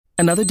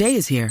Another day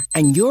is here,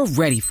 and you're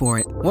ready for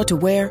it. What to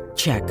wear?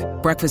 Check.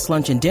 Breakfast,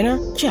 lunch, and dinner?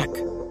 Check.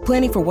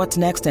 Planning for what's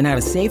next and how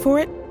to save for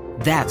it?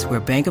 That's where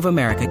Bank of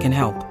America can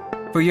help.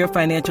 For your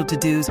financial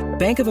to-dos,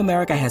 Bank of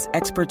America has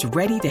experts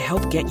ready to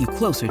help get you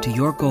closer to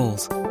your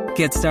goals.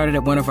 Get started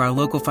at one of our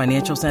local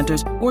financial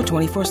centers or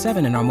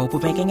 24/7 in our mobile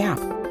banking app.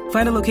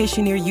 Find a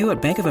location near you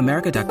at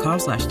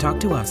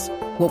bankofamerica.com/talktous.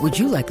 What would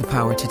you like the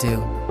power to do?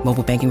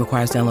 Mobile banking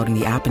requires downloading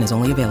the app and is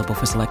only available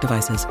for select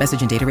devices.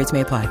 Message and data rates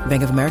may apply.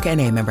 Bank of America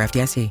N.A., member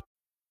FDIC.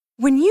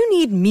 When you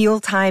need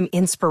mealtime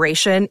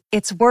inspiration,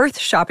 it's worth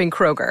shopping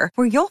Kroger,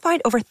 where you'll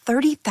find over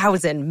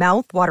 30,000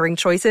 mouth-watering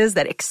choices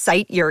that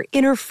excite your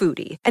inner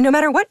foodie. And no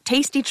matter what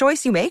tasty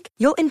choice you make,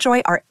 you'll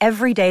enjoy our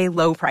everyday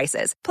low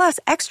prices, plus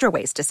extra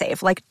ways to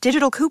save, like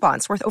digital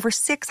coupons worth over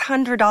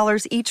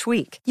 $600 each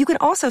week. You can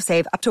also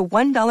save up to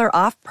 $1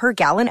 off per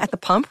gallon at the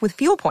pump with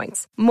fuel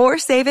points. More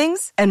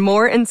savings and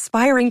more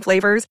inspiring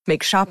flavors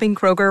make shopping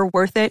Kroger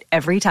worth it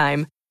every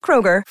time.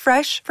 Kroger,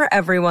 fresh for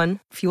everyone.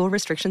 Fuel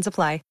restrictions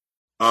apply.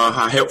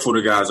 How helpful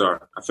the guys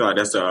are. I feel like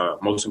that's the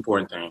most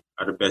important thing,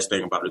 the best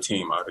thing about the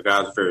team. The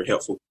guys are very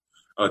helpful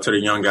to the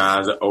young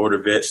guys, the older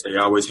vets. They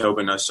always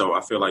helping us, so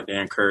I feel like they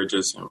encourage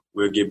us, and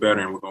we'll get better,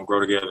 and we're going to grow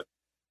together.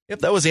 Yep,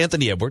 that was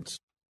Anthony Edwards,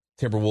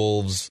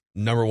 Timberwolves'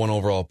 #1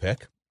 overall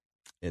pick.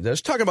 And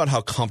let's talk about how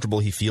comfortable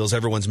he feels.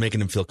 Everyone's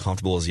making him feel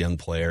comfortable as a young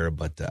player,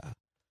 but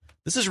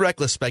this is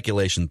Reckless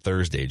Speculation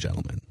Thursday,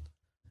 gentlemen.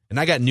 And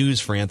I got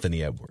news for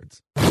Anthony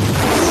Edwards.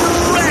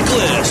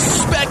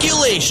 Reckless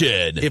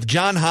Speculation! If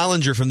John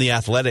Hollinger from The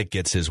Athletic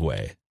gets his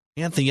way,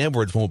 Anthony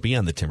Edwards won't be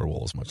on the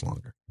Timberwolves much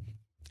longer.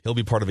 He'll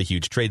be part of a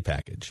huge trade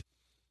package.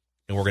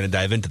 And we're going to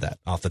dive into that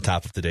off the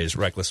top of today's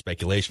Reckless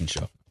Speculation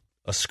show.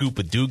 A scoop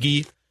with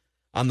Doogie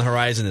on the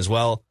horizon as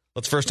well.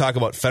 Let's first talk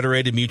about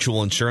Federated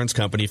Mutual Insurance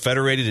Company.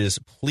 Federated is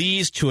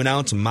pleased to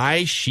announce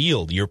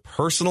MyShield, your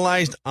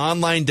personalized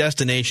online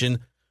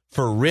destination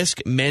for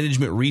risk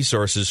management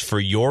resources for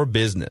your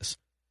business.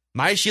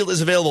 MyShield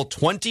is available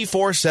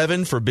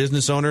 24/7 for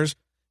business owners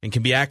and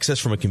can be accessed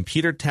from a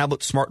computer,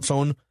 tablet,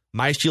 smartphone,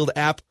 MyShield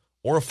app,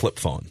 or a flip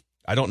phone.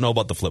 I don't know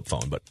about the flip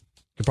phone, but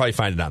you can probably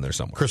find it on there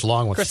somewhere. Chris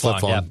Long with the flip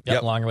phone.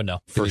 Yep, Longer would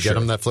know. Can you get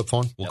him that flip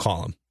phone? We'll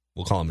call him.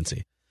 We'll call him and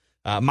see.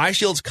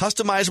 MyShield's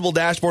customizable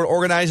dashboard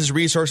organizes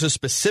resources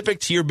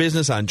specific to your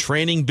business on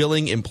training,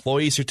 billing,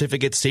 employee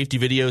certificates, safety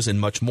videos, and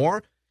much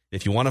more.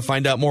 If you want to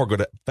find out more, go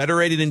to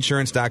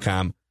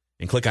federatedinsurance.com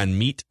and click on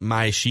Meet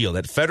My Shield.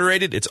 At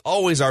Federated, it's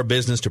always our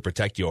business to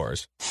protect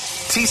yours.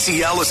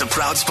 TCL is a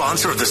proud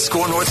sponsor of the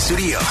Score North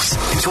Studios.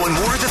 Enjoy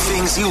more of the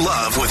things you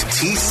love with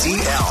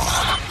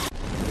TCL.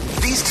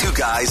 These two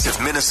guys have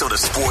Minnesota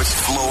sports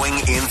flowing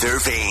in their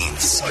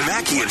veins.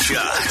 Mackie and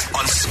Judd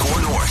on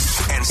Score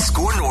North and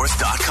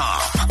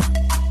ScoreNorth.com.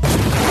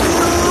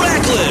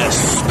 Reckless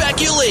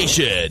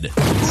Speculation.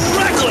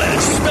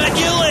 Reckless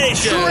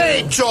Speculation.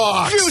 Great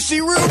talk. Juicy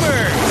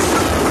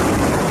rumors.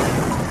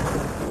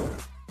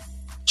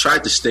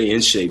 Tried to stay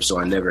in shape, so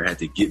I never had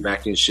to get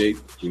back in shape,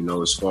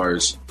 as far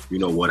as,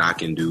 what I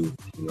can do,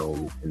 in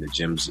the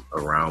gyms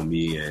around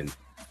me and,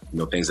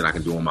 things that I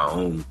can do on my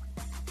own.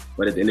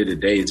 But at the end of the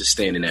day, it's just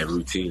staying in that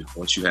routine.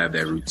 Once you have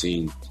that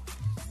routine,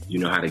 you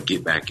know how to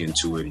get back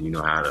into it and you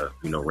know how to,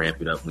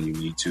 ramp it up when you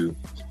need to.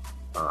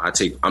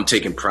 I'm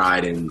taking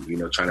pride in,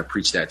 trying to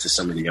preach that to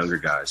some of the younger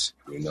guys.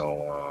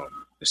 The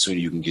sooner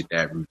you can get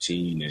that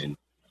routine and,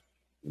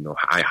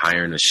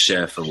 hiring a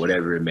chef or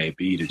whatever it may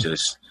be to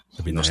just,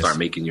 start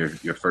making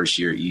your first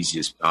year easy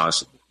as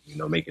possible.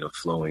 Make it a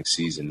flowing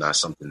season, not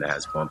something that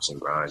has bumps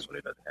and grinds when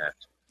it doesn't have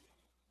to.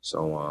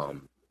 So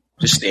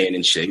just staying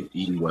in shape,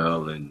 eating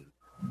well, and,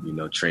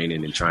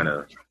 training and trying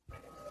to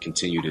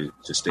continue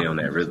to stay on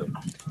that rhythm.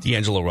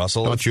 D'Angelo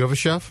Russell. Don't you have a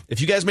chef?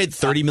 If you guys made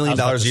 $30 million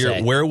a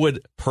year, where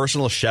would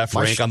personal chef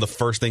rank on the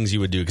first things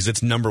you would do? Because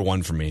it's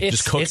 #1 for me.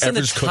 It's in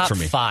the top cook for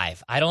me.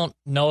 5. I don't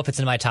know if it's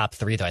in my top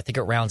 3, though. I think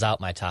it rounds out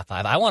my top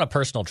 5. I want a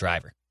personal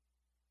driver.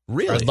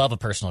 Really? I'd love a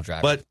personal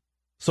driver.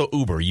 So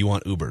Uber, you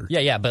want Uber?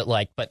 Yeah, but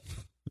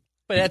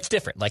that's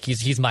different. Like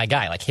he's my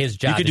guy. Like his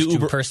job is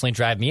to personally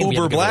drive me. And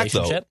Uber we have a Black good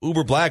relationship. though.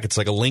 Uber Black, it's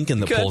like a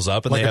Lincoln that pulls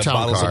up and like they have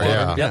bottles car, of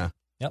water. Yeah.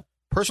 Yep.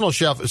 Personal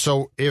chef.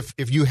 So if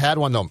you had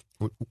one though,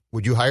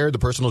 would you hire the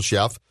personal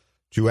chef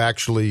to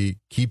actually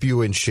keep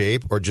you in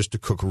shape or just to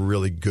cook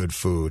really good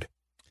food?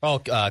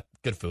 Oh,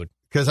 good food.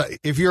 Because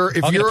if you're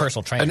a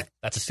personal trainer,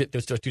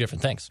 those are two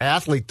different things.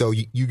 Athlete though,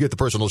 you get the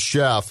personal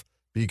chef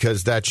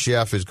because that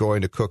chef is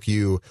going to cook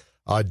you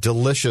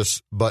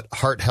delicious but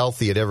heart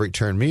healthy at every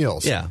turn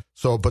meals. Yeah.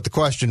 So, but the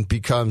question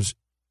becomes,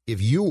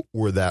 if you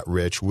were that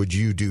rich, would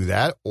you do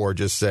that or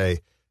just say,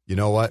 you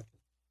know what, a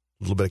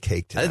little bit of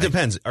cake tonight? It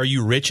depends. Are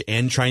you rich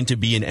and trying to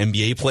be an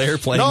NBA player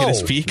playing at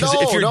his peak? No,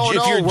 if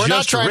you're we're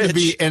not just trying rich, to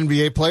be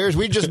NBA players.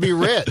 We'd just be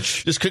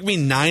rich. Just cook me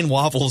 9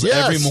 waffles Yes,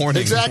 every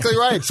morning. Exactly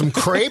right. Some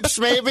crepes,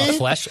 maybe.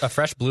 A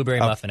fresh blueberry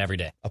muffin every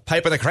day. A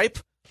pipe of the crepe.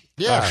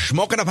 Yeah.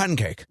 Smoking a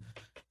pancake.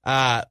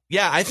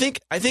 I think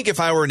if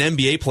I were an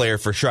NBA player,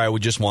 for sure, I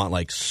would just want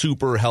like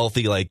super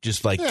healthy, like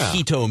just like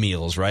keto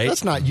meals, right?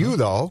 That's not you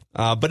though.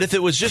 But if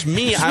it was just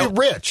me, I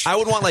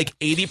would want like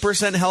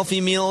 80%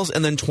 healthy meals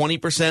and then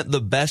 20%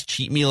 the best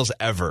cheat meals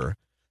ever.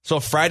 So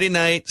Friday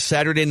night,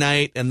 Saturday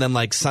night, and then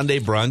like Sunday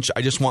brunch,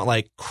 I just want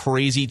like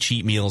crazy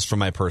cheat meals from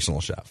my personal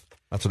chef.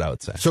 That's what I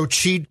would say. So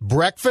cheat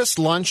breakfast,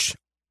 lunch,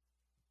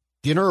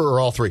 dinner, or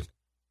all three?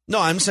 No,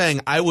 I'm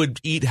saying I would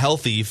eat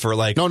healthy for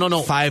like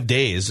 5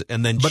 days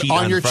and then cheat on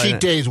But on your Friday cheat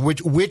days,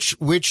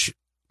 which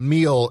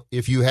meal,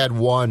 if you had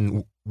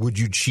one, would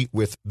you cheat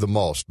with the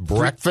most?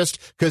 Breakfast?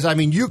 Because, I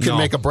mean, you can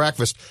make a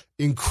breakfast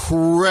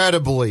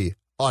incredibly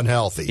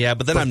unhealthy. Yeah,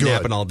 but then I'm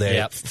napping all day.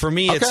 Yep. For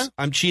me,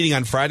 I'm cheating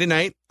on Friday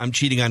night, I'm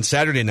cheating on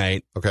Saturday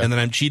night, and then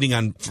I'm cheating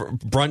on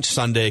brunch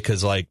Sunday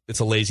because like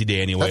it's a lazy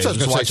day anyway. That's what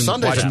I was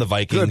watching the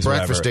Vikings. Good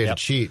breakfast day to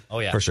cheat. Oh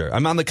yeah, for sure.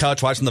 I'm on the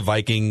couch watching the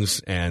Vikings,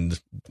 and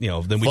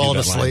then we falling do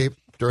asleep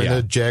during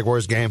the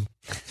Jaguars game.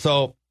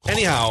 So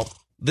anyhow,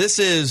 this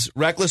is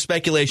Reckless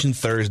Speculation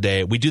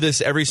Thursday. We do this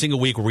every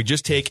single week where we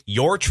just take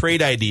your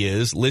trade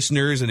ideas,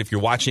 listeners, and if you're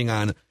watching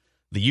on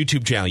the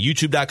YouTube channel,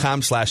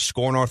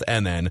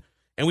 youtube.com/ScoreNorthMN.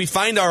 And we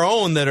find our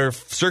own that are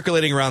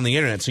circulating around the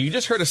internet. So you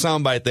just heard a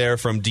soundbite there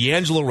from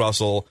D'Angelo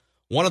Russell,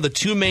 one of the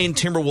two main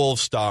Timberwolves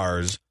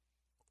stars.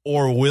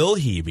 Or will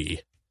he be?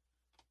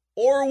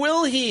 Or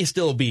will he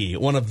still be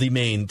one of the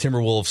main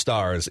Timberwolves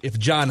stars if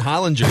John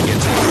Hollinger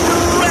gets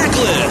it?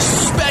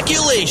 Reckless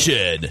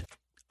speculation.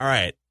 All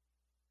right.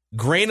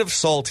 Grain of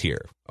salt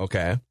here,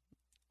 okay?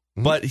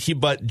 Mm-hmm.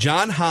 But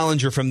John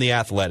Hollinger from The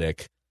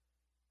Athletic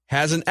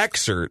has an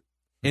excerpt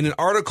in an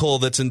article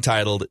that's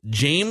entitled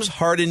James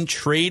Harden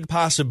Trade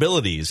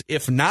Possibilities.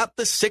 If not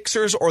the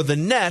Sixers or the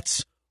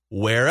Nets,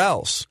 where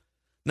else?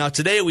 Now,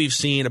 today we've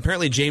seen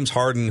apparently James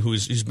Harden,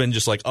 who's been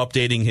just like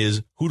updating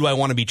his who do I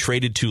want to be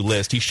traded to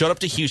list. He showed up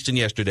to Houston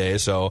yesterday,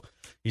 so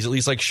he's at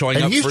least like showing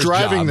up for his job. And he's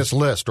driving this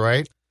list,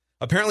 right?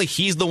 Apparently,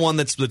 he's the one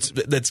that's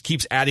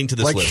keeps adding to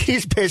this list. Like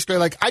he's basically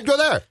like, I'd go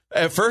there.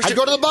 At first, I'd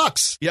go to the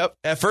Bucks. Yep.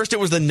 At first, it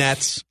was the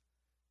Nets.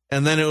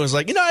 And then it was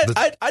like,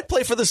 I'd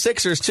play for the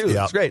Sixers, too.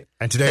 Yep. It's great.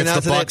 And today it's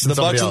the Bucks and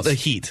somebody else. The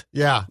Heat.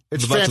 Yeah,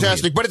 it's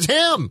fantastic. But it's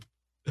him.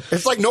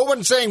 It's like no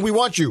one's saying we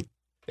want you.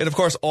 And, of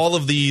course, all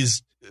of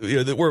these,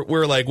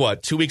 we're like,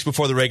 2 weeks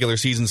before the regular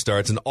season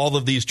starts, and all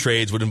of these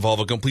trades would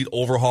involve a complete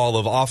overhaul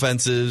of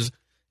offenses,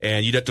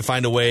 and you'd have to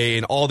find a way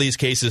in all these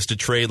cases to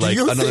trade like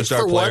another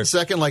star player. For 1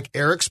 second, like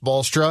Eric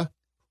Spoelstra,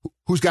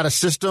 who's got a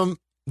system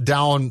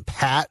down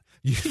pat,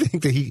 you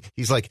think that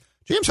he's like,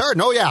 James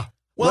Harden, oh, yeah.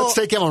 Well, let's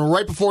take him on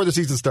right before the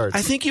season starts.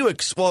 I think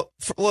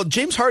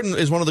James Harden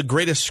is one of the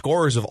greatest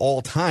scorers of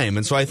all time,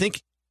 and so I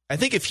think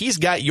if he's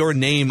got your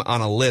name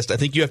on a list, I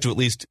think you have to at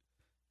least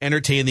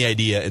entertain the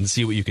idea and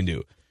see what you can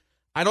do.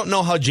 I don't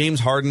know how James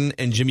Harden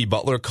and Jimmy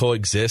Butler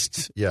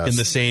coexist in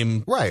the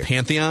same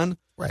pantheon.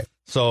 Right.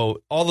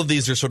 So all of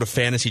these are sort of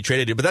fantasy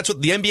trade ideas, but that's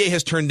what the NBA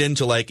has turned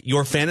into, like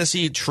your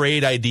fantasy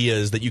trade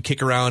ideas that you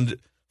kick around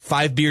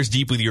 5 beers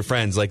deep with your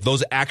friends. Like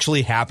those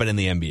actually happen in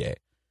the NBA.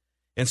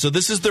 And so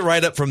this is the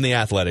write-up from The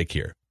Athletic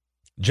here.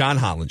 John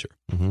Hollinger.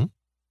 Mm-hmm.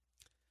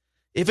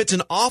 If it's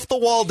an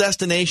off-the-wall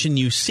destination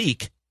you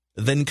seek,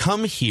 then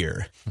come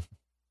here.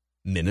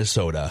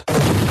 Minnesota.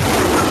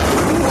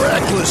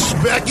 Reckless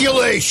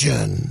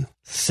speculation.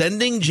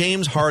 Sending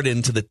James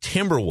Harden to the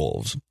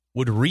Timberwolves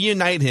would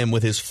reunite him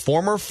with his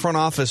former front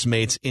office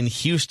mates in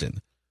Houston,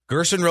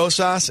 Gerson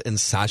Rosas and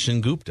Sachin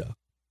Gupta.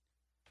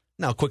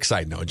 Now, quick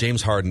side note,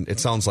 James Harden, it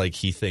sounds like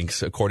he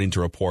thinks, according to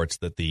reports,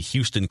 that the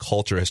Houston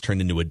culture has turned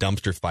into a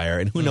dumpster fire.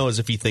 And who knows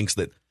if he thinks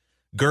that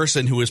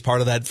Gerson, who was part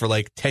of that for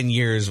like 10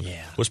 years,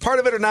 was part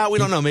of it or not. We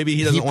don't know. Maybe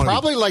he doesn't want to. He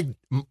probably liked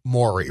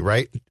Morey,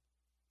 right?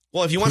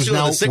 Well, if he wants to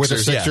go to the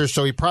Sixers,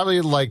 so he probably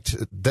liked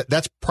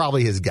that's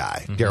probably his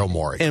guy, Daryl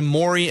Morey. And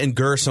Morey and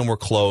Gerson were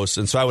close,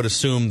 and so I would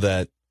assume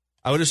that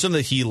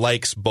he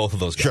likes both of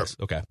those guys. Sure.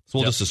 Okay, so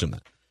we'll just assume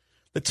that.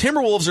 The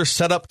Timberwolves are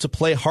set up to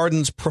play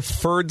Harden's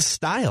preferred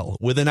style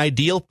with an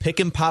ideal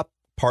pick-and-pop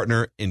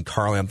partner in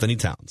Karl Anthony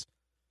Towns.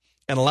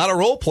 And a lot of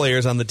role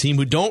players on the team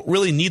who don't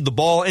really need the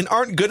ball and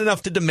aren't good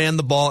enough to demand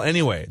the ball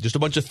anyway. Just a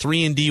bunch of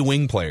 3-and-D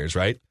wing players,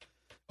 right?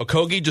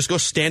 Okogie, just go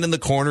stand in the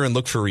corner and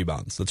look for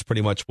rebounds. That's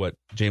pretty much what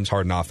James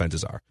Harden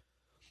offenses are.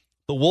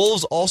 The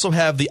Wolves also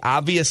have the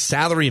obvious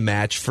salary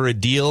match for a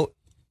deal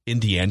in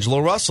D'Angelo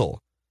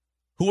Russell,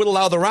 who would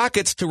allow the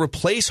Rockets to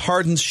replace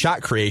Harden's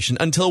shot creation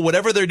until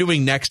whatever they're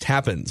doing next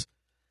happens.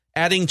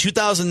 Adding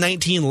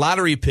 2019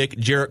 lottery pick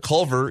Jarrett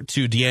Culver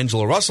to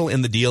D'Angelo Russell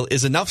in the deal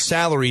is enough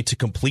salary to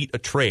complete a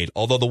trade,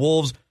 although the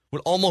Wolves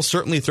would almost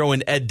certainly throw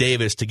in Ed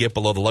Davis to get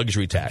below the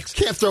luxury tax.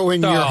 Can't throw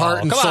in your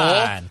heart and soul.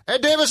 On.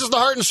 Ed Davis is the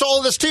heart and soul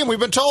of this team. We've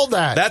been told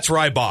that. That's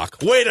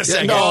Rybach. Wait a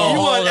second. No, you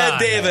want Ed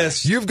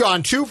Davis. You've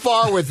gone too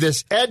far with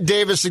this Ed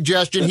Davis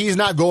suggestion. He's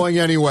not going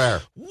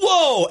anywhere.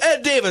 Whoa,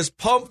 Ed Davis,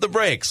 pump the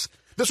brakes.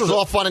 This was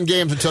all fun and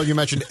games until you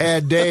mentioned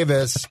Ed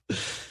Davis.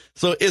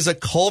 So is a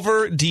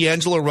Culver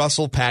D'Angelo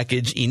Russell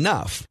package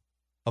enough?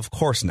 Of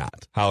course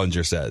not,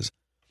 Hollinger says.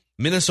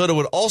 Minnesota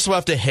would also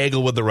have to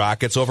haggle with the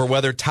Rockets over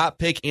whether top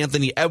pick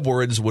Anthony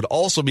Edwards would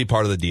also be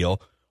part of the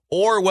deal,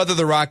 or whether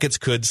the Rockets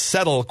could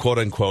settle, quote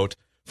unquote,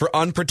 for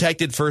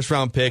unprotected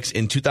first-round picks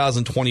in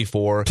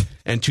 2024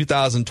 and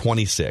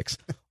 2026.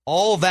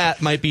 All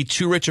that might be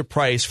too rich a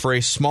price for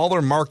a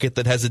smaller market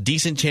that has a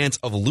decent chance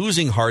of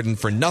losing Harden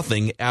for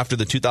nothing after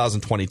the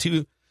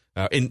 2022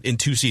 in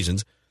 2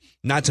 seasons.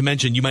 Not to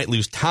mention you might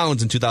lose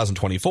Towns in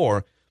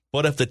 2024.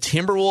 But if the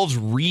Timberwolves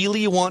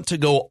really want to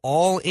go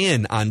all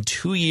in on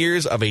 2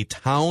 years of a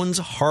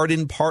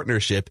Towns-Harden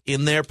partnership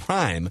in their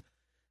prime,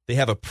 they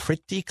have a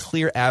pretty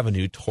clear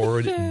avenue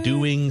toward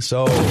doing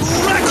so.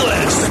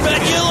 Reckless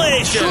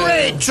speculation.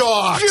 Trade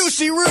talks.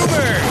 Juicy rumors.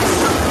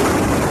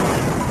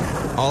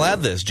 I'll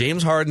add this.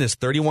 James Harden is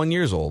 31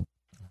 years old.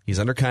 He's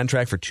under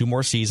contract for 2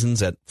 more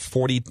seasons at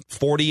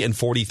 $40 and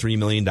 $43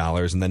 million,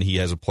 and then he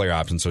has a player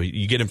option. So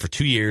you get him for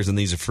 2 years, and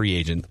he's a free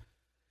agent.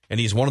 And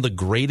he's one of the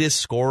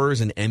greatest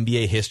scorers in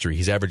NBA history.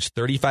 He's averaged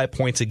 35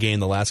 points a game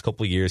the last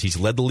couple of years. He's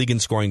led the league in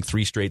scoring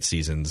 3 straight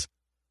seasons.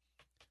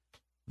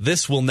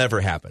 This will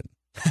never happen.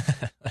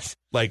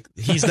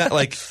 He's not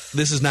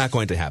this is not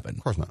going to happen.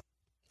 Of course not.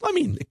 I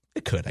mean,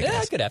 it could, I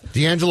guess. It could happen.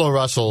 D'Angelo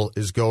Russell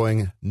is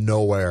going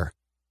nowhere.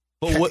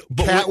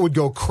 Cat would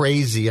go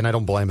crazy, and I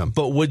don't blame him.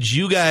 But would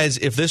you guys,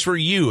 if this were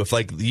you,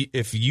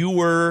 if you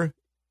were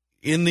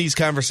in these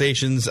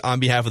conversations on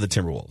behalf of the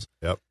Timberwolves,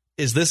 yep.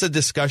 Is this a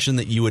discussion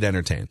that you would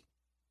entertain?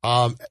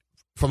 From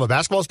a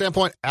basketball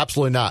standpoint,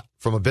 absolutely not.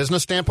 From a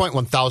business standpoint,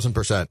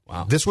 1,000%.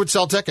 Wow. This would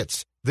sell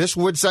tickets. This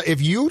would sell. If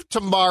you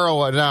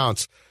tomorrow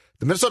announce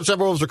the Minnesota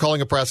Timberwolves are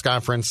calling a press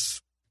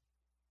conference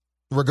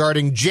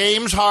regarding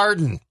James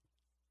Harden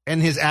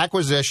and his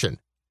acquisition,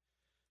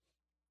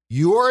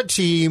 you're a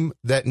team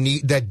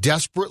that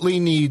desperately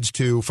needs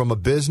to, from a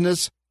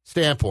business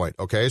standpoint,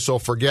 okay? So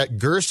forget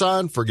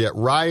Gerson, forget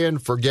Ryan,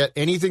 forget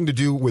anything to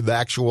do with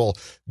actual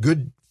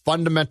good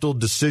fundamental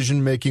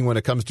decision-making when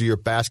it comes to your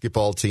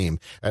basketball team.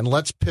 And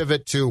let's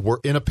pivot to we're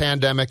in a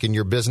pandemic and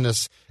your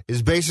business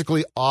is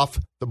basically off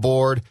the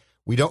board.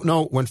 We don't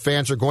know when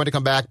fans are going to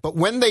come back, but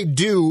when they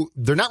do,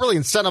 they're not really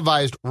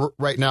incentivized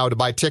right now to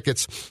buy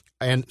tickets,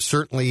 and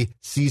certainly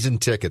season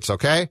tickets,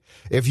 okay?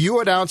 If you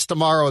announce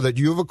tomorrow that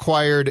you've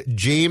acquired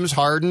James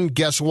Harden,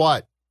 guess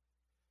what?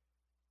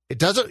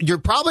 You're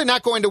probably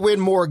not going to win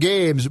more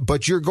games,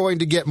 but you're going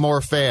to get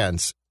more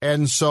fans.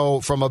 And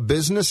so from a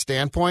business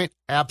standpoint,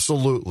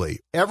 absolutely.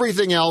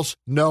 Everything else,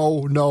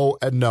 no,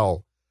 and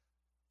no.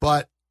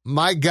 But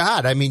my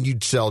God, I mean,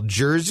 you'd sell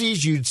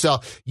jerseys,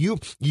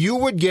 you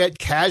would get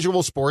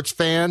casual sports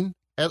fan,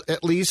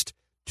 at least,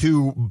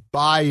 to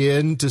buy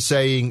into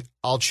saying,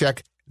 I'll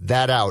check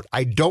that out.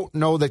 I don't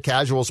know that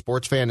casual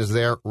sports fan is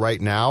there right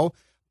now,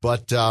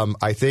 but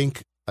I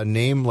think a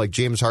name like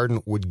James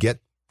Harden would get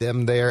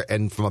them there,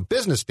 and from a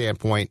business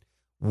standpoint,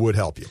 would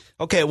help you.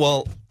 Okay,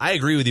 well, I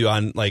agree with you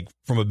on,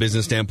 from a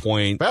business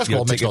standpoint.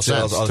 Basketball makes no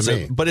sense to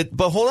me.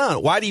 But hold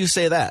on. Why do you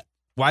say that?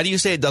 Why do you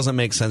say it doesn't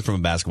make sense from a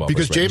basketball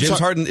because perspective? James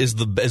Harden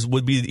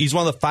he's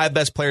one of the 5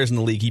 best players in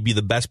the league. He'd be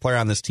the best player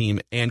on this team,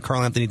 and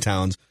Karl Anthony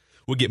Towns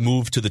would get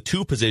moved to the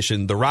 2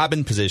 position, the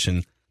Robin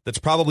position, that's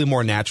probably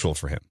more natural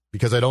for him.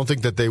 Because I don't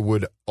think that they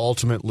would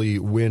ultimately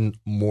win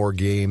more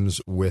games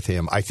with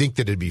him. I think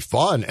that it'd be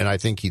fun, and I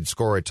think he'd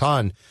score a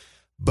ton.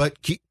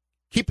 But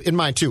keep in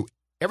mind, too,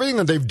 everything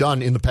that they've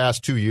done in the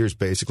past 2 years,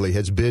 basically,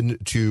 has been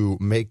to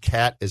make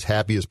Cat as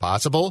happy as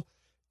possible,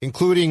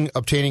 including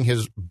obtaining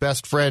his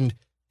best friend,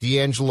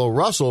 D'Angelo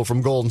Russell,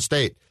 from Golden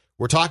State.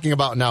 We're talking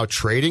about now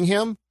trading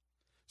him.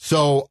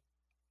 So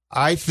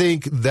I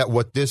think that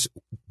what this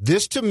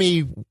to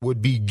me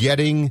would be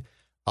getting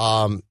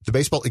the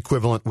baseball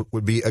equivalent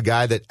would be a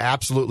guy that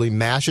absolutely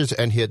mashes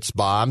and hits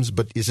bombs,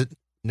 but isn't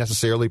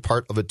necessarily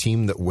part of a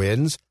team that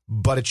wins,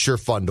 but it's sure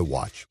fun to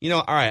watch.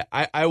 All right,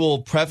 I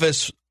will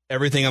preface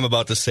everything I'm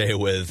about to say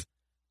with,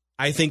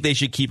 I think they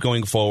should keep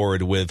going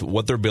forward with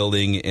what they're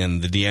building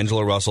in the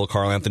D'Angelo Russell,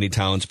 Karl Anthony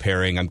Towns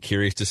pairing. I'm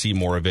curious to see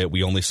more of it.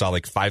 We only saw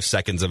 5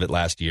 seconds of it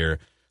last year.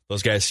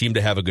 Those guys seem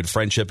to have a good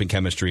friendship and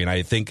chemistry, and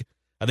I think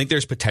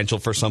there's potential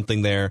for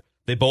something there.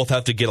 They both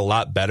have to get a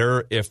lot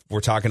better if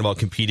we're talking about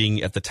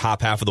competing at the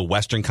top half of the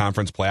Western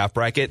Conference playoff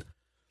bracket.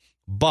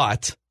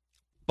 But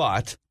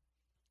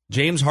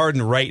James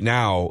Harden right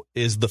now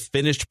is the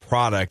finished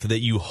product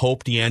that you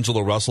hope D'Angelo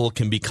Russell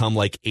can become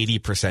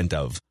 80%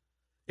 of.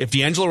 If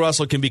D'Angelo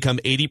Russell can become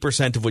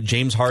 80% of what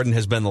James Harden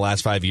has been the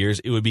last 5 years,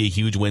 it would be a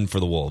huge win for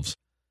the Wolves.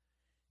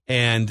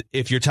 And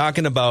if you're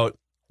talking about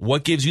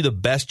what gives you the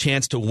best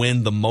chance to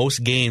win the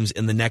most games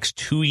in the next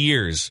 2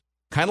 years,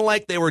 kind of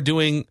like they were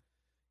doing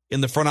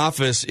in the front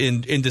office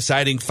in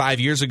deciding 5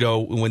 years ago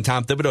when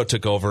Tom Thibodeau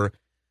took over,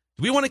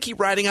 do we want to keep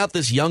riding out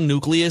this young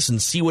nucleus and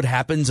see what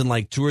happens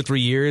in 2 or 3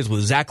 years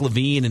with Zach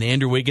LaVine and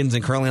Andrew Wiggins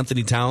and Karl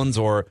Anthony Towns?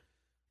 Or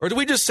do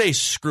we just say,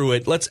 screw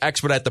it, let's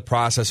expedite the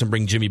process and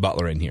bring Jimmy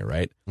Butler in here,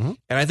 right? Mm-hmm.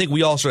 And I think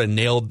we all sort of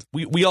nailed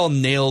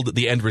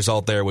the end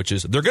result there, which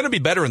is they're going to be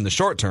better in the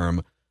short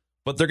term,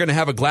 but they're going to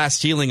have a glass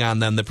ceiling on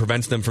them that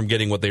prevents them from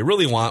getting what they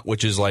really want,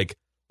 which is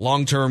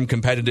long-term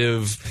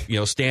competitive,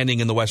 standing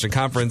in the Western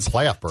Conference.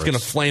 Playoff berths. It's going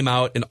to flame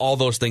out, and all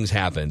those things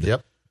happened.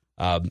 Yep.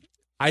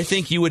 I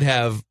think you would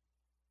have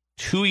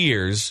 2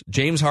 years,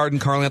 James Harden,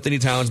 Karl-Anthony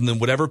Towns, and then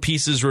whatever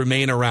pieces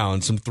remain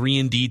around, some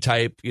 3-and-D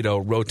type,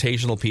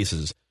 rotational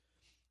pieces,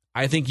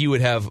 I think you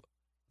would have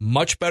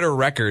much better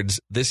records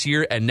this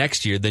year and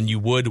next year than you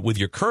would with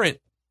your current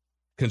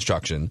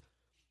construction.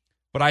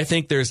 But I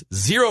think there's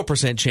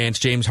 0% chance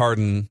James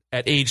Harden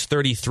at age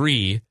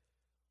 33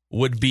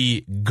 would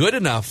be good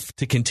enough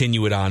to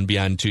continue it on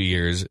beyond 2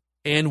 years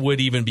and would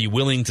even be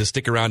willing to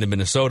stick around in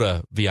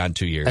Minnesota beyond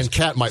 2 years. And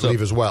Cat might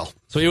leave as well.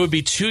 So it would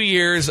be 2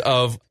 years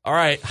of, all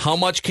right, how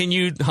much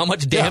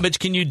damage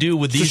can you do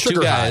with these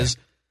two guys?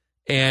 High.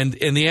 And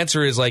the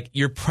answer is, like,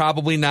 you're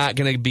probably not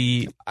going to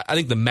be, I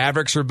think the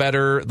Mavericks are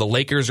better. The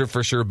Lakers are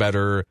for sure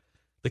better.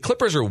 The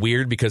Clippers are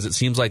weird because it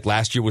seems like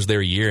last year was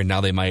their year and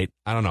now they might,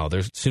 I don't know,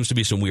 there seems to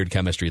be some weird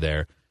chemistry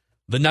there.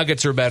 The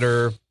Nuggets are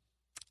better.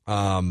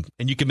 And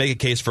you can make a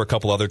case for a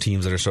couple other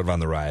teams that are sort of on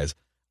the rise.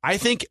 I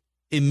think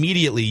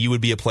immediately you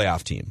would be a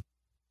playoff team.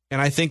 And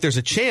I think there's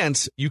a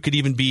chance you could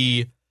even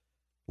be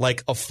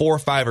like a 4,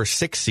 5, or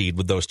 6 seed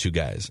with those two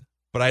guys.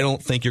 But I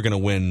don't think you're going to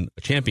win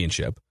a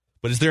championship.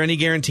 But is there any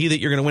guarantee that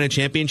you're going to win a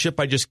championship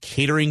by just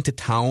catering to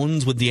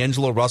Towns with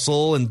D'Angelo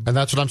Russell and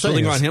that's what I'm saying.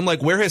 Building around him?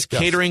 Like, where has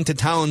catering to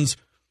Towns,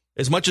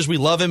 as much as we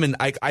love him, and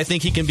I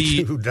think he can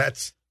be... Dude,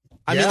 that's...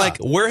 I mean, like,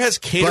 where has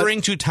catering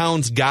to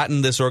Towns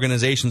gotten this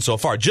organization so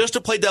far? Just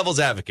to play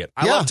devil's advocate.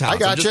 I love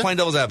Towns. I'm just playing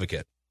devil's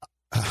advocate.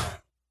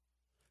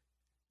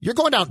 You're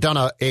going down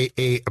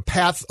a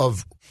path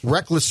of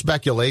reckless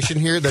speculation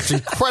here that's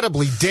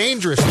incredibly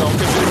dangerous, though,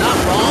 because you're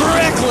not wrong.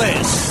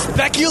 Reckless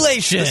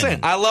speculation. Listen,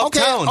 I love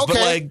Towns, but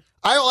like...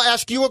 I'll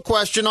ask you a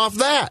question off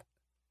that.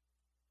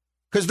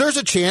 Because there's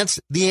a chance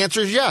the answer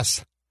is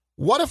yes.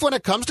 What if when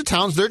it comes to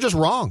Towns, they're just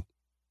wrong?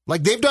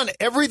 Like, they've done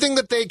everything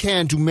that they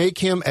can to make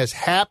him as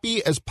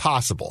happy as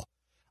possible.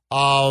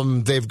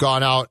 They've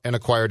gone out and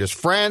acquired his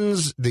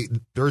friends.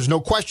 There's no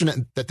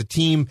question that the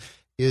team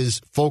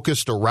is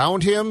focused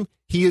around him.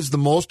 He is the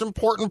most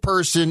important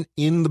person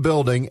in the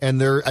building,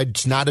 and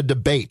it's not a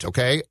debate,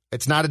 okay?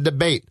 It's not a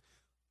debate.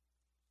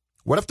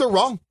 What if they're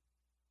wrong?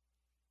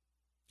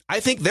 I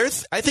think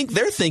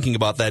they're thinking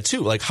about that too.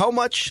 Like, how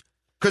much?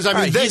 Because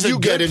then you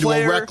get into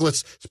a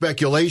reckless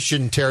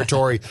speculation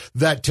territory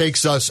that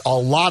takes us a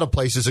lot of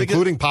places,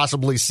 including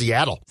possibly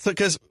Seattle.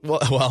 Because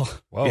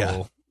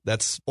yeah,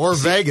 or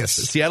Vegas.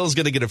 Seattle's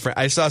going to get a friend.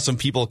 I saw some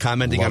people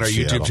commenting on our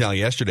YouTube channel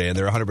yesterday, and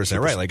they're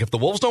 100% right. Like, if the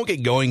Wolves don't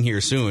get going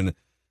here soon,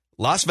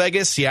 Las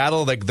Vegas,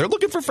 Seattle, like, they're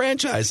looking for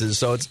franchises,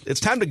 so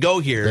it's time to go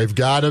here. They've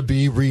got to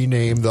be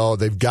renamed, though.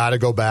 They've got to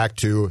go back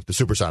to the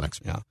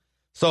Supersonics. Yeah.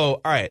 So,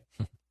 all right.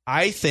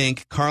 I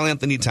think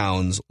Karl-Anthony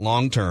Towns,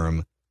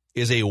 long-term,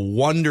 is a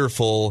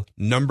wonderful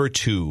number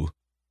 2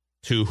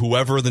 to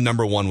whoever the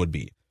number 1 would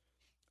be.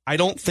 I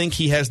don't think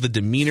he has the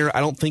demeanor. I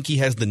don't think he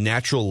has the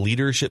natural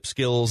leadership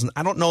skills. And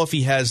I don't know if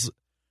he has,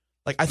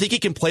 like, I think he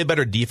can play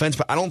better defense,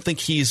 but I don't think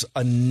he's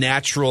a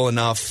natural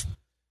enough,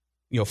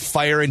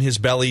 fire in his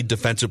belly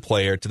defensive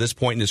player to this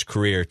point in his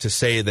career to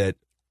say that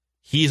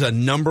he's a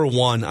number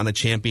 1 on a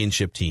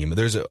championship team.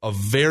 There's a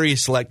very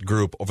select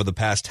group over the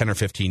past 10 or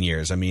 15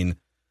 years. I mean,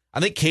 I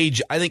think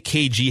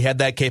KG had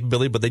that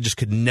capability, but they just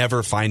could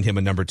never find him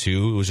a number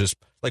 2. It was just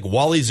like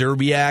Wally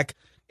Zerbiak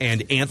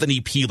and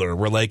Anthony Peeler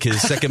were like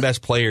his second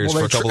best players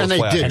for a couple of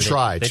playoffs. And they did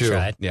try, too.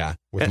 Tried. Yeah.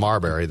 With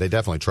Marbury, they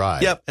definitely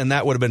tried. Yep, and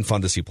that would have been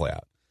fun to see play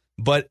out.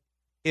 But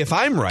if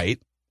I'm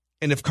right,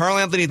 and if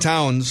Karl-Anthony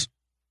Towns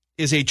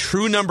is a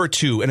true number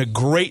 2 and a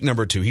great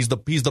number 2, he's the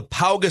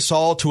Pau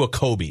Gasol to a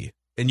Kobe,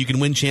 and you can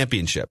win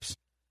championships.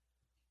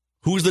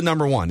 Who's the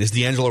number 1? Is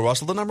D'Angelo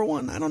Russell the number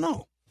 1? I don't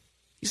know.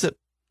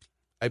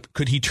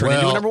 Could he turn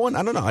into a number 1?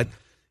 I don't know.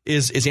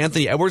 Is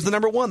Anthony Edwards the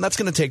number 1? That's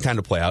going to take time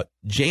to play out.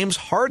 James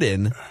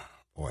Harden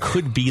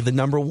could be the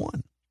number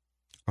 1.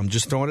 I'm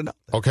just throwing it out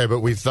there. Okay,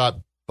 but we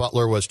thought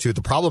Butler was too.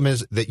 The problem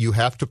is that you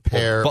have to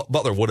pair. Well,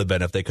 Butler would have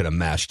been if they could have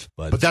meshed,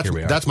 but here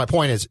we are. That's my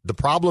point. Is the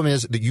problem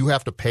is that you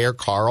have to pair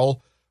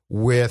Karl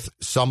with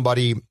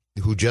somebody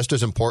who, just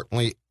as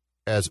importantly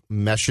as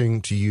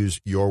meshing, to use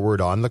your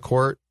word, on the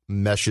court,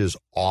 meshes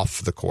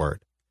off the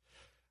court.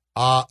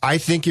 I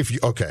think if you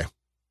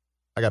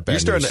I got bad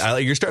news.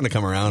 You're starting to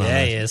come around on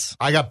that. Yeah, he is.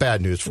 I got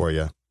bad news for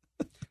you.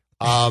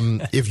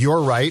 If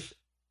you're right,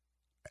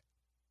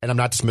 and I'm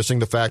not dismissing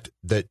the fact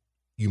that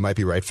you might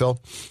be right, Phil,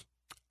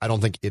 I don't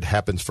think it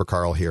happens for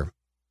Karl here.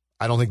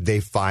 I don't think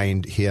they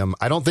find him.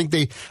 I don't think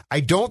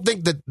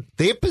that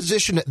they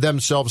position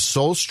themselves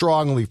so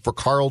strongly for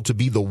Karl to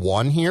be the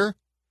 1 here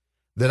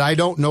that I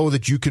don't know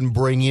that you can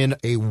bring in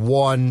a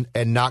 1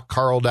 and knock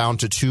Karl down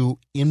to 2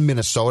 in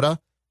Minnesota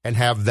and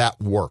have that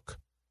work.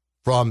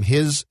 From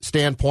his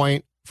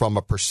standpoint, from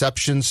a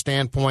perception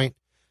standpoint,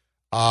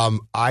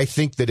 I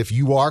think that if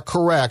you are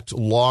correct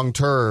long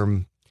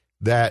term,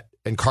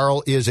 and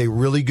Karl is a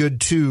really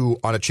good 2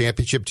 on a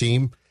championship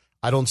team,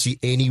 I don't see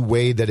any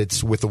way that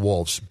it's with the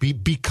Wolves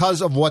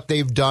because of what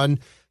they've done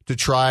to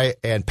try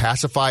and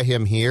pacify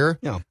him here.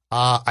 Yeah.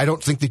 I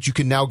don't think that you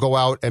can now go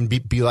out and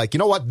be like, you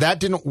know what, that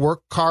didn't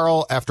work,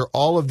 Karl, after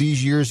all of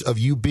these years of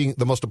you being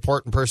the most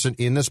important person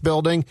in this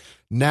building.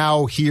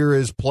 Now here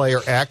is player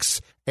X,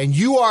 and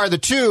you are the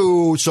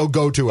 2, so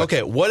go to it.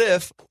 Okay, what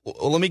if,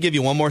 let me give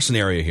you one more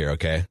scenario here,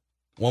 okay?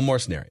 One more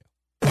scenario.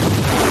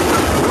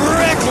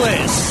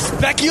 Reckless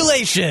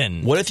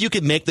speculation. What if you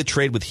could make the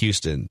trade with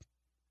Houston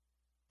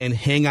and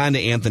hang on to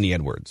Anthony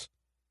Edwards?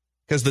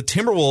 Because the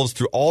Timberwolves,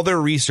 through all their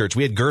research,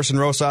 we had Gerson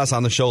Rosas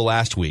on the show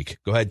last week.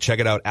 Go ahead, check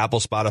it out. Apple,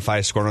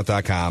 Spotify,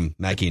 ScoreNorth.com,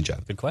 Mackie and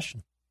Judd. Good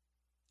question.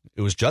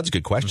 It was Judd's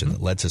good question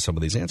that led to some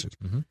of these answers.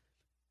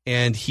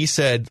 And he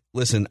said,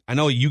 listen, I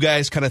know you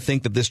guys kind of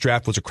think that this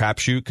draft was a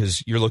crapshoot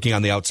because you're looking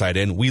on the outside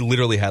in. We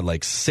literally had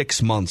like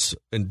 6 months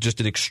and just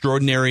an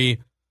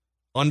extraordinary,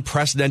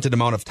 unprecedented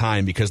amount of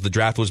time because the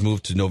draft was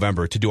moved to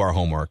November to do our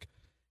homework.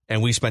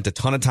 And we spent a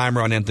ton of time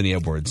around Anthony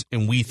Edwards,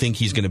 and we think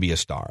he's going to be a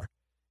star.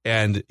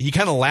 And he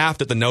kind of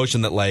laughed at the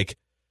notion that, like,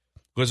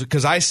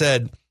 because I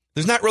said,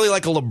 there's not really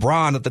like a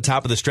LeBron at the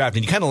top of this draft.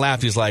 And he kind of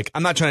laughed. He's like,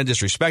 I'm not trying to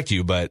disrespect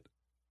you, but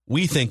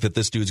we think that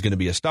this dude's going to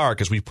be a star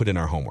because we put in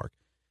our homework.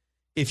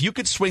 If you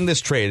could swing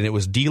this trade and it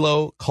was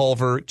D'Lo,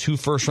 Culver, 2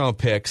 first-round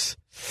picks,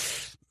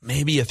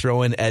 maybe you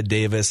throw in Ed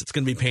Davis. It's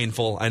going to be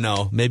painful, I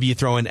know. Maybe you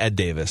throw in Ed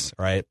Davis,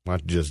 right? Why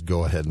don't you just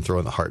go ahead and throw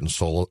in the heart and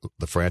soul of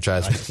the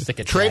franchise?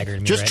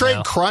 Trade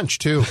trade Crunch,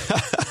 too.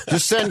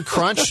 Just send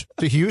Crunch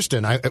to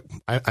Houston.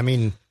 I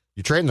mean,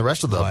 you're trading the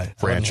rest of the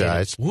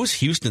franchise. Who's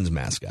Houston's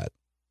mascot?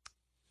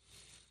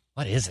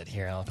 What is it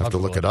here? I'll have to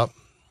look it up.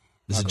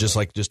 Is it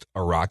just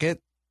a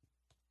rocket?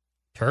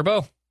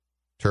 Turbo?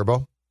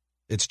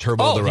 It's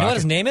Turbo the Rocket. You know what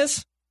his name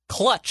is?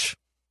 Clutch.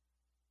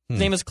 His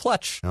name is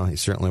Clutch. No, he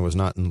certainly was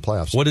not in the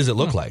playoffs. What does it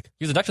look like?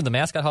 He was inducted to the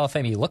Mascot Hall of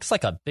Fame. He looks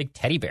like a big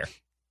teddy bear.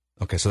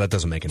 Okay, so that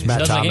doesn't make any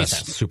sense. sense. Matt Thomas.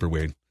 Super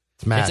weird.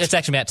 It's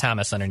actually Matt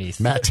Thomas underneath.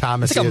 Matt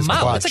Thomas it's like is a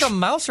mouse. Clutch. It's like a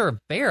mouse or a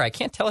bear. I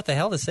can't tell what the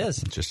hell this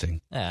is.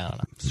 Interesting. I don't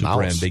know.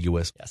 Super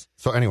ambiguous. Yes.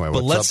 So anyway,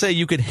 but let's say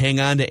you could hang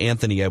on to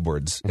Anthony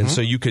Edwards, and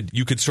so you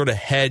could sort of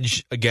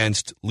hedge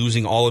against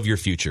losing all of your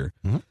future.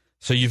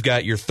 So you've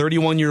got your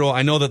 31-year-old.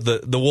 I know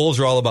that the Wolves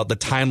are all about the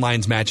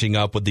timelines matching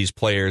up with these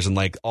players and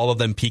like all of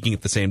them peaking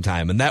at the same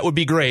time. And that would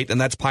be great,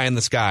 and that's pie in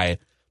the sky.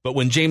 But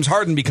when James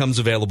Harden becomes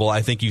available,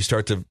 I think you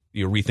start to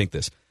rethink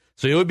this.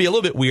 So it would be a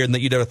little bit weird in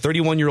that you'd have a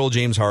 31-year-old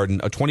James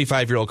Harden, a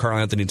 25-year-old Karl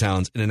Anthony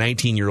Towns, and a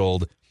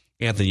 19-year-old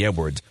Anthony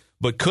Edwards.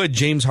 But could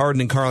James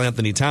Harden and Karl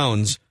Anthony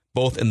Towns,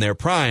 both in their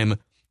prime,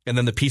 and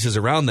then the pieces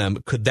around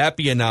them, could that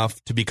be enough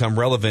to become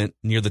relevant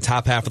near the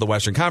top half of the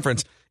Western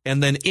Conference?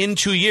 And then in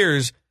 2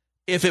 years,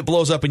 if it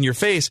blows up in your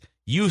face,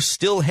 you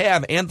still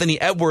have Anthony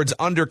Edwards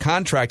under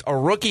contract, a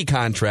rookie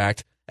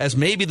contract, as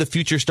maybe the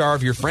future star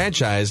of your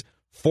franchise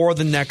for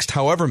the next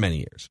however many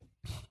years.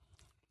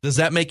 Does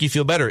that make you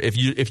feel better if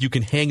you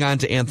can hang on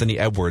to Anthony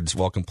Edwards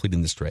while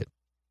completing this trade?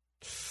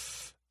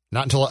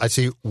 Not until I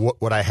see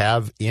what I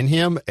have in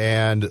him.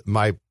 And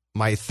my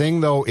thing,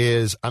 though,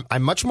 is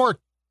I'm much more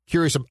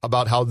curious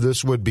about how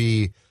this would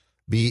be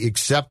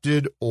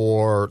accepted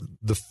or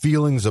the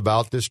feelings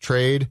about this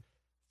trade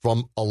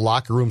from a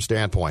locker room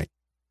standpoint.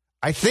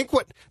 I think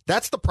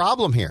that's the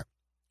problem here.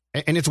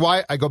 And it's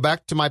why I go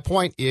back to my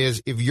point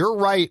is if you're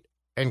right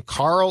and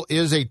Karl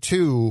is a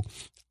 2,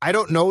 I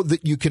don't know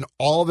that you can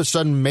all of a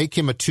sudden make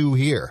him a 2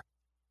 here.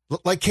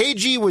 Like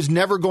KG was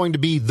never going to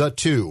be the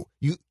 2.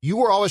 You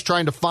were always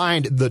trying to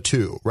find the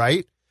 2,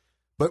 right?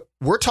 But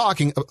we're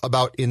talking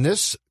about in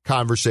this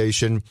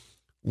conversation,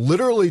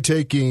 literally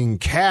taking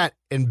Cat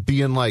and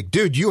being like,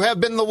 dude, you have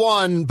been the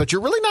 1, but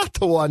you're really not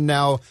the 1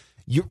 now.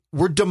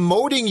 We're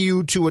demoting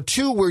you to a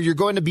 2 where you're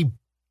going to be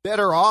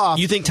better off.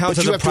 You think Towns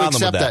has a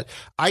problem with that?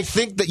 I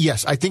think that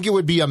yes. I think it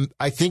would be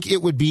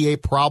a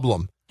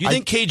problem. Do you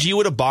think KG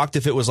would have balked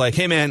if it was like,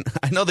 hey man,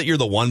 I know that you're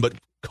the 1, but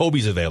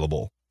Kobe's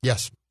available?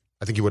 Yes,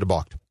 I think he would have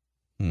balked.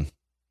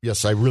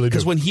 Yes, I really do.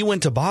 Because when he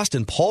went to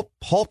Boston, Paul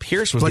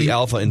Pierce was the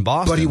alpha in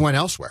Boston, but he went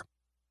elsewhere.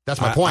 That's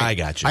my point. I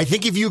got you. I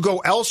think if you go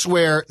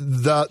elsewhere,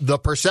 the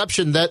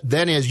perception that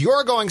then is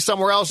you're going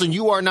somewhere else and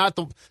you are not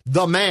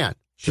the man.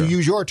 To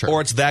use your term.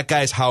 Or it's that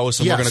guy's house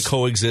and we're going to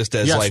coexist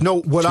as two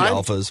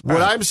alphas.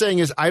 What I'm saying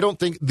is I don't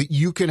think that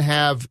you can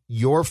have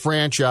your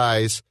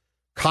franchise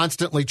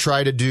constantly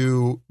try to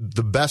do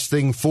the best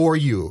thing for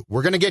you.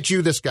 We're going to get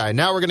you this guy.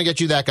 Now we're going to get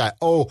you that guy.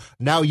 Oh,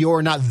 now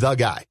you're not the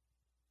guy.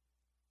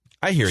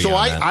 I hear you. So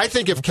I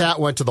think if Cat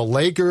went to the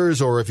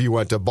Lakers or if he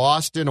went to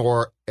Boston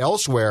or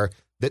elsewhere,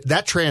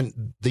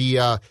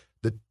 the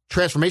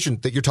transformation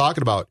that you're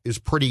talking about is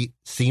pretty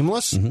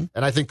seamless, and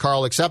I think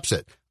Karl accepts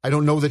it. I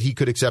don't know that he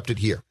could accept it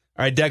here.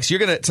 All right, Dex,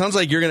 sounds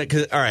like you're going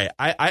to, all right,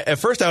 I at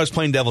first I was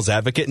playing devil's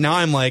advocate. Now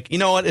I'm like, you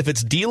know what? If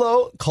it's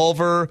D'Lo,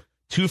 Culver,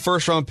 2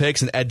 first-round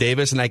picks, and Ed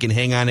Davis, and I can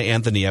hang on to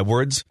Anthony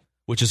Edwards,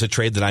 which is a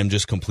trade that I'm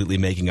just completely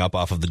making up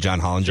off of the John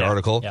Hollinger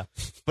article. Yeah.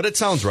 But it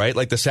sounds right.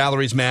 Like the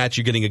salaries match,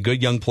 you're getting a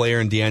good young player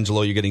in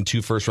D'Angelo, you're getting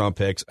 2 first-round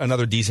picks,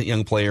 another decent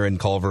young player in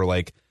Culver,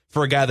 like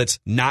for a guy that's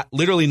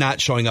literally not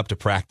showing up to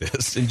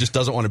practice and just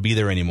doesn't want to be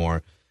there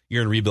anymore,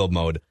 you're in rebuild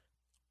mode.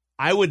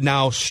 I would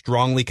now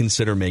strongly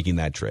consider making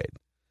that trade.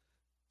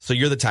 So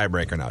you're the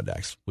tiebreaker now,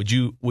 Dex. Would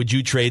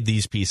you trade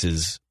these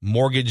pieces,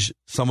 mortgage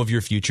some of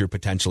your future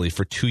potentially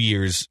for 2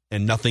 years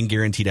and nothing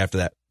guaranteed after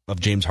that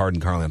of James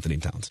Harden, Karl Anthony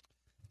Towns?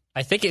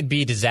 I think it'd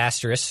be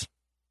disastrous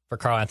for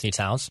Karl-Anthony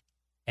Towns.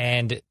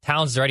 And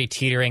Towns is already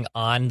teetering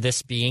on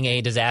this being a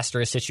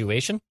disastrous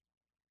situation.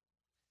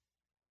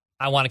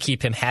 I want to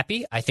keep him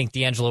happy. I think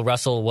D'Angelo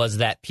Russell was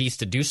that piece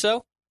to do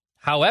so.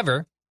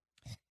 However,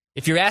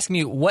 if you're asking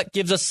me what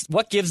gives the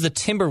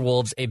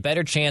Timberwolves a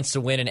better chance to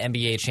win an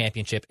NBA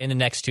championship in the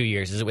next 2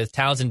 years, is it with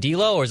Towns and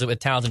D'Lo or is it with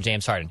Towns and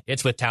James Harden?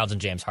 It's with Towns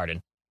and James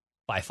Harden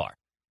by far.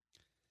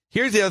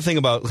 Here's the other thing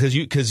about,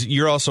 because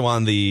you're also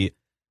on the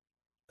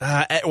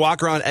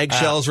walk around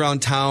eggshells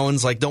around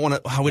Towns, like don't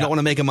want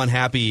to make him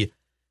unhappy.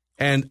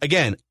 And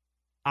again,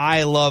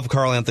 I love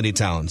Karl-Anthony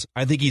Towns.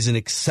 I think he's an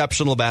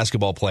exceptional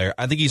basketball player.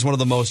 I think he's one of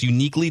the most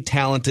uniquely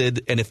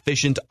talented and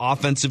efficient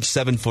offensive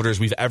 7-footers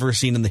we've ever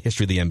seen in the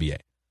history of the NBA.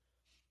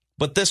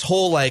 But this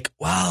whole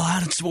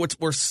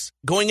we're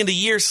going into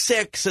year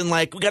 6 and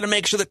we got to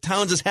make sure that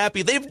Towns is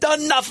happy. They've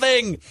done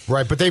nothing.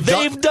 Right, but they've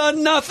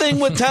done nothing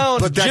with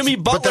Towns. Jimmy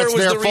Butler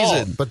was the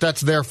reason. But that's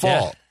their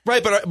fault. Yeah.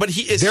 Right, but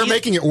they're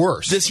making it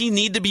worse. Does he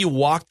need to be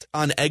walked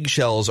on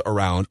eggshells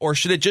around, or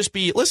should it just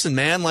be, listen,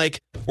 man,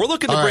 we're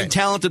looking to bring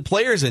talented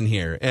players in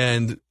here,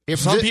 and if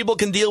some people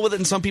can deal with it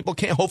and some people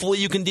can't. Hopefully,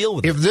 you can deal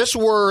with it. If this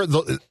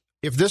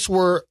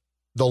were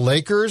the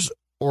Lakers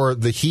or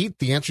the Heat,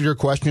 the answer to your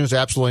question is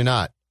absolutely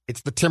not.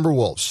 It's the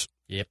Timberwolves.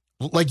 Yep.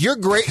 Your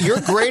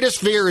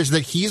greatest fear is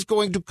that he's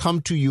going to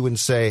come to you and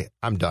say,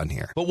 "I'm done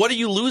here." But what are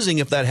you losing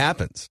if that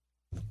happens?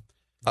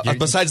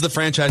 Besides the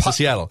franchise to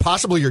Seattle,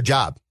 possibly your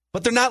job.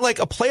 But they're not like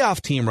a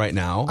playoff team right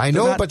now. I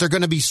know, but they're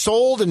going to be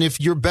sold, and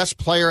if your best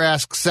player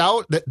asks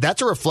out,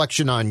 that's a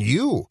reflection on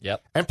you.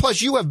 Yep. And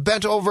plus, you have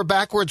bent over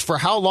backwards for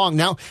how long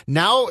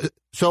now?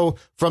 So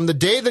from the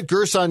day that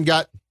Gerson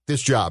got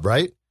this job,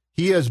 right,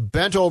 he has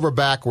bent over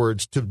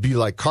backwards to be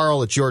like,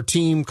 Carl, it's your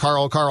team,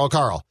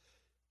 Carl.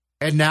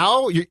 And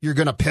now you're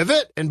going to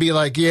pivot and be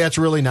like, yeah, it's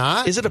really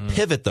not. Is it a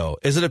pivot, though?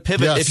 Is it a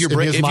pivot yes, if you're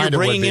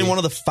bringing in one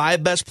of the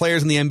 5 best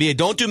players in the NBA?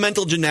 Don't do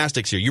mental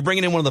gymnastics here. You're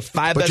bringing in one of the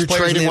 5 best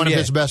players in the NBA. But you're trading one of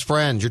his best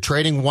friends. You're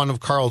trading one of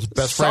Carl's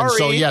best friends.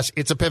 So, yes,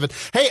 it's a pivot.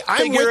 Hey,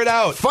 figure it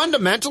out.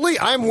 Fundamentally,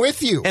 I'm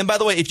with you. And by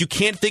the way, if you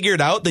can't figure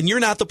it out, then you're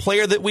not the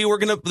player that we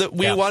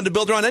wanted to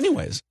build around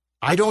anyways.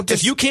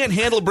 If you can't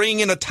handle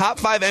bringing in a top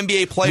 5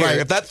 NBA player,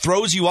 if that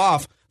throws you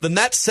off, then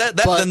that's set.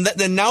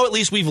 Then now at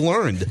least we've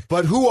learned.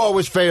 But who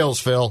always fails,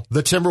 Phil?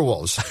 The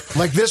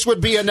Timberwolves. This would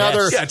be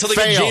another until they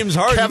fail. get James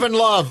Harden. Kevin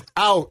Love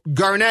out.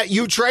 Garnett,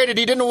 you traded.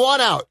 He didn't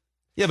want out.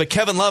 Yeah, but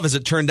Kevin Love, as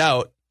it turned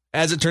out,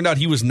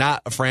 he was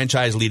not a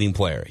franchise leading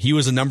player. He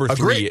was a number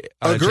 3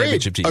 on a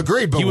championship team.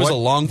 Agreed. But he was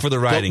along for the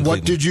ride. But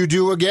what did you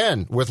do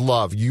again with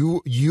Love?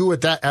 You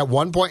at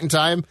one point in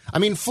time. I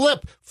mean,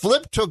 Flip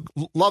took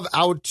Love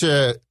out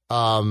to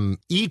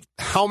eat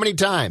how many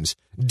times?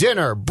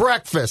 Dinner,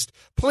 breakfast,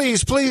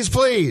 please.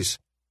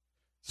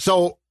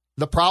 So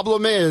the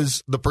problem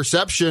is the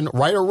perception,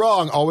 right or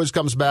wrong, always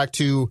comes back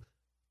to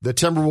the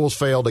Timberwolves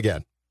failed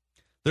again.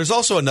 There's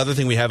also another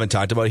thing we haven't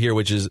talked about here,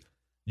 which is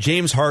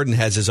James Harden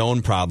has his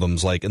own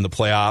problems, like in the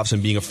playoffs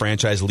and being a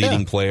franchise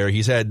leading player.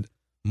 He's had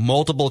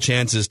multiple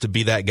chances to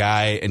be that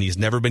guy, and he's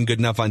never been good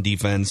enough on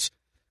defense.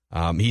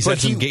 He's had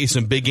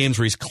some big games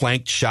where he's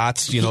clanked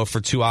shots,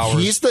 for 2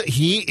 hours.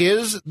 He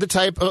is the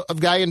type of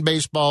guy in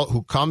baseball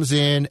who comes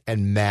in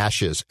and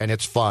mashes, and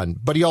it's fun.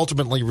 But he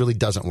ultimately really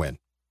doesn't win.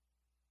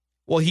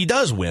 Well, he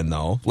does win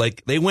though.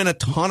 Like they win a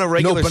ton of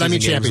regular season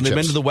games, and they've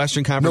been to the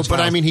Western Conference. No,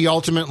 but I mean, he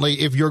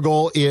ultimately, if your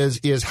goal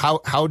is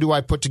how do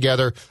I put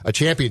together a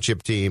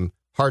championship team?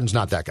 Harden's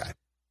not that guy.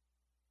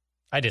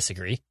 I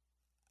disagree.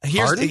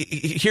 Here's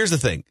the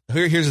thing.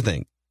 Here's the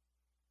thing.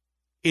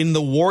 In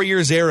the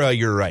Warriors era,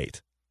 you're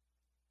right.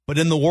 But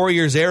in the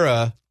Warriors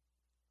era,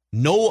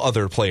 no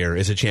other player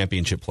is a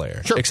championship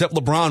player. Sure. Except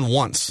LeBron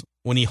once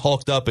when he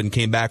hulked up and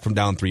came back from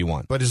down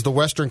 3-1. But is the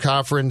Western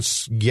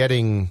Conference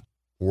getting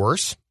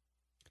worse?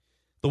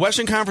 The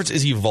Western Conference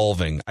is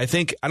evolving. I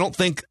don't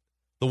think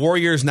the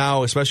Warriors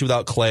now, especially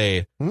without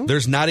Clay,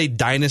 there's not a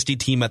dynasty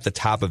team at the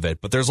top of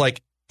it, but there's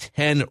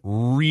 10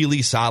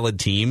 really solid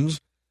teams,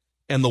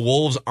 and the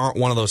Wolves aren't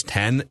one of those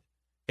 10,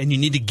 and you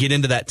need to get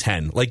into that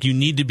 10. You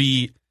need to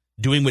be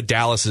doing what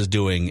Dallas is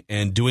doing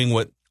and doing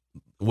what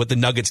the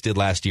Nuggets did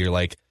last year,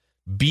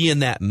 be in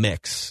that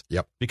mix.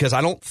 Yep. Because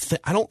I don't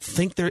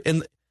think they're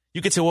in.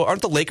 You could say, well,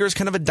 aren't the Lakers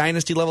kind of a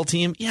dynasty level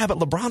team? Yeah, but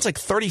LeBron's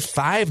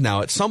 35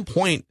 now. At some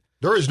point,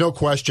 there is no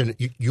question.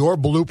 Your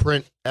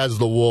blueprint as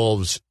the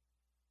Wolves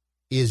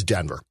is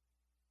Denver.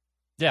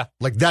 Yeah,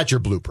 that's your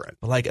blueprint.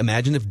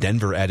 Imagine if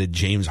Denver added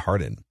James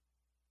Harden.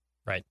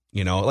 Right.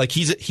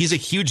 He's a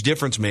huge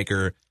difference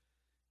maker.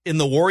 In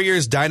the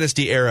Warriors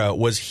dynasty era,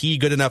 was he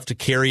good enough to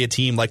carry a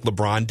team like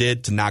LeBron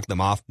did to knock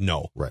them off?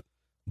 No. Right.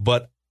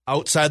 But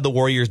outside the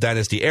Warriors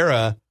dynasty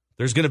era,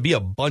 there's going to be a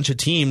bunch of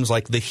teams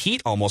the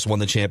Heat almost won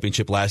the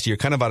championship last year,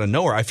 kind of out of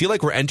nowhere. I feel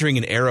like we're entering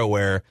an era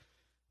where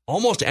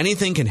almost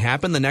anything can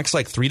happen the next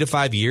 3 to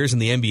 5 years in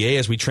the NBA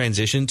as we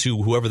transition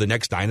to whoever the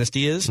next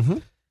dynasty is.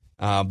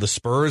 Mm-hmm. The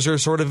Spurs are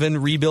sort of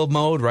in rebuild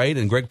mode, right?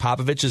 And Greg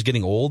Popovich is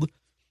getting old.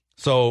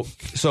 So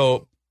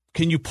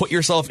can you put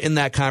yourself in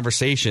that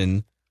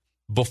conversation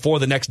before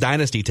the next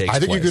dynasty takes place? I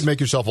think you could make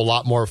yourself a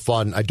lot more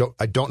fun. I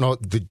don't know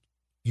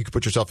you could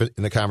put yourself in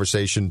the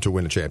conversation to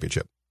win a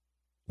championship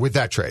with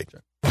that trade.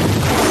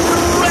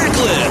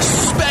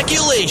 Reckless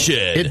speculation.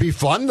 It'd be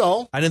fun,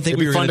 though. I didn't think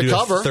we were going to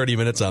do 30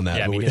 minutes on that.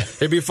 Yeah, but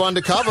it'd be fun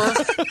to cover.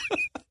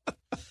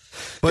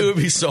 But it would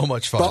be so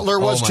much fun. Butler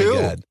was too.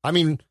 God. I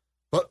mean,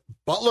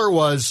 Butler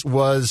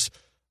was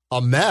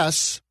a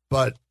mess,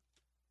 but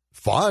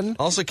fun.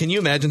 Also, can you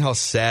imagine how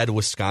sad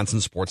Wisconsin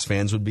sports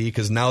fans would be?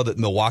 Because now that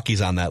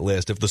Milwaukee's on that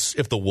list, if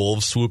the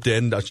Wolves swooped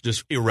in, that's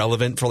just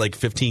irrelevant for like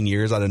 15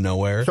 years out of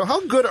nowhere. So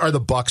how good are the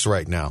Bucks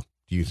right now,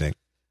 do you think?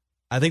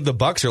 I think the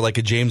Bucks are like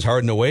a James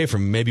Harden away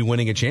from maybe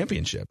winning a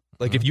championship.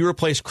 Like if you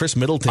replace Chris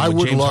Middleton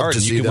with James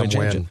Harden, you can win a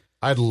championship.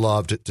 I'd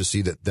love to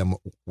see them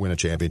win a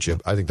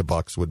championship. I think the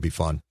Bucks would be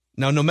fun.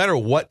 Now, no matter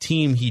what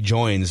team he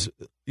joins,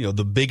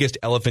 the biggest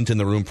elephant in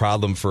the room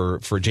problem for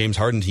James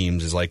Harden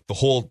teams is like the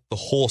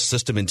whole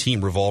system and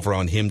team revolve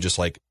around him just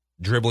like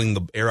dribbling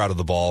the air out of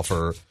the ball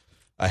for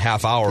a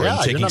half hour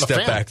and taking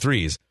step back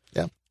threes.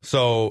 Yeah.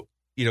 So,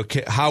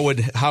 how would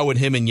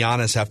him and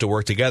Giannis have to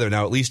work together?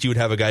 Now, at least you would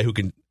have a guy who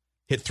can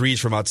hit threes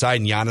from outside,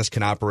 and Giannis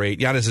can operate.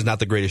 Giannis is not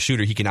the greatest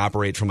shooter. He can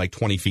operate from like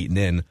 20 feet and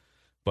in.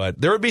 But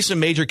there would be some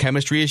major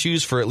chemistry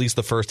issues for at least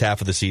the first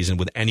half of the season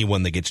with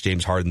anyone that gets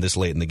James Harden this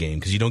late in the game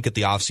because you don't get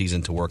the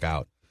offseason to work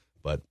out.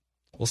 But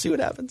we'll see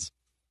what happens.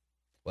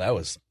 Well, that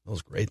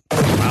was great.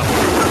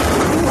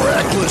 Wow.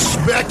 Reckless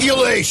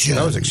speculation.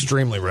 That was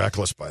extremely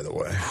reckless, by the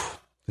way.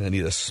 I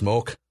need a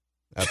smoke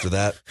after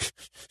that.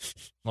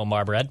 Well,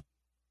 Marlboro Red.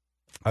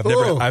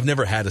 I've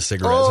never had a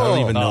cigarette. So I don't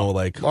even know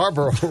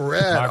Marlboro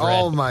Red.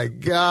 Oh my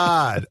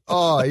God.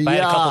 Oh yeah. I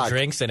had a couple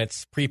drinks and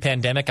it's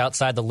pre-pandemic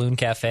outside the Loon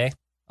Cafe.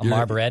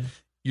 Marlboro Red.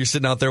 You're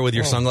sitting out there with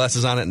your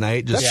sunglasses on at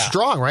night. That's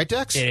strong, right,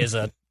 Dex? It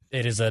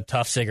is a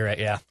tough cigarette.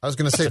 Yeah. I was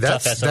going to say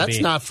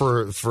that's not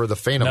for the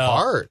faint of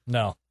heart.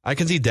 No. I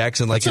can see Dex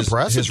in like his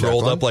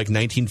rolled up like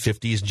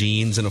 1950s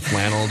jeans and a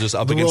flannel just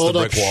up against the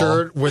brick wall.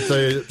 Shirt with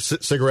a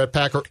cigarette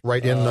packer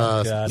right in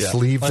the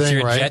sleeve Once thing,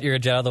 you're right? You're a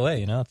jet out of the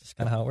way. That's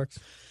kind of how it works.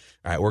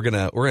 All right, we're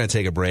gonna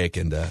take a break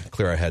and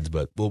clear our heads,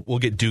 but we'll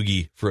get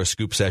Doogie for a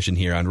scoop session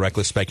here on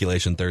Reckless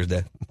Speculation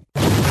Thursday.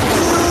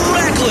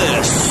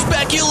 Reckless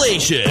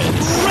speculation.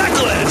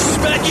 Reckless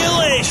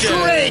speculation.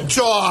 Trade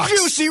talk.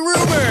 Juicy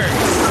rumors.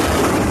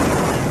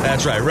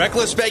 That's right.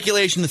 Reckless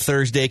Speculation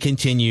Thursday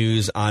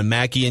continues on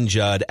Mackie and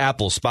Judd,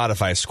 Apple,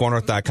 Spotify,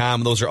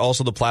 ScoreNorth.com. Those are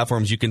also the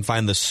platforms you can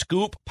find the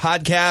Scoop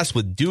podcast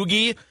with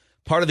Doogie,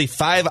 part of the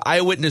 5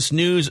 Eyewitness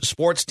News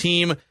sports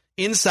team.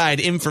 Inside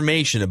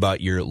information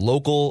about your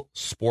local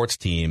sports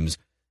teams.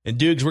 And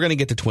Dukes, we're going to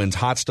get to Twins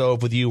Hot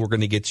Stove with you. We're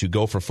going to get to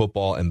Gopher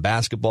football and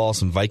basketball,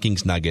 some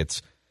Vikings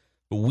Nuggets.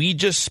 But we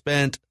just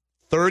spent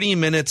 30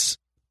 minutes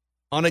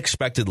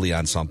unexpectedly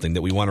on something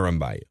that we want to run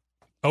by you.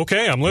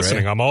 Okay, I'm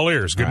listening. I'm all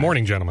ears. Good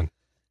morning, gentlemen.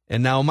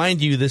 And now,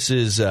 mind you, this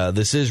is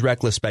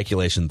Reckless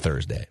Speculation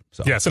Thursday.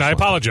 So yes, and I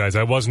apologize.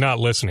 I was not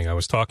listening. I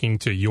was talking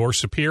to your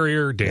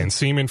superior, Dan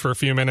Seaman, for a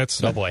few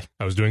minutes. Oh, boy.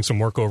 I was doing some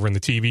work over in the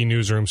TV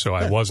newsroom, so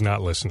I was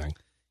not listening.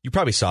 You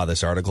probably saw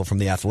this article from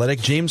The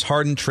Athletic. James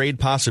Harden trade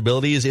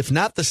possibilities, if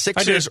not the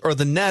Sixers or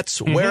the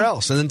Nets, where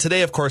else? And then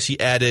today, of course, he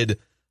added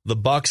the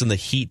Bucks and the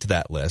Heat to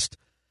that list.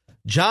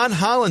 John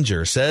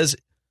Hollinger says,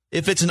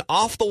 if it's an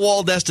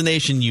off-the-wall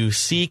destination you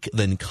seek,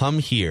 then come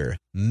here,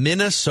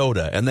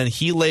 Minnesota. And then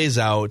he lays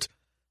out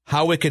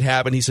how it could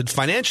happen. He said,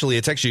 financially,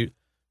 it's actually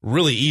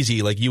really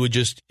easy. Like it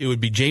would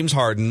be James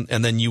Harden,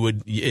 and then you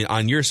would,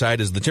 on your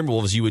side as the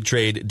Timberwolves, you would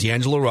trade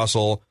D'Angelo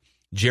Russell,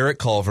 Jarrett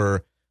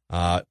Culver,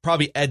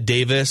 probably Ed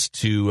Davis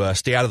to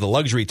stay out of the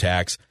luxury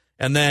tax,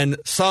 and then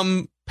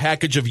some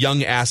package of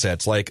young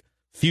assets like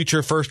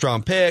future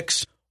first-round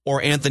picks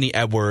or Anthony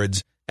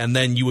Edwards. And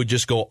then you would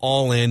just go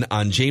all in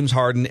on James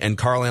Harden and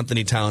Karl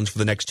Anthony Towns for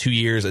the next 2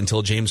 years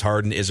until James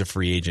Harden is a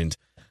free agent.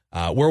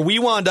 Where we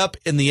wound up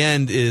in the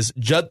end is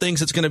Judd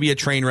thinks it's going to be a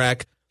train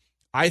wreck.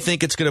 I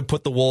think it's going to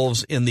put the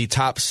Wolves in the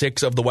top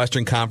 6 of the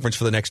Western Conference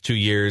for the next 2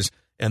 years,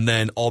 and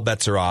then all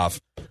bets are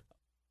off.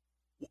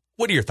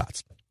 What are your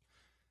thoughts?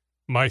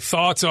 My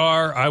thoughts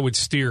are I would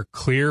steer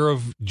clear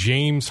of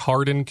James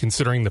Harden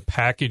considering the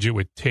package it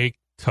would take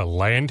to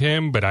land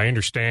him, but I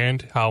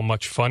understand how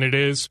much fun it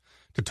is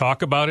to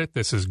talk about it.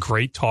 This is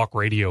great talk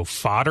radio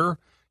fodder.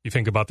 You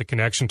think about the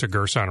connection to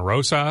Gerson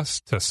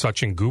Rosas, to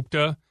Sachin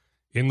Gupta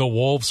in the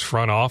Wolves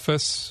front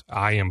office.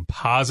 I am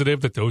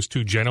positive that those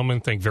two gentlemen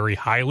think very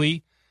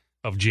highly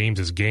of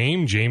James's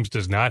game. James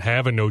does not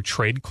have a no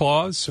trade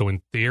clause. So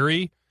in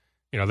theory,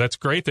 that's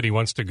great that he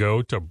wants to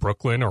go to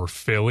Brooklyn or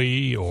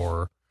Philly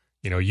or,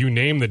 you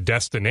name the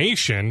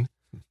destination,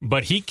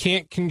 but he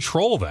can't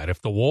control that.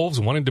 If the Wolves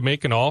wanted to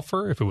make an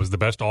offer, if it was the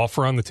best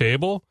offer on the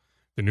table,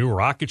 the new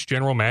Rockets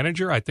general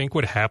manager, I think,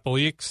 would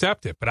happily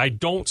accept it. But I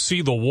don't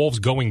see the Wolves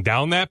going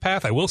down that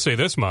path. I will say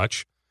this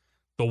much.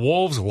 The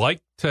Wolves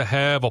like to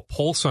have a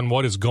pulse on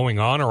what is going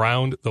on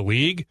around the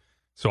league.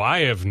 So I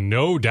have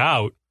no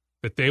doubt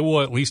that they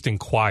will at least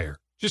inquire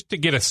just to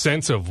get a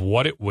sense of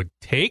what it would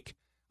take.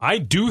 I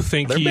do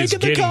think he is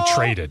getting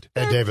traded.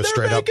 Ed Davis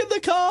straight up. The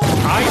call.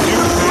 I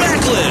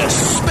do.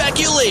 Reckless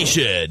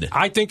speculation.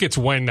 I think it's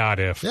when, not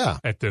if,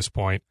 at this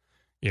point.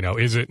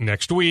 Is it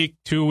next week,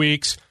 2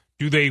 weeks?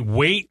 Do they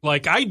wait?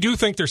 Like, I do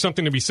think there's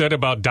something to be said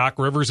about Doc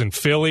Rivers in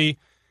Philly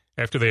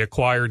after they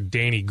acquired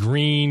Danny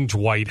Green,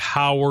 Dwight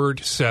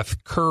Howard,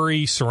 Seth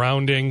Curry,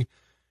 surrounding,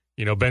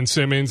 Ben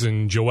Simmons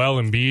and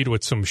Joel Embiid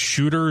with some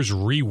shooters,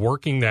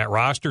 reworking that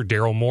roster,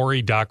 Daryl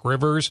Morey, Doc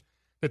Rivers,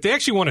 that they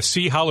actually want to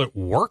see how it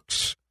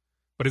works.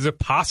 But is it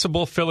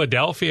possible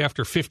Philadelphia,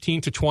 after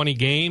 15 to 20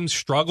 games,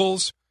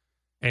 struggles,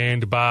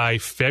 and by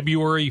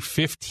February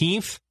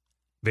 15th,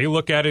 they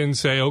look at it and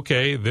say,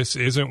 okay, this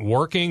isn't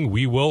working.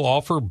 We will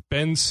offer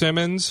Ben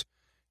Simmons.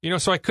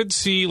 So I could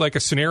see like a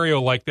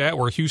scenario like that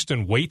where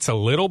Houston waits a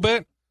little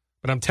bit.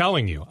 But I'm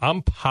telling you,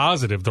 I'm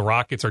positive the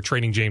Rockets are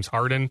trading James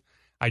Harden.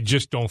 I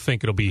just don't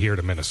think it'll be here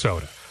to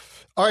Minnesota.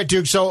 All right,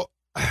 Duke. So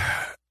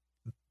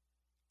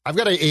I've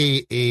got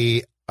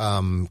a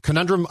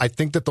conundrum I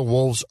think that the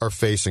Wolves are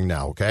facing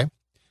now, okay?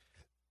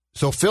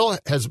 So Phil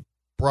has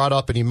brought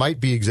up, and he might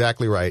be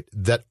exactly right,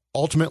 that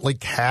ultimately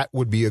Cat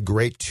would be a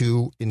great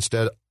 2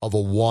 instead of a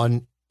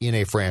 1 in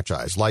a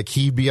franchise. Like,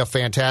 he'd be a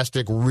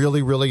fantastic,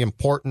 really, really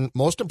important,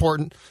 most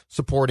important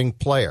supporting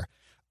player.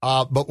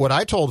 But what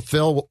I told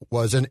Phil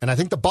was, and I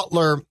think the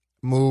Butler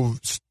move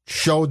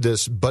showed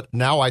this, but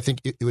now I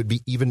think it would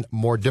be even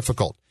more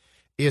difficult,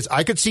 is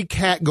I could see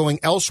Cat going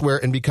elsewhere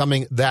and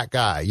becoming that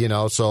guy,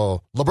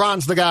 so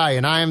LeBron's the guy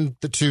and I'm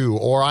the 2,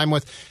 or I'm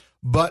with.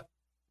 But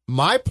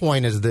my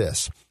point is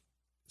this.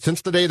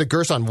 Since the day that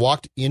Gerson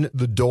walked in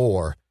the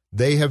door,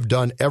 they have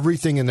done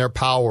everything in their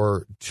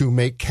power to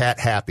make Cat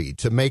happy,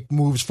 to make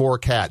moves for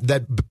Cat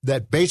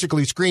that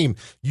basically scream,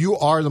 you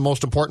are the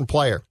most important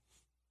player.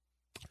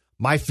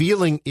 My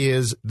feeling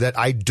is that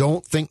I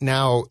don't think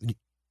now,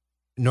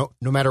 no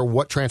matter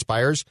what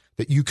transpires,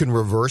 that you can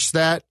reverse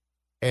that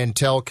and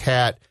tell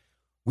Cat,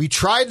 we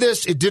tried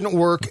this, it didn't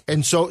work,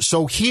 and so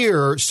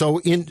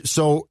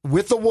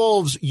with the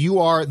Wolves, you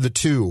are the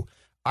 2.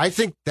 I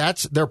think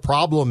that's their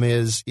problem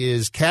is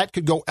Cat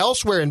could go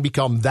elsewhere and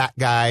become that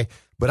guy,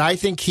 but I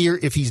think here,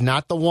 if he's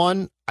not the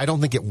 1, I don't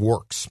think it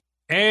works.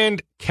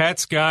 And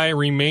Cat's guy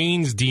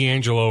remains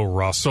D'Angelo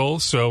Russell,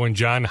 so in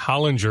John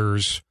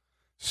Hollinger's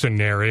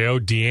scenario,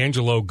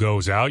 D'Angelo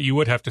goes out, you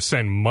would have to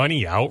send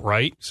money out,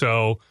 right?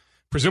 So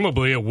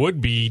presumably it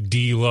would be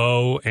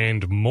D'Lo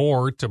and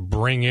more to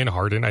bring in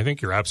Harden. I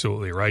think you're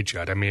absolutely right,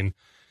 Judd. I mean,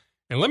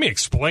 and let me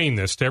explain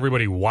this to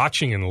everybody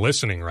watching and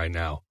listening right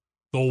now.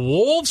 The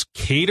Wolves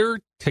cater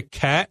to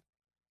Cat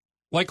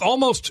like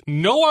almost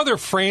no other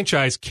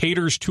franchise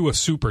caters to a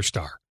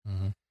superstar.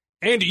 Mm-hmm.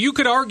 And you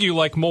could argue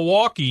like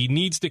Milwaukee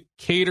needs to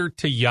cater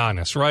to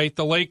Giannis, right?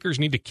 The Lakers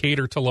need to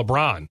cater to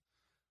LeBron.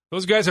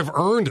 Those guys have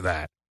earned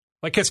that.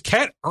 Like, has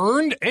Cat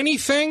earned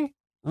anything?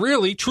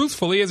 Really,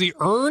 truthfully, has he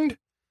earned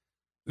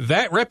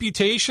that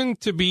reputation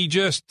to be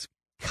just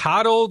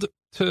coddled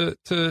to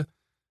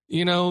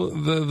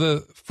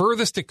the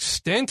furthest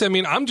extent? I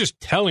mean, I'm just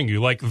telling you,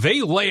 like,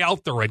 they lay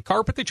out the red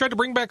carpet. They tried to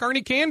bring back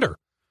Arnie Kander,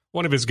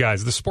 one of his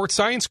guys, the sports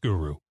science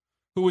guru,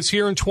 who was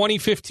here in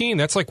 2015.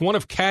 That's like one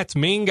of Cat's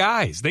main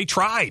guys. They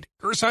tried.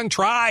 Gerson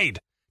tried.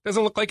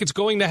 Doesn't look like it's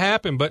going to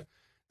happen, but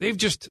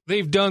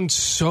they've done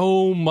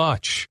so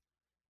much.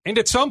 And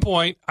at some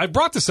point, I've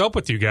brought this up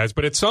with you guys,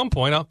 but at some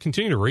point, I'll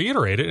continue to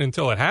reiterate it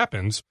until it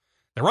happens,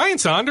 that Ryan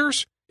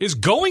Saunders is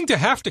going to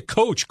have to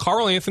coach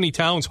Karl Anthony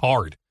Towns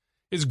hard,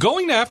 is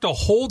going to have to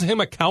hold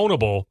him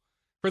accountable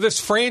for this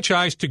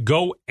franchise to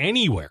go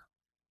anywhere.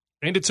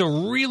 And it's a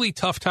really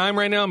tough time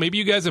right now. Maybe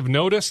you guys have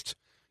noticed,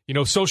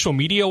 social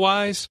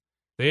media-wise,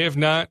 they have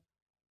not,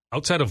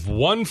 outside of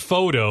one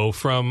photo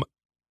from,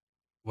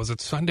 was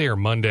it Sunday or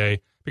Monday?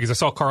 Because I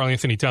saw Karl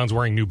Anthony Towns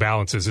wearing New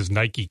Balances. His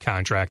Nike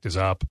contract is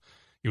up.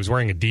 He was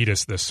wearing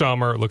Adidas this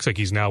summer. It looks like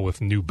he's now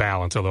with New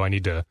Balance, although I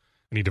need to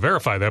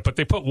verify that. But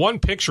they put one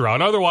picture out.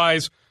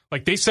 Otherwise,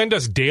 like, they send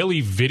us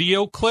daily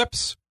video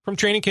clips from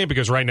training camp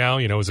because right now,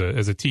 as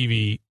a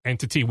TV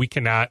entity, we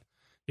cannot,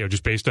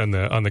 just based on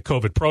the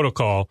COVID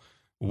protocol,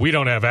 we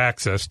don't have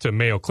access to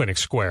Mayo Clinic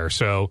Square.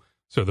 So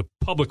the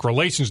public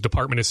relations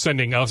department is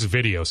sending us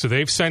video. So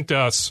they've sent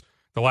us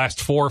the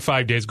last 4 or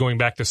 5 days going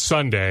back to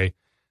Sunday,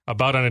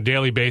 about on a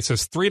daily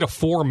basis, 3 to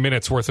 4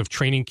 minutes worth of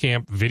training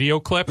camp video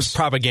clips. It's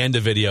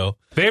propaganda video.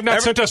 They have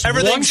not sent us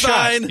one fine.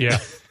 shot. Yeah.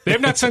 They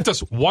have not sent us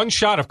one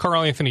shot of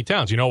Karl Anthony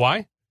Towns. You know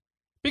why?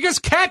 Because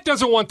Cat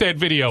doesn't want that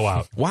video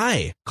out.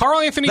 Why? Karl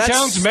Anthony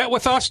Towns met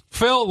with us,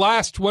 Phil,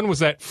 when was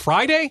that,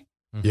 Friday?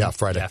 Mm-hmm. Yeah,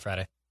 Friday. Yeah,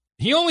 Friday.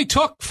 He only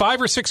took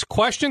 5 or 6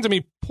 questions. I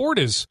mean, poured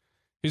his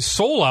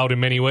soul out in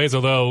many ways,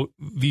 although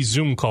these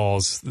Zoom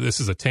calls,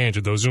 this is a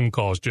tangent, those Zoom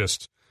calls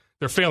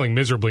they're failing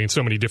miserably in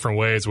so many different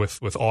ways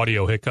with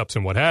audio hiccups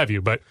and what have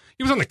you. But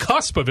he was on the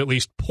cusp of at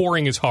least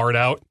pouring his heart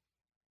out.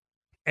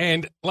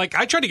 And, like,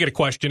 I tried to get a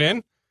question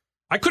in.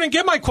 I couldn't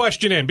get my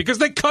question in because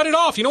they cut it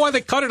off. You know why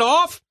they cut it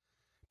off?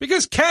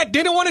 Because Cat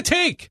didn't want to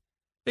take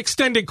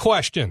extended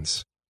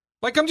questions.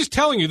 Like, I'm just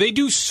telling you, they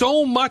do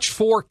so much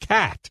for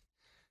Cat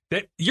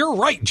that you're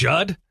right,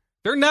 Judd.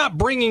 They're not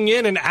bringing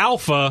in an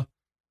alpha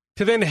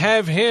to then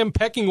have him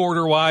pecking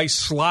order-wise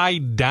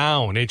slide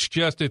down. It's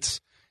just, it's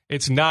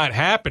not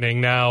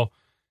happening. Now,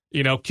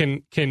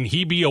 Can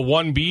he be a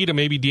 1B to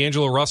maybe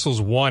D'Angelo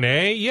Russell's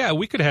 1A? Yeah,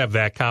 we could have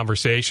that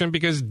conversation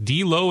because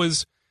D'Lo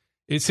is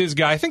his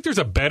guy. I think there's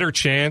a better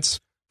chance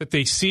that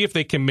they see if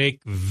they can make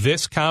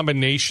this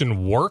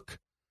combination work.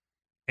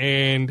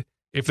 And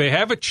if they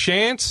have a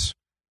chance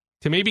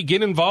to maybe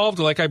get involved,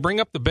 like I bring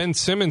up the Ben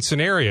Simmons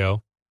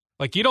scenario,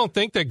 like you don't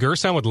think that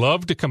Gerson would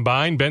love to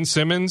combine Ben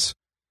Simmons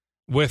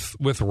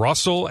with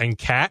Russell and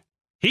Cat?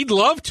 He'd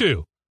love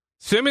to.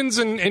 Simmons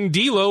and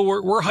D'Lo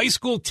were high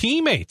school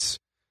teammates.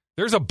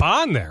 There's a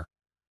bond there.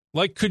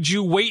 Like, could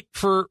you wait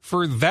for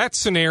that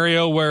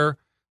scenario where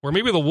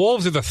maybe the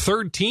Wolves are the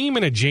third team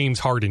in a James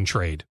Harden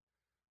trade,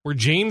 where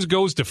James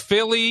goes to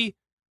Philly,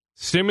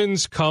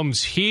 Simmons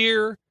comes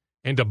here,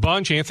 and a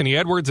bunch, Anthony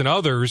Edwards and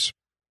others,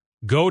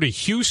 go to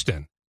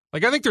Houston?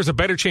 Like, I think there's a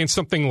better chance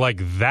something like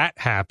that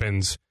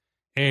happens,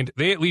 and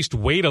they at least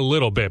wait a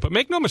little bit. But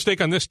make no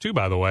mistake on this, too,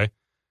 by the way.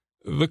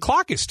 The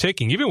clock is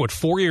ticking, even with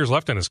 4 years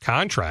left on his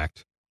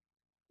contract.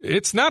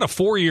 It's not a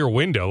 4-year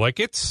window. Like,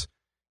 it's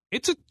a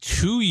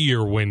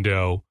 2-year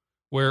window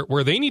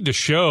where they need to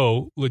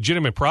show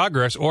legitimate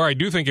progress, or I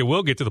do think it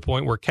will get to the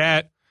point where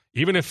Cat,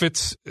 even if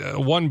it's a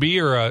 1B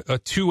or a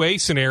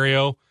 2A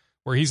scenario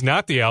where he's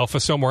not the alpha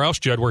somewhere else,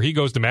 Judd, where he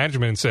goes to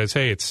management and says,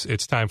 hey,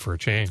 it's time for a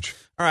change.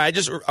 All right,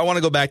 I want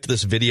to go back to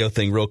this video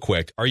thing real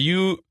quick. Are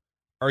you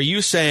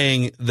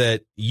saying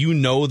that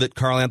that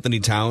Karl Anthony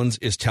Towns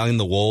is telling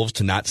the Wolves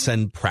to not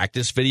send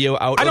practice video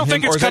out? I don't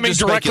think it's coming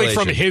directly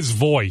from his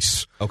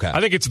voice. Okay.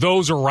 I think it's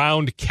those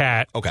around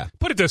Cat. Okay.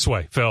 Put it this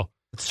way, Phil.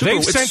 It's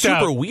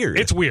super weird.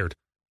 It's weird.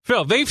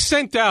 Phil, they've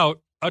sent out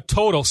a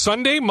total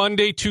Sunday,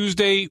 Monday,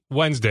 Tuesday,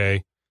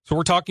 Wednesday. So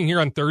we're talking here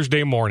on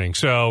Thursday morning.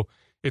 So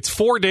it's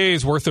 4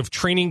 days worth of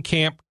training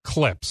camp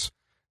clips.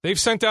 They've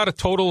sent out a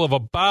total of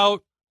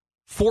about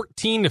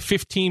 14 to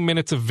 15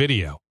 minutes of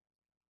video.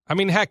 I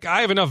mean, heck,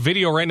 I have enough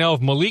video right now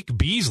of Malik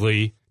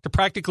Beasley to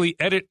practically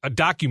edit a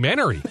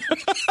documentary.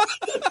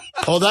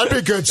 Oh, that'd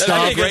be good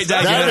stuff.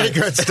 That'd be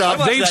good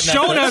stuff. They've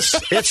shown us.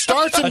 It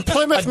starts in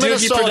Plymouth,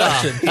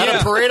 Minnesota,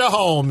 at a parade of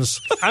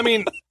homes. I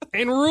mean,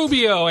 in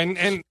Rubio,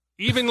 and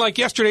even like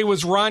yesterday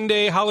was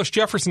Rondé Hollis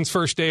Jefferson's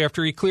first day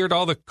after he cleared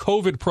all the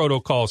COVID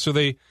protocols. So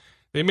they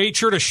made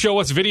sure to show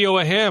us video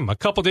of him. A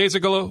couple days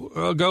ago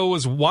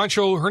was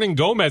Juancho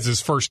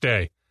Hernangomez's first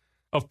day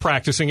of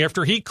practicing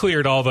after he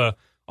cleared all the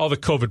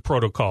COVID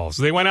protocols.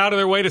 They went out of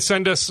their way to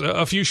send us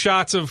a few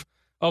shots of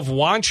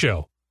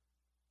Juancho.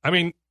 I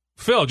mean,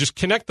 Phil, just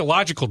connect the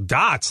logical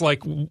dots.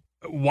 Like,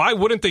 why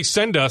wouldn't they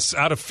send us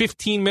out of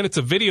 15 minutes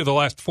of video the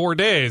last 4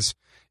 days,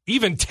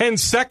 even 10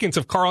 seconds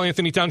of Karl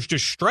Anthony Towns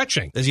just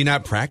stretching? Is he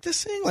not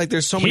practicing? Like,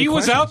 there's so many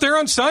questions. He was out there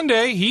on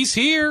Sunday. He's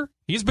here.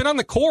 He's been on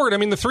the court. I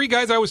mean, the three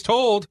guys I was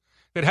told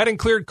that hadn't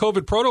cleared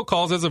COVID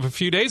protocols as of a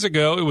few days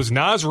ago, it was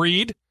Naz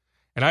Reid,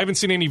 and I haven't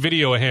seen any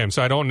video of him,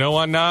 so I don't know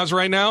on Naz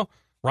right now.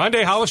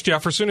 Rondé Hollis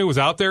Jefferson, who was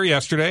out there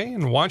yesterday,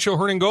 and Juancho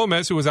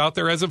Hernangomez, who was out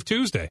there as of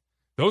Tuesday.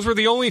 Those were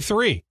the only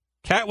three.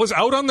 Cat was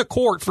out on the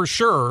court for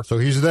sure. So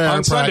he's there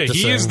on Sunday.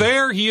 practicing. He is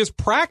there. He is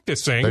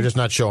practicing. They're just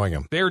not showing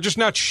him. They're just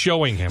not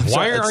showing him.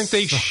 Why aren't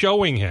they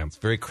showing him? It's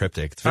very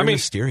cryptic. It's very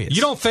mysterious.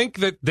 You don't think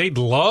that they'd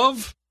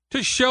love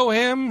to show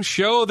him,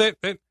 show that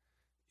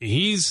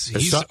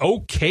he's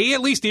okay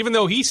at least, even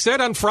though he said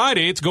on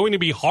Friday it's going to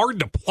be hard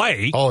to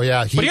play. Oh,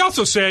 yeah. But he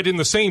also said in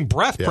the same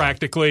breath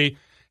practically,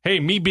 hey,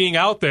 me being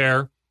out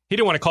there, he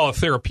didn't want to call it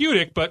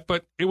therapeutic, but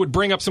it would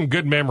bring up some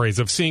good memories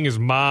of seeing his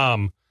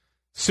mom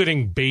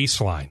sitting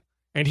baseline.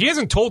 And he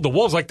hasn't told the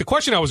Wolves. Like, the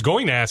question I was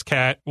going to ask,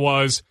 Kat,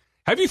 was,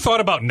 have you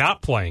thought about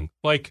not playing?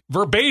 Like,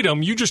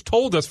 verbatim, you just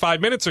told us 5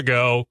 minutes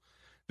ago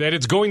that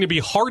it's going to be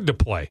hard to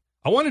play.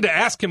 I wanted to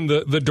ask him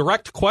the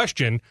direct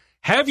question,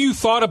 have you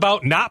thought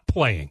about not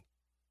playing?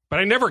 But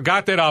I never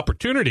got that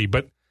opportunity.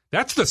 But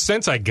that's the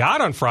sense I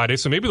got on Friday,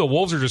 so maybe the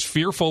Wolves are just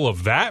fearful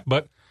of that.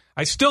 But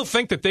I still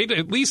think that they'd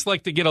at least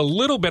like to get a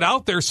little bit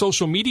out there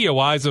social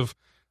media-wise of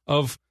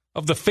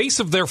the face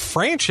of their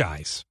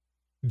franchise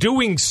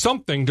doing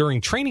something during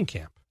training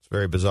camp. It's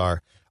very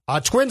bizarre.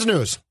 Twins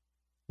news.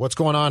 What's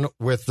going on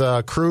with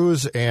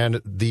Cruz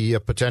and the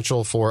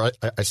potential for,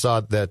 I saw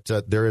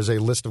that there is a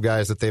list of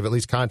guys that they've at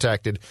least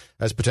contacted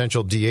as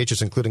potential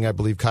DHs, including, I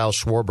believe, Kyle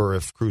Schwarber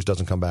if Cruz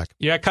doesn't come back.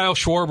 Yeah, Kyle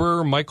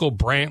Schwarber, Michael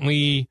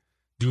Brantley,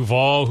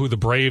 Duvall, who the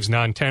Braves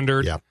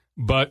non-tendered. Yeah.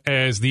 But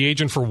as the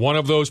agent for one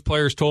of those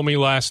players told me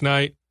last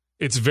night,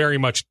 it's very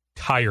much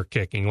tire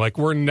kicking. Like,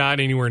 we're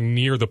not anywhere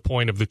near the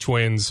point of the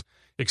Twins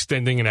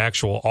extending an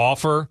actual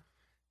offer.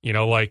 You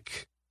know,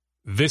 like,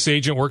 this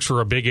agent works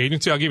for a big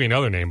agency. I'll give you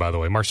another name, by the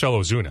way, Marcell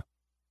Ozuna.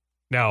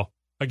 Now,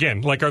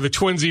 again, like, are the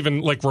Twins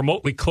even, like,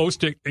 remotely close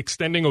to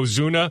extending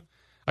Ozuna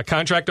a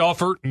contract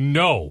offer?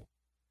 No.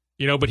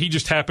 You know, but he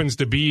just happens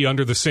to be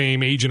under the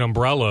same agent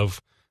umbrella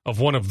of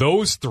one of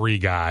those three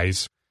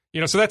guys. You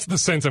know, so that's the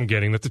sense I'm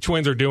getting, that the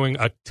Twins are doing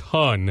a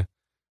ton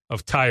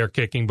of tire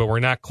kicking, but we're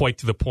not quite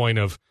to the point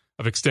of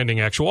extending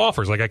actual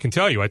offers. Like, I can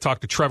tell you, I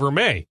talked to Trevor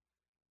May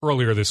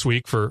earlier this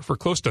week for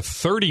close to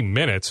 30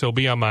 minutes. He'll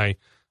be on my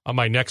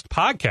next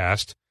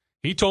podcast,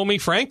 he told me,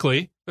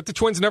 frankly, that the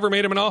Twins never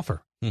made him an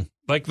offer.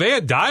 Like, they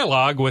had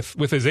dialogue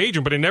with his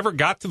agent, but it never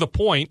got to the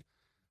point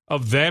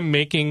of them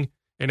making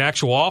an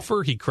actual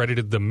offer. He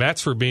credited the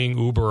Mets for being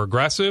uber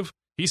aggressive.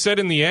 He said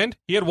in the end,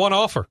 he had one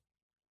offer.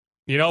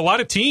 You know, a lot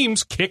of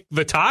teams kick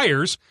the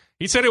tires.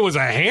 He said it was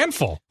a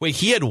handful. Wait,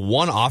 he had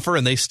one offer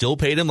and they still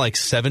paid him like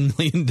 $7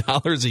 million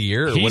a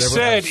year or he whatever?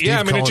 Said, Steve yeah,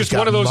 I mean, it's Cohen's just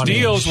one of those money.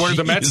 deals where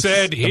the Mets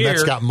said, here. The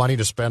Mets got money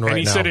to spend right now.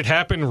 And he said it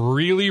happened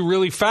really,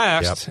 really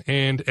fast. Yep.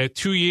 And at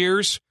 2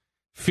 years,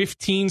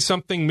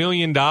 $15-something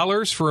million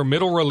for a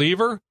middle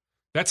reliever,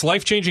 that's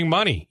life-changing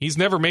money. He's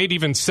never made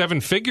even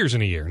seven figures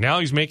in a year. Now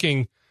he's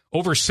making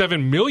over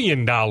 $7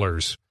 million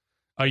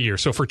a year.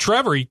 So for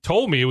Trevor, he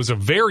told me it was a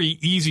very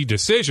easy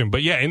decision.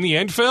 But yeah, in the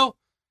end, Phil,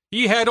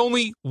 he had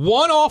only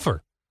one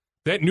offer,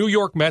 that New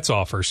York Mets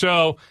offer.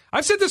 So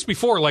I've said this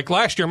before, like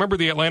last year, I remember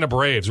the Atlanta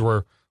Braves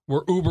were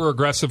uber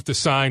aggressive to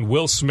sign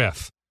Will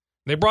Smith.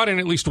 They brought in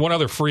at least one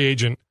other free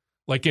agent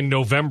like in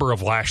November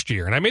of last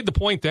year. And I made the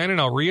point then, and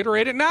I'll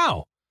reiterate it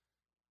now.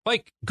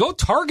 Like, go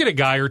target a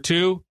guy or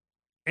two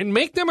and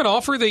make them an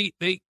offer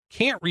they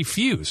can't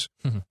refuse.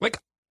 Like,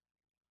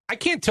 I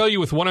can't tell you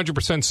with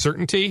 100%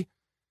 certainty,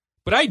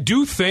 but I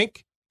do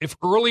think if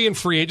early in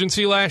free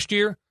agency last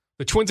year,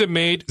 the Twins had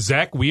made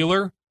Zach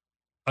Wheeler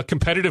a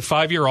competitive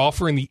 5-year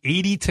offer in the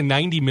 $80 to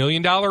 $90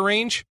 million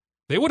range,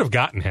 they would have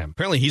gotten him.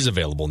 Apparently he's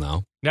available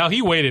now. Now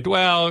he waited.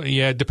 Well,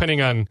 yeah,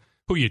 depending on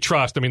who you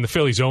trust. I mean, the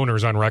Phillies owner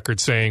is on record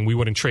saying we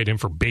wouldn't trade him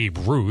for Babe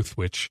Ruth,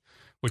 which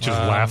is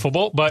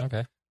laughable. But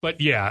okay. But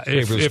yeah,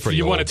 Babe Ruth's if pretty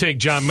you old. want to take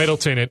John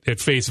Middleton at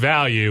face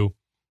value,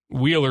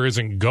 Wheeler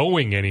isn't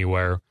going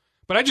anywhere.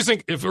 But I just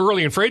think if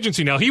early in free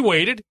agency now, he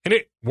waited, and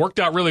it worked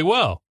out really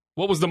well.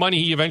 What was the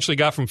money he eventually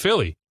got from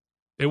Philly?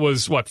 It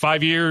was,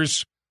 5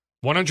 years,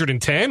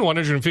 110,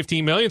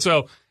 115 million.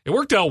 So it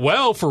worked out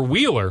well for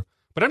Wheeler.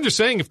 But I'm just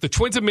saying, if the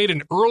Twins had made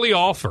an early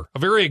offer, a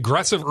very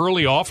aggressive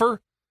early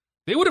offer,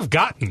 they would have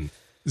gotten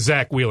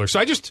Zach Wheeler.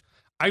 So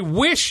I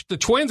wish the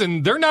Twins,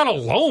 and they're not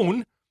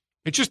alone,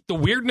 it's just the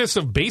weirdness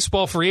of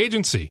baseball free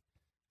agency.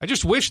 I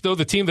just wish, though,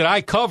 the team that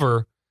I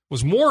cover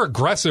was more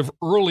aggressive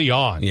early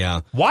on.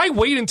 Yeah. Why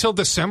wait until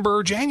December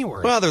or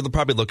January? Well, they're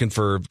probably looking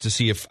to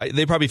see if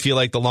they probably feel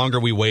like the longer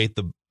we wait,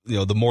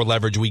 the more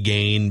leverage we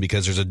gain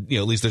because there's at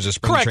least there's a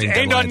spring correct. training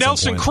And deadline on at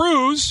Nelson some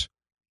point.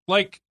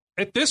 Cruz,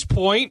 at this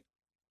point,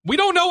 we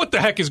don't know what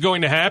the heck is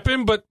going to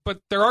happen, but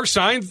there are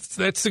signs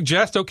that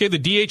suggest, okay, the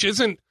DH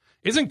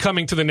isn't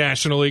coming to the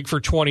National League for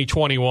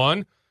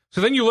 2021.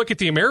 So then you look at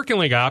the American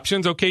League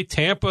options. Okay,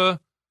 Tampa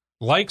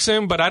likes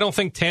him, but I don't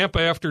think Tampa,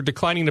 after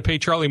declining to pay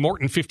Charlie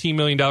Morton $15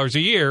 million a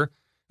year,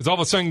 is all of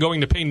a sudden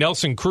going to pay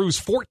Nelson Cruz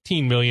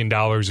 $14 million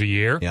a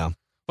year. Yeah.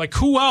 Like,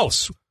 who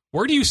else?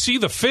 Where do you see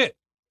the fit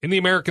in the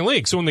American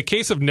League? So in the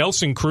case of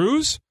Nelson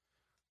Cruz,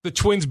 the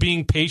Twins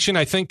being patient,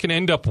 I think, can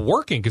end up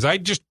working because I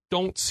just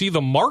don't see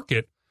the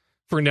market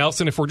for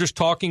Nelson if we're just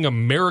talking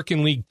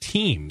American League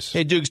teams.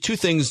 Hey, Dukes, two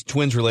things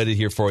Twins related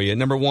here for you.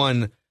 Number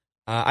one,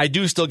 I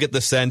do still get the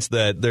sense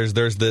that there's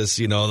this,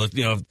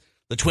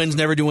 the Twins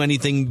never do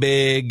anything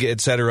big, et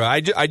cetera.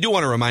 I do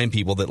want to remind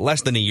people that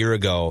less than a year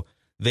ago,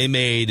 they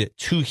made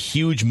two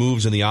huge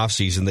moves in the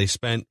offseason. They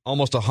spent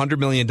almost $100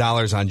 million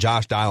on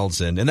Josh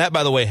Donaldson, and that,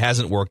 by the way,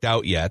 hasn't worked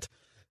out yet.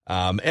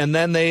 And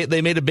then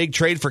they made a big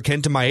trade for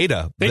Kenta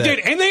Maeda. They did,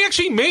 and they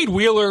actually made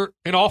Wheeler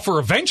an offer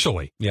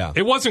eventually. Yeah.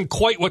 It wasn't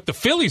quite what the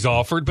Phillies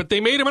offered, but they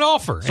made him an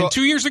offer. So, and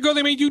 2 years ago,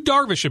 they made Yu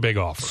Darvish a big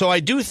offer. So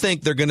I do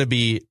think they're going to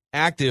be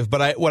active,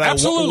 but what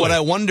I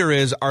wonder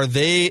is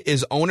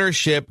is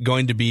ownership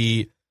going to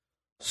be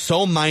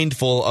so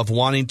mindful of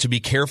wanting to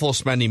be careful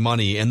spending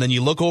money, and then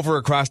you look over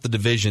across the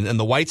division, and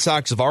the White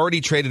Sox have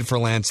already traded for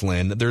Lance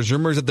Lynn. There's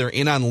rumors that they're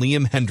in on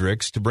Liam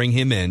Hendricks to bring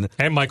him in.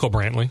 And Michael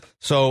Brantley.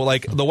 So,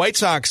 the White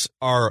Sox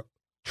are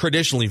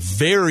traditionally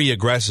very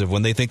aggressive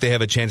when they think they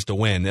have a chance to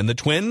win, and the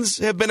Twins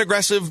have been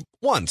aggressive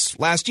once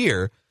last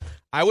year.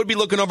 I would be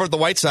looking over at the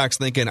White Sox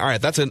thinking, all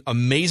right, that's an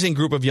amazing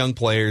group of young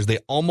players. They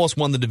almost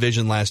won the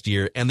division last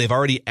year, and they've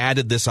already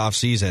added this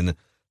offseason.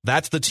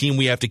 That's the team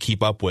we have to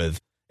keep up with.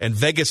 And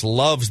Vegas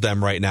loves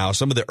them right now.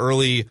 Some of the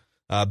early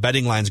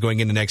betting lines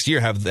going into next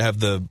year have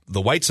the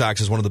White Sox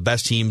as one of the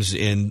best teams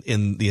in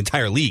the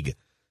entire league.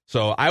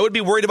 So I would be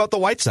worried about the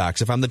White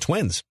Sox if I'm the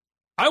Twins.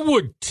 I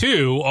would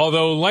too,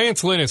 although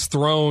Lance Lynn has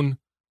thrown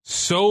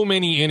so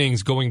many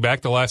innings going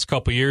back the last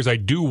couple of years. I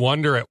do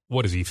wonder at,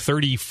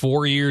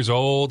 34 years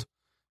old?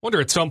 Wonder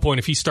at some point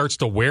if he starts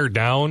to wear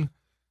down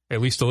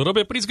at least a little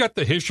bit, but he's got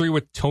the history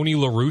with Tony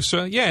La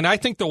Russa. Yeah, and I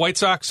think the White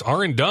Sox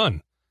aren't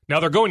done. Now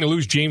they're going to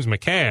lose James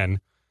McCann.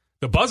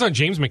 The buzz on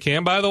James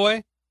McCann, by the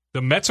way,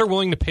 the Mets are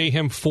willing to pay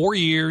him 4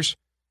 years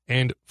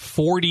and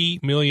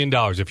 $40 million.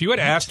 If you had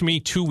asked me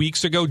 2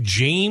 weeks ago,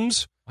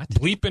 James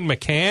bleeping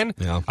McCann,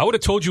 yeah, I would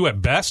have told you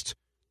at best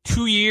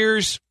 2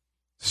 years,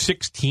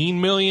 $16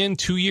 million,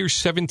 2 years,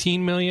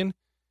 $17 million.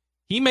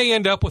 He may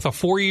end up with a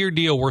 4-year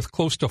deal worth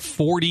close to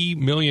 $40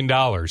 million.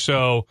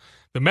 So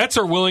the Mets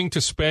are willing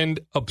to spend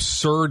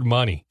absurd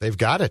money. They've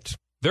got it.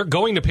 They're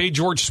going to pay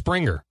George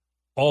Springer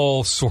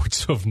all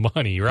sorts of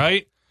money,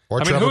 right? Or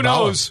I mean, Trevor who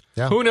Bauer. knows?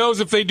 Yeah. Who knows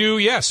if they do?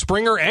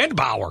 Springer and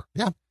Bauer.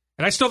 Yeah.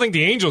 And I still think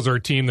the Angels are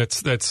a team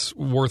that's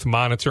worth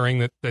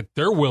monitoring. That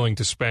they're willing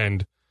to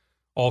spend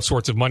all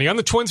sorts of money on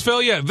the Twins.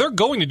 Phil, they're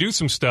going to do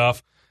some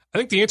stuff. I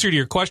think the answer to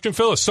your question,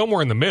 Phil, is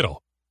somewhere in the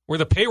middle, where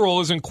the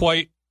payroll isn't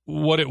quite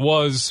what it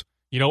was,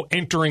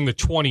 entering the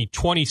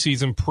 2020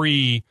 season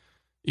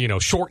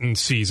shortened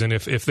season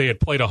if they had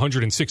played a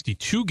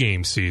 162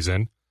 game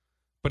season.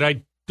 But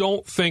I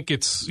don't think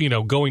it's,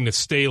 going to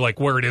stay like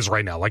where it is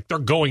right now. Like they're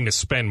going to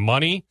spend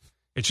money.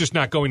 It's just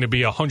not going to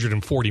be a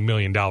 $140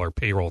 million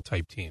payroll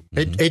type team.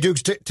 Hey,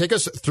 Dukes, take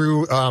us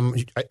through.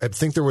 I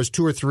think there was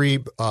 2 or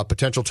 3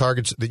 potential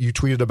targets that you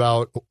tweeted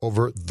about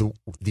over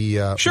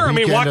the sure. I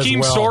mean,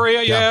 Joakim well.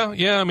 Soria.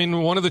 Yeah. I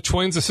mean, one of the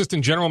Twins'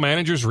 assistant general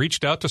managers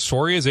reached out to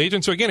Soria's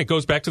agent. So again, it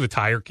goes back to the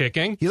tire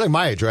kicking. He's like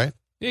my age, right?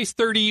 Yeah, he's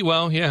 30.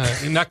 Well,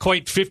 not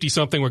quite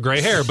 50-something with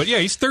gray hair, but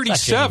he's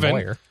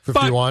 37.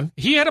 51.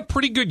 But he had a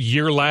pretty good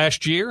year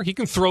last year. He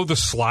can throw the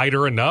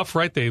slider enough,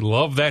 right? They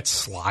love that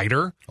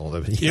slider. So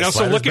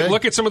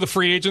look at some of the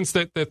free agents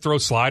that throw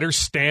sliders.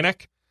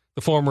 Stanek,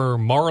 the former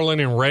Marlin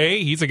and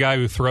Ray, he's a guy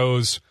who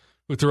throws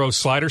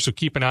sliders, so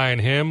keep an eye on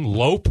him.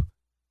 Lope.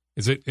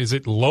 Is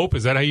it Lope?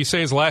 Is that how you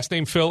say his last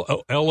name,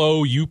 Phil?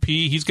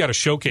 L-O-U-P. He's got a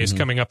showcase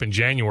coming up in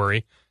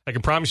January. I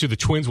can promise you the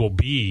Twins will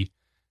be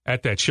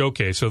at that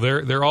showcase. So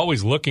they're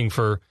always looking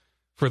for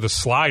the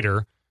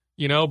slider,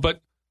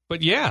 but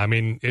yeah, I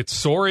mean, it's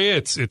Soria,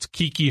 it's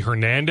Kiki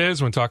Hernandez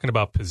when talking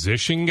about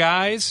position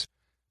guys.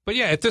 But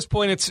yeah, at this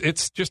point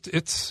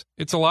it's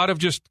a lot of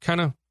just kind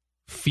of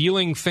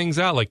feeling things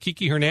out. Like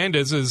Kiki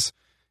Hernandez is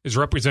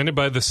represented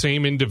by the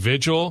same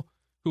individual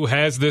who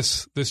has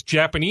this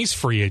Japanese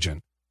free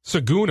agent,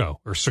 Sagano.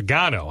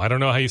 I don't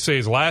know how you say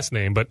his last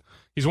name, but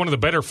he's one of the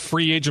better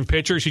free agent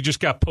pitchers. He just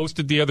got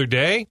posted the other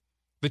day.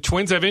 The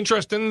Twins have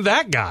interest in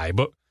that guy,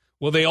 but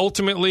will they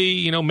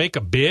ultimately, make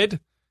a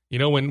bid?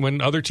 When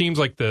other teams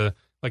like the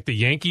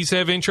Yankees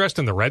have interest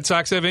and the Red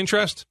Sox have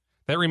interest,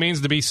 that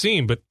remains to be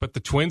seen. But the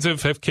Twins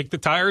have kicked the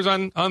tires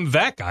on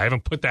that guy. I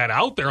haven't put that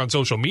out there on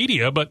social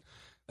media, but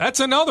that's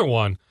another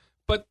one.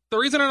 But the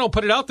reason I don't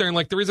put it out there, and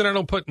the reason I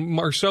don't put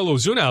Marcell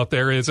Ozuna out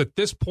there, is at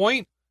this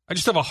point, I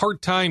just have a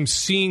hard time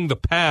seeing the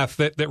path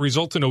that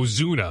results in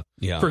Ozuna,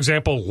 for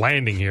example,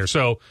 landing here.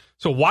 So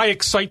why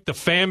excite the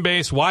fan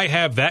base? Why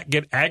have that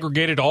get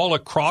aggregated all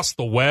across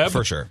the web?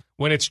 For sure.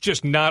 When it's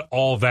just not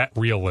all that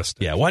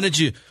realistic. Yeah. Why don't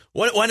you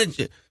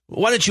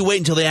wait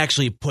until they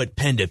actually put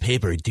pen to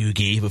paper,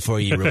 Doogie, before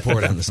you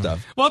report on the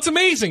stuff? Well, it's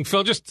amazing,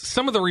 Phil. Just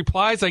some of the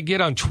replies I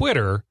get on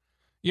Twitter,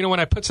 when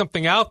I put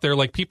something out there,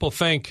 like people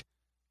think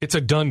it's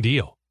a done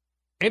deal.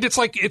 And it's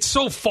like, it's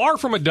so far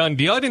from a done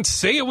deal. I didn't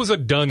say it was a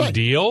done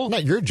deal.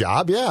 Not your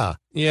job, yeah.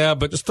 Yeah,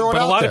 but just throw it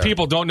out a lot there. Of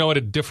people don't know how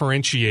to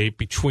differentiate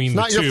between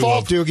the two. It's not your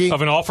fault, Doogie.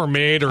 Of an offer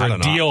made or a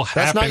deal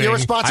happening. That's not your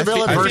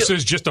responsibility.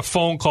 Versus just a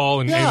phone call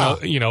and a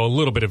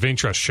little bit of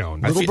interest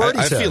shown. I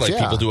feel like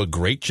people do a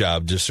great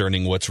job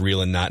discerning what's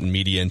real and not in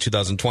media in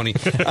 2020.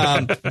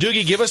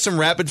 Doogie, give us some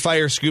rapid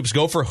fire scoops.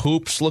 Go for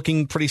hoops,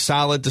 looking pretty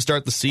solid to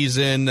start the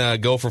season.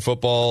 Go for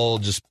football,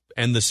 just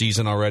end the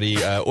season already.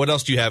 What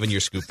else do you have in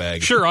your scoop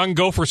bag? Sure, on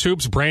Gophers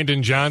Hoops,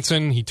 Brandon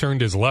Johnson, he turned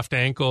his left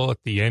ankle at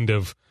the end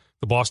of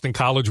the Boston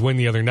College win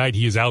the other night.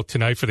 He is out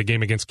tonight for the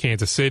game against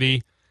Kansas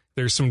City.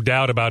 There's some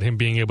doubt about him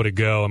being able to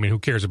go. I mean, who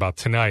cares about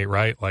tonight,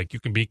 right? Like,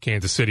 you can beat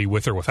Kansas City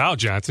with or without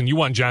Johnson. You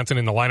want Johnson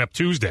in the lineup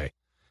Tuesday.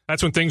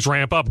 That's when things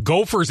ramp up.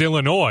 Gophers,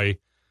 Illinois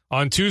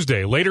on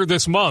Tuesday. Later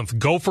this month,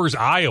 Gophers,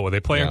 Iowa. They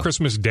play on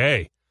Christmas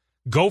Day.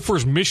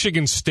 Gophers,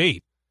 Michigan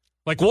State.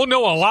 Like, we'll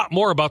know a lot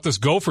more about this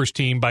Gophers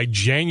team by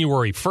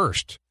January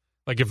 1st.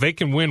 Like, if they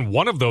can win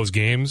one of those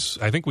games,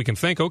 I think we can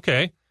think,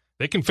 okay,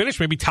 they can finish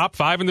maybe top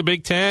 5 in the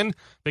Big Ten.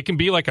 They can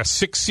be like a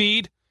 6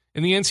 seed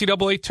in the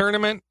NCAA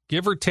tournament,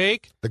 give or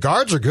take. The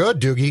guards are good,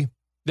 Doogie.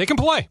 They can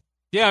play.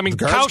 Yeah, I mean,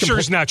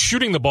 Kauscher's not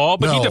shooting the ball,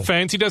 but he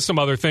defends. He does some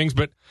other things,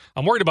 but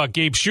I'm worried about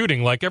Gabe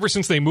shooting. Like, ever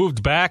since they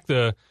moved back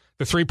the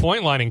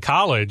three-point line in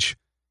college,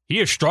 he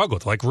has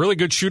struggled. Like, really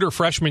good shooter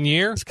freshman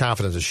year. His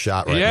confidence is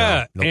shot right now.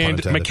 Yeah, No pun and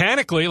intended.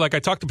 mechanically, like I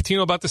talked to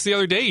Patino about this the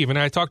other day even,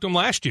 and I talked to him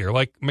last year.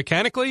 Like,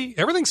 mechanically,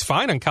 everything's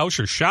fine on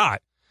Kauscher's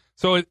shot.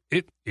 So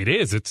it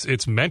is.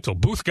 It's mental.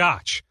 Booth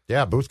Gotch.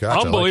 Yeah, Booth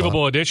Gotch.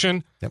 Unbelievable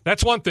addition. Yep.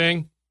 That's one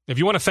thing. If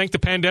you want to thank the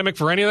pandemic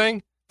for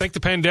anything, thank the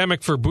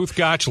pandemic for Booth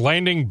Gotch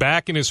landing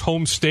back in his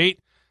home state.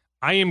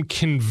 I am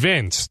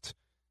convinced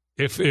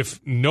if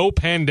no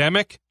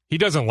pandemic, he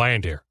doesn't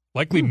land here.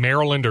 Likely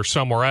Maryland or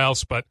somewhere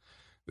else, but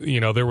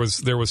there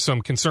was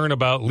some concern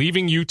about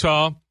leaving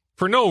Utah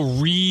for no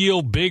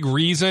real big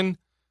reason,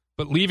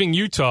 but leaving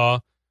Utah,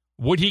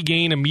 would he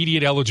gain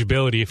immediate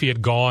eligibility if he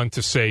had gone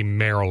to, say,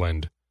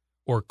 Maryland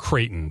or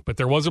Creighton? But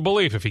there was a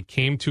belief if he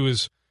came to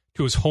his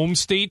home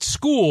state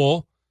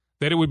school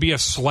that it would be a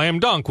slam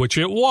dunk, which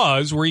it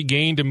was, where he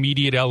gained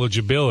immediate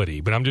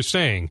eligibility. But I'm just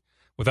saying,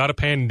 without a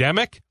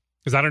pandemic,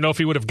 because I don't know if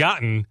he would have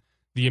gotten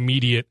the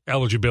immediate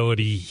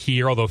eligibility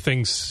here, although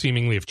things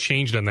seemingly have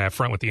changed on that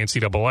front with the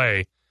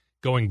NCAA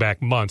going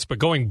back months. But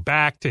going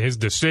back to his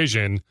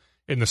decision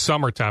in the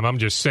summertime, I'm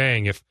just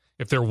saying, if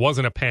there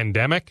wasn't a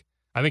pandemic,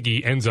 I think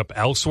he ends up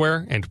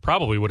elsewhere and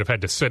probably would have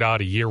had to sit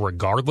out a year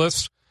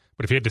regardless.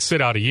 But if he had to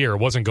sit out a year, it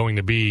wasn't going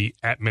to be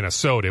at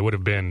Minnesota. It would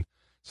have been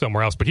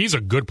somewhere else. But he's a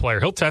good player.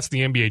 He'll test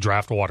the NBA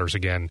draft waters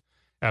again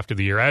after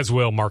the year, as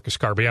will Marcus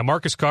Carr. But yeah,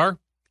 Marcus Carr,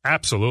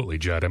 absolutely,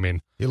 Judd. I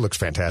mean, he looks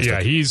fantastic.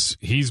 Yeah,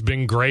 he's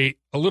been great.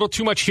 A little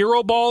too much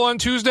hero ball on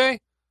Tuesday. A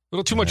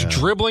little too much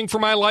dribbling for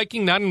my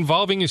liking, not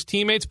involving his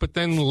teammates. But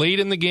then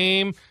late in the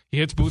game, he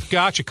hits Booth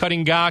Gotch, a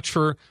cutting Gotch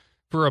for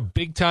a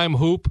big-time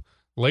hoop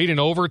late in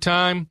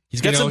overtime.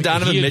 He's got some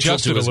Donovan Mitchell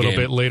to his game. A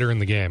little bit later in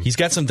the game. He's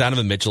got some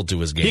Donovan Mitchell to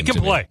his game. He can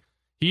play.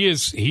 He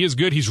is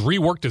good. He's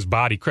reworked his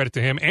body. Credit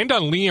to him. And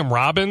on Liam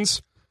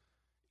Robbins,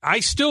 I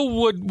still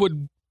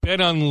would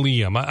bet on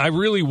Liam. I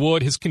really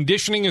would. His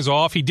conditioning is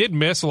off. He did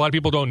miss. A lot of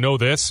people don't know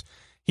this.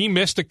 He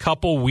missed a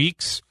couple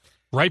weeks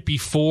right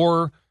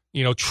before,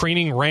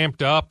 training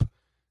ramped up.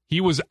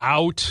 He was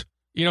out,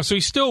 so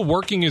he's still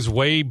working his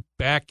way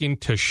back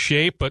into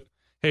shape. But,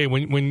 hey,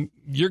 when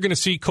you're going to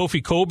see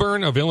Kofi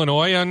Coburn of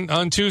Illinois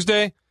on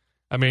Tuesday,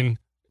 I mean,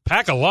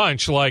 pack a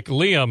lunch like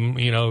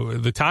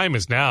Liam, the time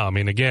is now. I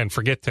mean, again,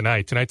 forget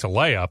tonight. Tonight's a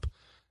layup.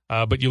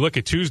 But you look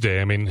at Tuesday,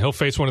 I mean, he'll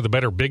face one of the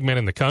better big men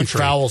in the country.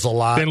 He fouls a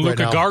lot. Then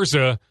Luka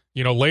Garza,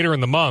 later in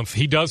the month,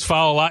 he does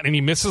foul a lot, and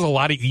he misses a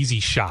lot of easy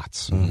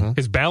shots. Mm-hmm.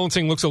 His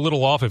balancing looks a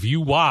little off. If you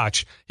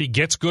watch, he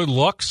gets good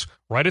looks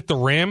right at the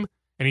rim,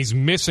 and he's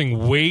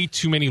missing way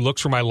too many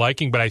looks for my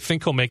liking, but I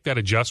think he'll make that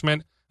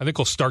adjustment. I think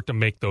he'll start to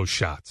make those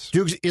shots.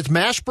 Dukes, is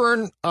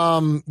Mashburn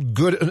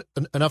good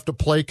enough to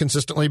play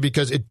consistently?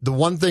 Because the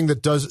one thing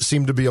that does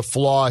seem to be a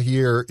flaw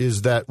here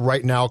is that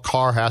right now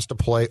Carr has to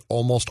play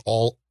almost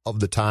all of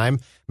the time.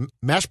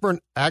 Mashburn,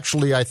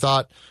 actually, I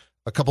thought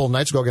a couple of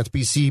nights ago against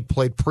BC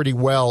played pretty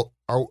well.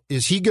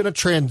 Is he going to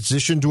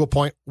transition to a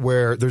point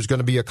where there's going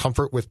to be a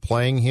comfort with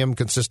playing him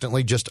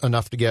consistently, just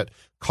enough to get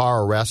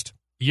Carr a rest?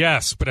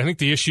 Yes, but I think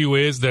the issue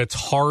is that it's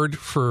hard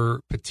for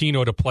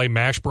Pitino to play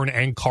Mashburn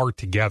and Carr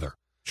together.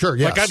 Sure,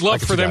 yes. I'd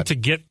love for them to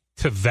get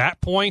to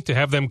that point, to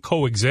have them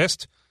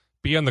coexist,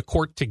 be on the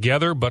court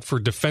together, but for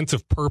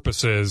defensive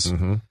purposes,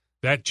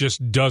 that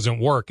just doesn't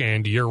work.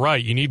 And you're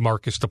right, you need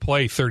Marcus to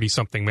play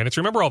 30-something minutes.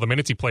 Remember all the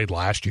minutes he played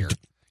last year?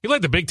 He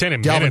led the Big Ten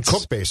in minutes. Dalvin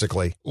Cook,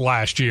 basically.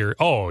 Last year.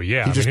 Oh,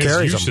 yeah. He just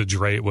carries his usage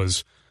rate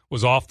was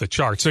off the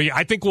chart. So yeah,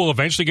 I think we'll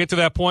eventually get to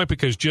that point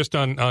because just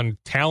on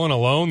talent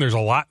alone, there's a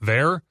lot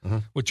there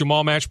with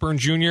Jamal Mashburn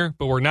Jr.,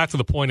 but we're not to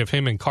the point of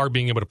him and Carr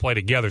being able to play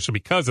together. So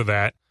because of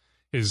that,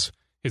 his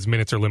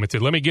minutes are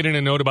limited. Let me get in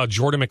a note about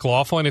Jordan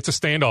McLaughlin. It's a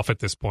standoff at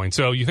this point.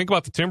 So you think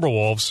about the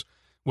Timberwolves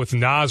with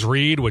Naz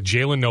Reid, with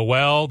Jalen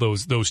Noel,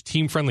 those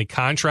team-friendly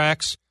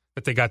contracts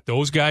that they got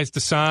those guys to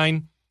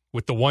sign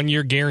with the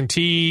one-year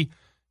guarantee,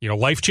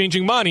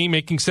 life-changing money,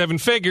 making 7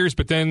 figures,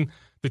 but then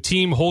the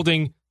team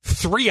holding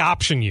 3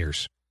 option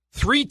years,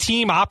 3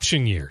 team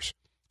option years.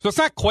 So it's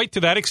not quite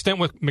to that extent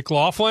with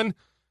McLaughlin,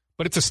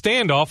 but it's a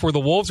standoff where the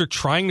Wolves are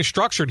trying to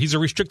structure it. He's a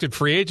restricted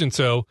free agent,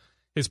 so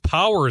his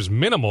power is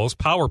minimal. His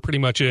power pretty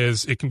much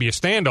is it can be a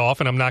standoff,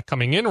 and I'm not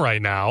coming in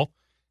right now.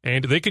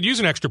 And they could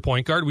use an extra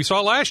point guard. We saw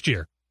last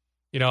year,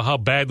 how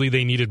badly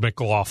they needed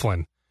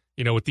McLaughlin,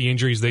 with the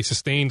injuries they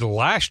sustained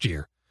last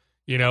year.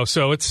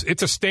 So it's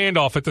a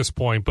standoff at this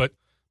point, but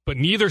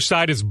neither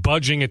side is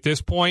budging at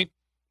this point.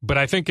 But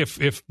I think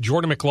if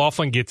Jordan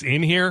McLaughlin gets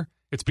in here,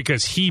 it's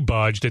because he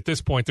budged. At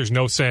this point, there's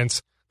no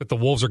sense that the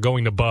Wolves are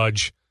going to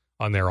budge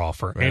on their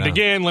offer. Right. And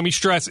again, let me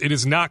stress, it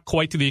is not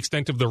quite to the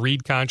extent of the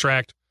Reed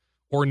contract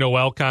or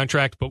Noel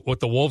contract, but what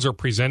the Wolves are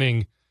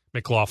presenting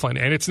McLaughlin,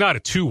 and it's not a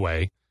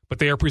two-way, but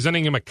they are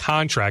presenting him a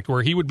contract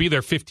where he would be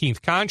their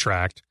 15th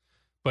contract,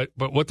 but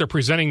what they're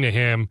presenting to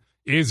him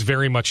is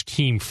very much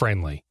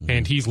team-friendly,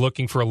 and he's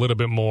looking for a little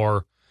bit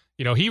more.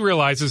 He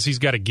realizes he's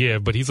got to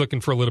give, but he's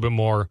looking for a little bit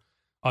more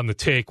on the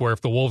take, where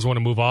if the Wolves want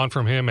to move on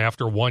from him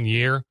after 1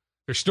 year,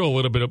 there's still a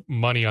little bit of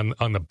money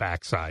on the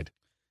backside.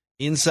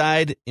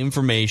 Inside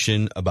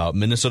information about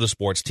Minnesota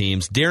sports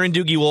teams. Darren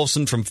Doogie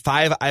Wolfson from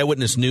 5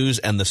 Eyewitness News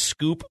and the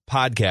Scoop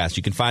podcast.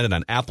 You can find it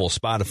on Apple,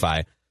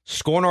 Spotify,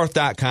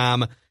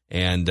 scorenorth.com,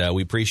 and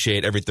we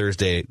appreciate every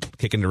Thursday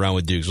kicking it around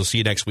with Dukes. We'll see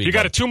you next week. You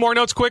got 2 more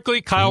notes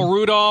quickly. Kyle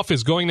Rudolph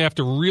is going to have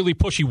to really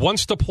push. He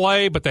wants to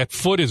play, but that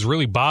foot is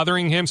really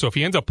bothering him. So if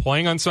he ends up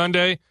playing on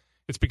Sunday,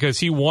 it's because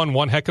he won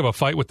one heck of a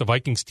fight with the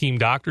Vikings team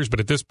doctors. But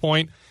at this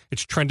point,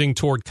 it's trending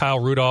toward Kyle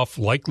Rudolph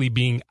likely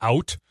being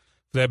out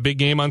for that big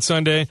game on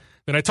Sunday.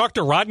 Then I talked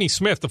to Rodney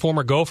Smith, the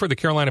former Gopher, the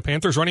Carolina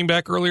Panthers running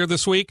back, earlier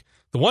this week.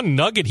 The one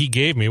nugget he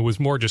gave me was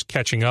more just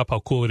catching up, how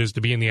cool it is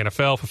to be in the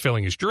NFL,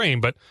 fulfilling his dream.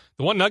 But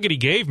the one nugget he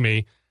gave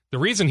me, the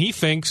reason he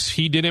thinks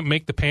he didn't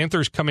make the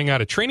Panthers coming out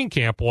of training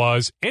camp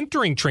was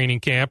entering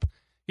training camp,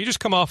 he just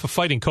come off of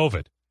fighting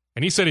COVID.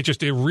 And he said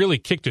it really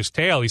kicked his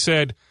tail. He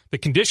said the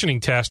conditioning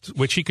test,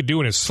 which he could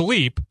do in his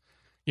sleep,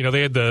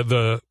 they had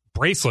the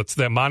bracelets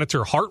that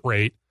monitor heart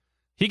rate.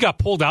 He got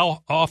pulled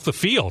out off the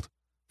field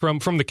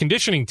from the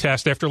conditioning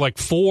test after like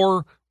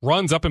 4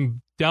 runs up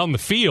and down the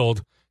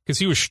field because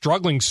he was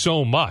struggling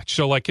so much.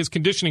 So his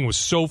conditioning was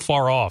so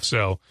far off.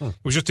 So it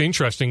was just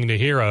interesting to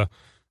hear a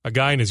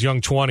guy in his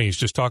young 20s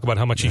just talk about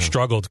how much he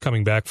struggled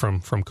coming back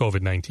from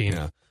COVID-19.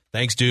 Yeah.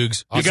 Thanks,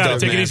 Dukes. You got it.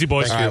 Take it easy,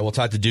 boys. All right, we'll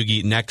talk to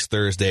Doogie next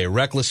Thursday.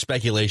 Reckless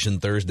Speculation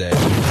Thursday.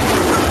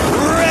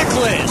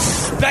 Reckless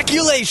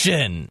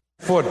Speculation.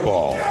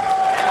 Football.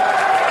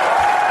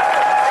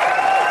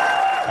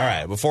 All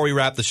right, before we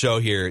wrap the show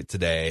here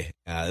today,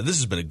 this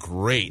has been a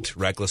great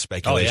Reckless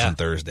Speculation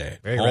Thursday.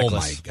 Very oh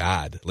reckless. my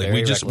God! Like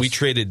Very we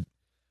traded,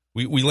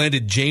 we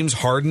landed James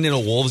Harden in a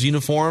Wolves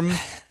uniform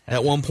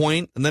at one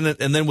point, and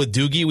then with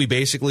Doogie, we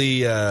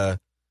basically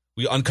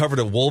we uncovered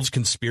a Wolves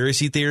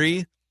conspiracy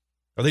theory.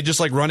 Are they just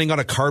like running on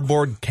a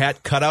cardboard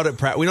cat cutout at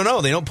practice? We don't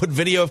know. They don't put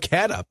video of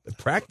cat up at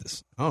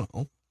practice. I don't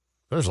know.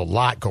 There's a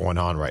lot going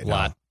on right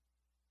now.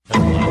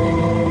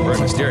 Very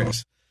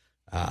mysterious.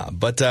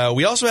 But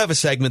we also have a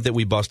segment that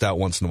we bust out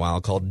once in a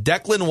while called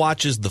Declan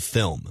Watches the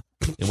Film,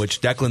 in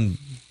which Declan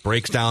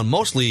breaks down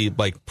mostly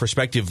like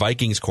prospective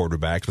Vikings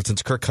quarterbacks. But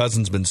since Kirk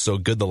Cousins has been so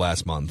good the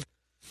last month,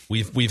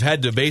 we've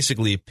had to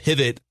basically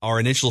pivot our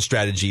initial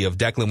strategy of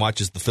Declan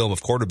Watches the Film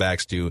of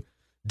quarterbacks to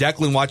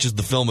Declan watches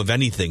the film of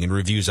anything and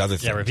reviews other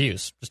things. Yeah,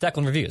 reviews. Just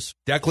Declan reviews.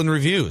 Declan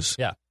reviews.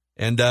 Yeah.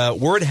 And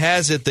word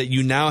has it that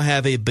you now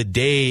have a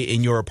bidet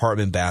in your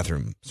apartment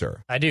bathroom, sir.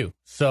 I do.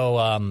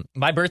 So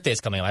my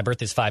birthday's coming up. My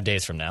birthday's 5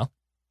 days from now.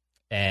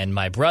 And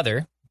my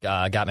brother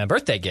got me my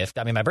birthday gift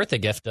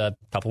a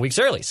couple weeks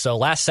early. So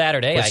last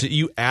Saturday. So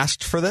you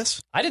asked for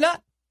this? I did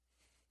not.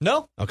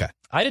 No. Okay.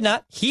 I did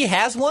not. He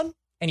has one,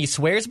 and he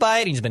swears by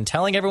it. He's been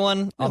telling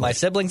everyone, all my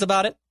siblings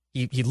about it.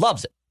 He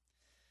loves it.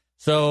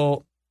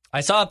 So I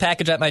saw a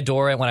package at my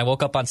door when I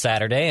woke up on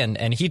Saturday,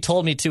 and he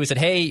told me, too. He said,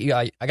 hey,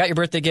 I got your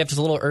birthday gift. It's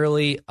a little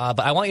early, but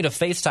I want you to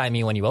FaceTime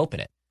me when you open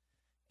it.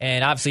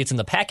 And obviously, it's in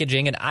the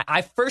packaging. And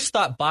I first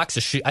thought box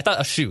of shoes. I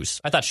thought shoes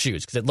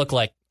because it looked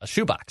like a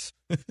shoebox.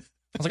 I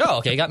was like, oh,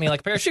 okay, he got me like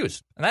a pair of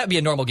shoes. And that would be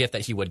a normal gift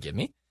that he would give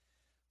me.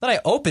 Then I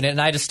open it,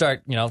 and I just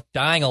start,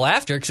 dying of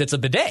laughter because it's a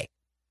bidet.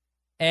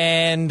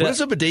 And what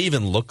does a bidet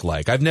even look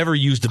like? I've never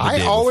used a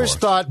bidet I always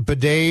before. thought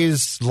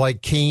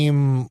bidets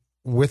came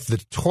with the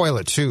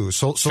toilet too.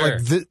 So Sure.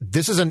 like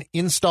this is an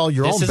install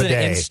your own This is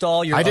bidet. an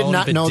install your I did own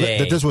not know bidet.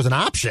 that this was an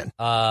option.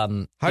 How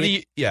do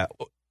you? Yeah.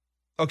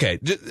 Okay.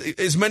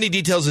 As many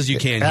details as you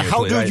can. Here, How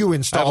please. do you I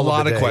install have a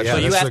lot bidet? of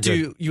questions. So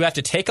Yeah, you have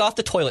to take off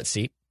the toilet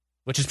seat,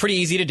 which is pretty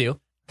easy to do.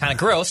 Kind of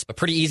gross, but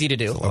pretty easy to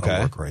do. That's a lot of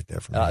work right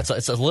there for me.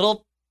 It's a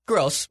little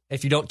gross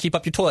if you don't keep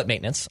up your toilet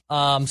maintenance.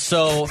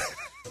 So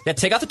yeah,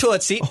 take off the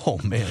toilet seat. Oh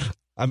man,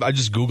 I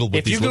just googled. What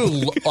If you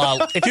Google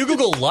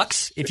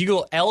Lux, if you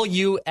Google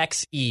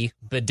LUXE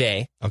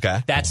bidet, okay,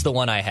 that's the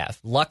one I have.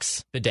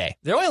 Lux bidet.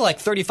 They're only like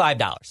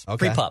 $35.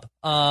 Okay. Free pub.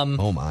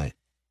 Oh my.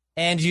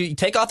 And you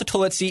take off the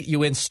toilet seat,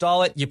 you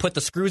install it, you put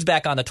the screws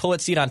back on the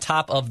toilet seat on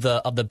top of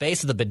the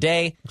base of the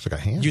bidet. Looks like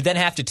a hand. You then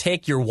have to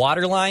take your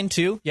water line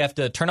too. You have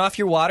to turn off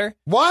your water.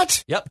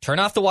 What? Yep, turn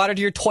off the water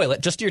to your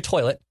toilet, just to your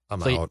toilet.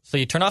 I'm out. So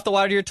you turn off the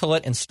water to your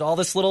toilet, install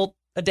this little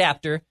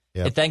adapter.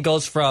 Yep. It then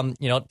goes from,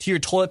 to your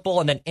toilet bowl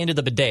and then into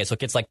the bidet. So it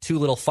gets like two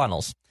little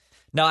funnels.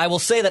 Now, I will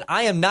say that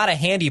I am not a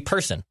handy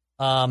person.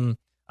 I'm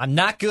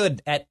not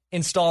good at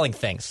installing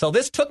things. So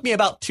this took me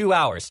about 2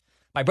 hours.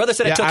 My brother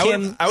said it took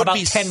him about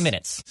 10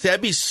 minutes. See,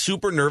 I'd be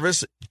super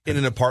nervous in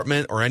an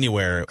apartment or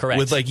anywhere. Correct.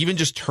 With like even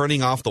just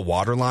turning off the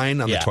water line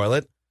on Yeah. the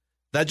toilet.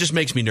 That just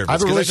makes me nervous. I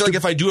have a Because really I feel like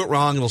if I do it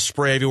wrong, it'll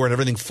spray everywhere and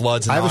everything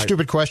floods. And I have a now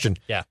stupid question.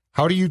 Yeah.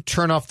 How do you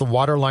turn off the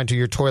water line to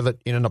your toilet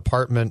in an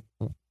apartment,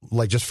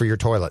 like just for your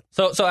toilet?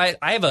 So I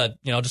have a,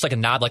 just like a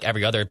knob like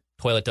every other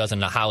toilet does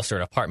in a house or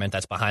an apartment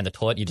that's behind the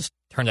toilet. You just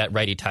turn that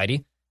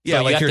righty-tighty. Yeah,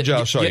 So like have here, to- Joe,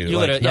 I'll show you.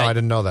 literally- No, yeah, I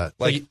didn't know that.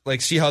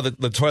 Like see how the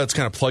toilet's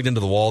kind of plugged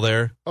into the wall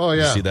there? Oh,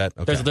 You yeah. see that?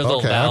 Okay. There's a little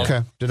Okay, valve.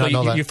 okay. Did So not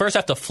know that. You first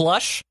have to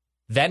flush,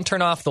 then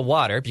turn off the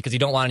water because you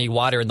don't want any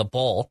water in the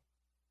bowl,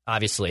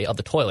 obviously, of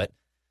the toilet.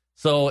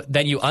 So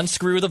then you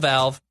unscrew the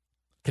valve,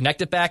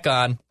 connect it back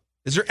on.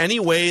 Is there any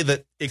way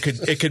that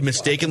it could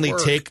mistakenly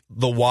take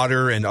the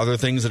water and other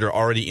things that are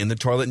already in the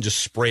toilet and just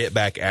spray it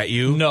back at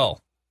you? No.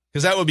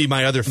 Because that would be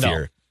my other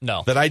fear.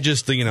 No. That I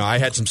just, I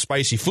had some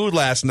spicy food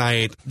last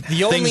night. The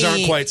Things only-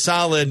 aren't quite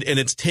solid, and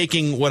it's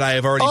taking what I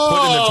have already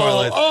put in the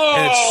toilet,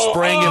 and it's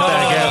spraying it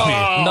back at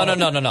me. No.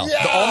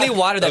 The only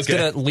water that's Okay.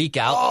 going to leak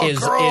out is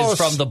gross.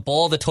 from the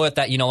bowl of the toilet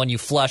that, when you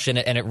flush in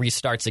it and it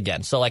restarts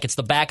again. So, like, it's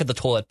the back of the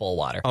toilet bowl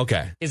water.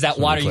 Okay. Is that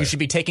So water clear. you should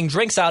be taking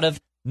drinks out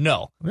of?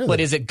 No. Really? But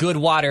is it good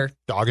water?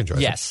 Dog enjoys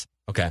it. Yes.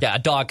 Okay. Yeah, a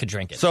dog could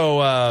drink it.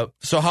 So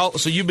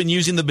you've been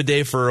using the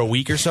bidet for a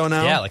week or so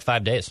now? Yeah, like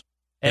 5 days.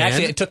 And And?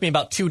 actually, it took me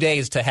about 2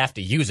 days to have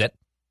to use it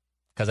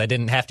because I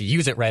didn't have to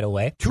use it right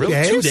away. 2 Really?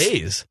 days? 2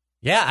 days.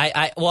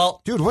 Yeah,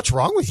 well, Dude, what's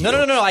wrong with you?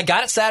 no. I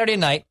got it Saturday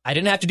night. I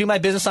didn't have to do my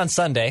business on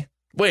Sunday.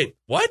 Wait,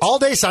 what? All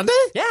day Sunday?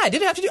 Yeah, I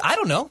didn't have to do. I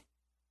don't know.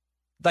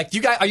 Like,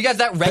 are you guys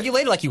that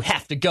regulated? Like, you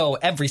have to go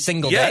every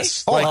single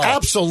Yes. day? Oh,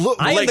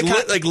 absolutely. I am like, the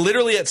kind- like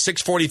literally at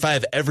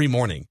 6:45 every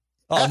morning.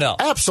 Oh no,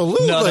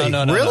 Absolutely.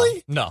 no.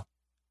 Really? No.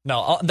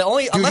 The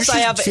only Dude, unless you I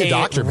should have see a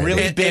doctor, maybe.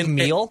 really big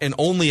meal. And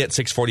only at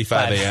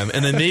 6:45 a.m.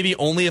 And then maybe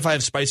only if I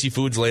have spicy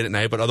foods late at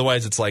night, but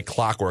otherwise it's like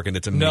clockwork and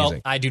it's No,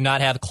 amazing. I do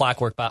not have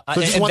clockwork. So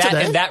just once a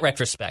day? In that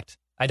retrospect,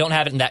 I don't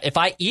have it in that. If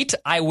I eat,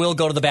 I will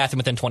go to the bathroom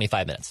within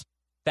 25 minutes.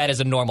 that is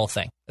a normal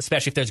thing,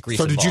 especially if there's grease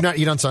So did involved. you not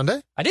eat on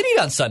Sunday? I did eat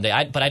on Sunday,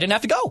 but I didn't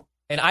have to go.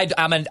 And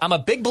I'm a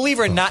big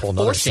believer in not whole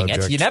nother forcing it.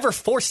 subject. You never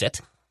force it.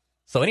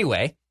 So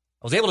anyway,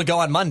 I was able to go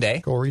on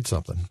Monday. Go read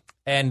something.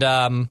 And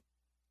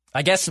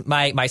I guess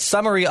my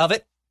summary of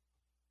it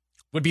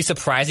would be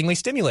surprisingly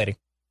stimulating.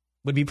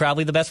 Would be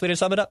probably the best way to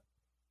sum it up.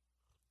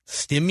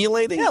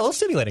 Stimulating? Yeah, a little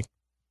stimulating.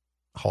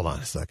 Hold on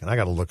a second. I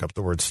got to look up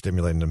the word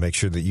stimulating to make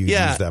sure that you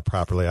Yeah. use that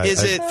proproperly. It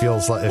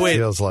feels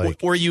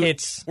like were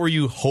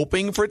you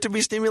hoping for it to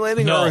be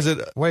stimulating, No. or is it?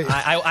 wait.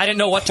 I didn't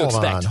know what to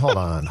expect. Hold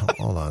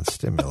on.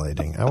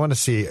 Stimulating. I want to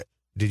see.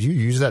 Did you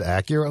use that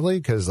accurately?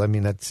 Because I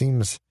mean, that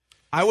seems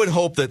I would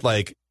hope that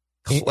like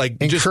just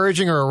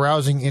encouraging or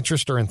arousing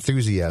interest or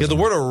enthusiasm. yeah, the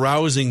word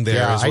arousing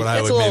there is what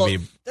I would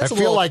maybe. I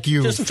feel like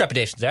you. There's some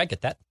trepidations there. I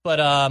get that, but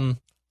I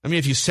mean,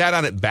 if you sat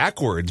on it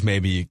backwards,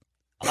 maybe.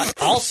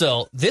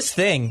 also this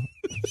thing.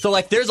 So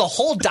like, there's a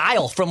whole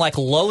dial from like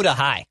low to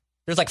high.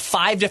 There's like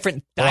 5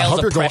 different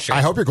dials of pressure.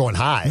 I hope you're going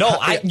high. No,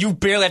 you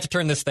barely have to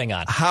turn this thing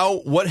on.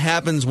 What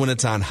happens when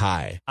it's on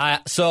high?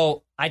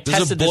 So I Does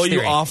tested it blow this you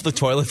theory. off the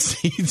toilet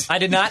seat? I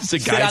did not It's a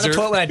sit on the geyser?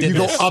 toilet when I did You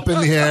go this. up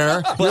in the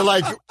air. You're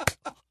like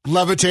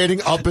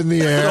levitating up in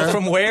the air. So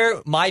from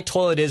where my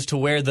toilet is to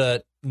where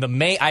the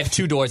main, I have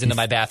 2 doors into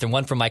my bathroom,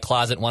 one from my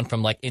closet, one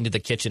from like into the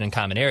kitchen and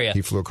common area.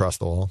 He flew across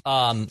the wall.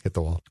 Hit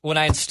the wall. When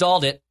I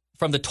installed it,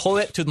 from the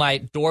toilet to my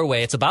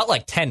doorway, it's about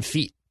like 10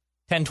 feet,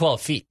 10,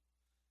 12 feet.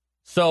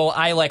 So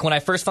I like, when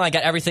I first finally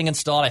got everything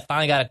installed, I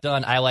finally got it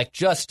done. I like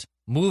just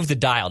moved the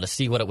dial to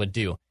see what it would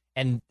do.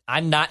 And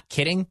I'm not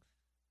kidding.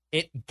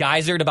 It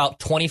geysered about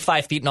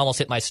 25 feet and almost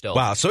hit my stove.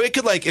 Wow, so it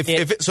could like if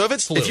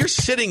you're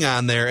sitting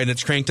on there and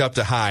it's cranked up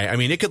to high, I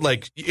mean it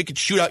could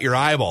shoot out your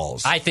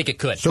eyeballs. I think it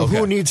could. So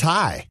who needs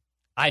high?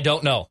 I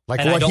don't know. Like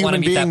And I what don't wanna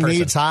human meet that being person.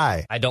 needs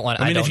high? I don't want.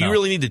 I mean, don't if you know.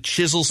 really need to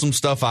chisel some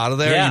stuff out of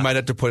there, Yeah. you might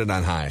have to put it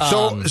on high.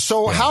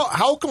 So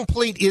how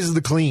complete is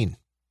the clean?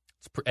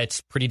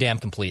 It's pretty damn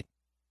complete.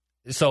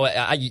 So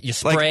you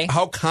spray, Like,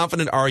 how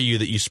confident are you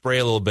that you spray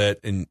a little bit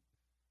and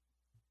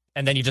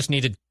and then you just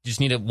need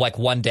to like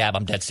one dab.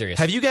 I'm dead serious.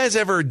 have you guys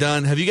ever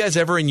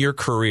in your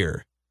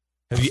career,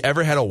 have you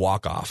ever had a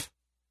walk off?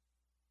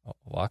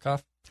 Walk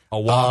off? A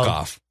walk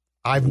off.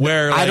 I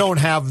don't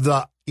have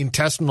the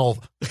intestinal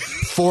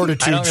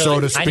fortitude, so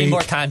to speak, I need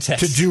more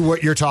context. to do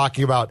what you're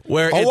talking about.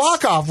 Where a it's-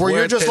 walk-off, where you're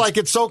where just it's- like,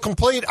 it's so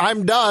complete,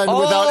 I'm done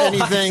without I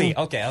anything. see.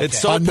 Okay. It's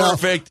so Enough.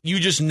 perfect. You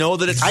just know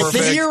that it's I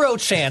perfect. think Zero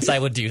chance I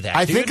would do that.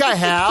 I dude. think I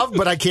have,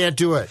 but I can't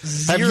do it.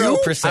 Have you?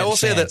 0%. I will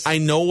say that chance. I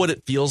know what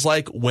it feels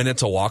like when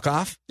it's a walk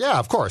off, Yeah,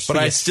 of course. but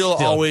I still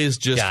always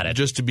got it.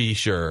 just to be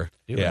sure.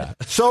 Yeah.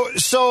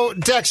 So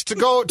Dex,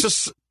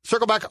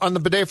 circle back on the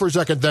bidet for a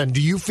second. Then,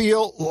 do you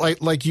feel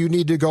like you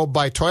need to go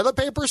buy toilet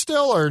paper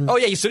still, or Oh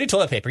yeah, you still need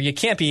toilet paper. You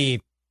can't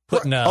be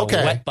putting a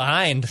Okay. wet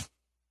behind,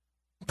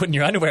 putting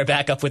your underwear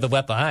back up with a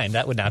wet behind.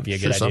 That would not be a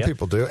good Sure, idea. some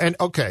people do. And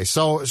okay,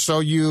 so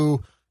you're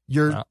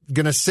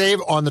gonna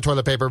save on the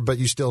toilet paper, but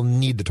you still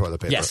need the toilet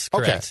paper. Yes,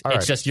 Okay, correct. all It's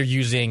right. just you're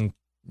using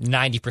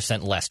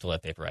 90% less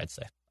toilet paper. I'd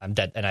say I'm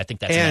dead, and I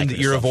think that's an And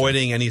accurate you're assumption.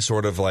 avoiding any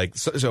sort of like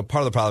so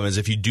part of the problem is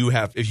if you do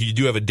have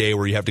a day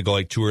where you have to go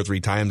like 2 or 3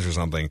 times or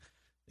something,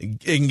 it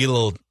can get a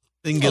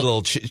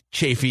little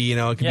chafy, you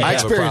know. It can I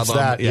have a experienced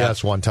problem. that Yeah.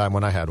 yes one time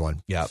when I had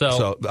one. Yeah.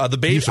 So- So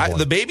the Useful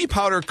one. baby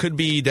powder could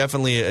be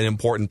definitely an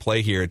important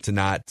play here to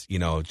not,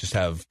 just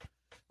have.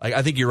 Like,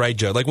 I think you're right,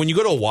 Joe. Like when you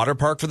go to a water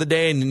park for the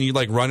day and then you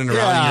like running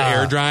around and Yeah. you're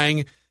air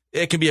drying,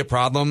 it can be a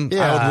problem.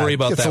 Yeah, I would worry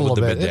about it's that a with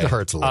the little bit. bidet. It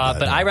hurts a little bit.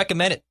 But I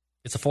recommend it.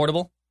 It's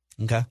affordable.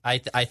 Okay.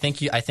 I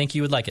think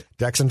you would like it.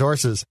 Dex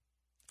endorses.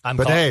 I'm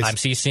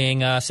Bidets.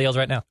 seeing sales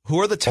right now. Who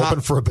are the top?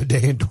 Open for a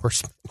bidet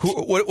endorsement.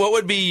 What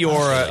would be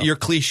your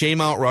cliche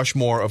Mount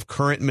Rushmore of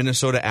current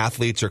Minnesota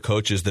athletes or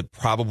coaches that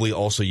probably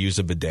also use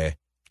a bidet?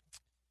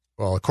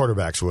 Well,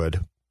 quarterbacks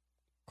would.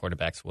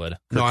 Quarterbacks would.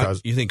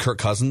 You think Kirk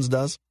Cousins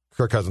does?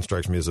 Kirk Cousins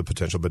strikes me as a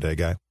potential bidet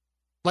guy.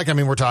 Like, I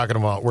mean, we're talking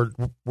about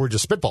we're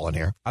just spitballing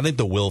here. I think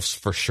the Wilfs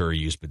for sure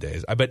use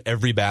bidets. I bet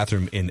every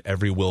bathroom in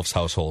every Wilfs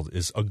household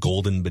is a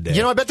golden bidet.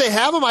 I bet they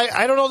have them.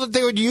 I don't know that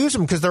they would use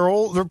them because they're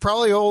old. They're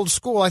probably old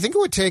school. I think it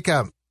would take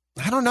I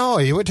don't know.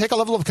 It would take a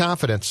level of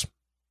confidence.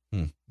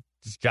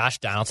 Does Josh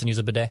Donaldson use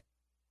a bidet?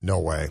 No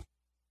way.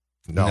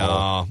 No,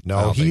 I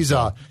don't He's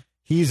think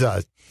he's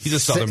a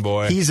Southern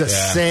boy. He's a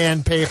Yeah.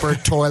 sandpaper,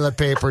 toilet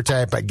paper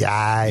type of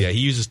guy. Yeah, he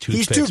uses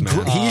toothpicks,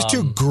 man. He's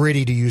too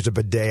gritty to use a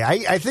bidet.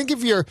 I think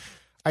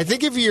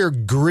if you're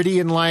gritty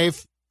in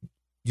life,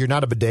 you're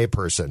not a bidet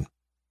person.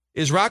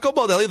 Is Rocco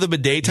Baldelli the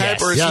bidet type?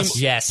 Yes. Or is Yes.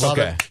 he, Yes.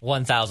 Okay.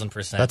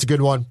 1,000%. That's a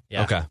good one.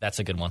 Yeah, Okay. that's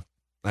a good one.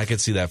 I could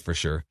see that for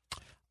sure.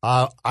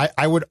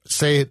 I would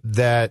say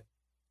that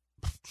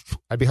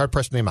I'd be hard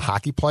pressed to name a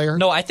hockey player.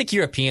 No, I think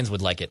Europeans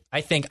would like it.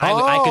 I think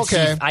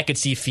okay. I could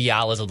see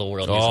Fiala's of the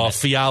world Oh, using it.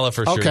 Fiala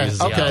for sure. Okay,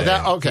 uses okay,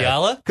 bidet.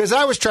 Fiala? Because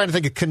I was trying to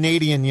think of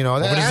Canadian.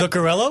 What is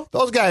Zuccarello?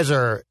 Those guys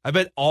are. I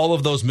bet all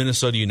of those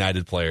Minnesota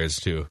United players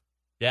too.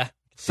 Yeah.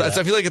 So I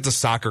feel like it's a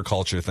soccer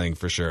culture thing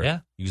for sure. Yeah.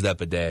 Use that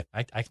bidet.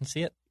 I can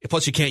see it.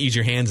 Plus, you can't use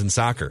your hands in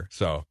soccer.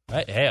 So,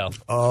 Right. Hey,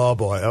 Oh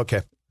boy.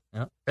 Okay.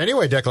 Yeah.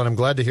 Anyway, Declan, I'm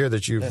glad to hear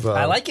that you've.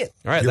 I like it.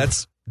 all right, You're-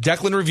 that's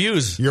Declan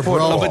reviews Your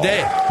bro. of a day.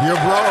 Your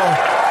bro.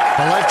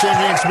 A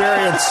life-changing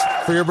experience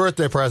for your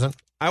birthday present.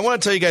 I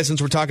want to tell you guys,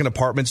 since we're talking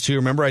apartments too,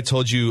 remember I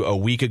told you a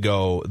week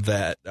ago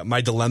that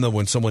my dilemma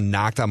when someone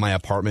knocked on my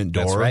apartment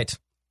door. That's right.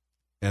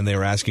 And they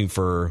were asking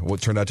for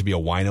what turned out to be a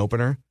wine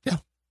opener. Yeah.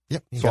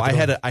 Yep. So I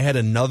had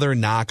another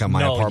knock on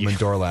my apartment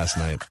door last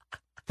night.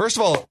 First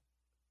of all,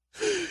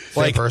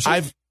 like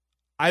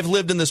I've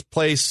lived in this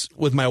place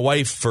with my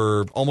wife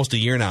for almost a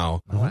year now.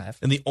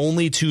 And the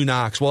only two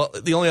knocks, well,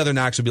 the only other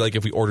knocks would be like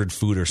if we ordered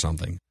food or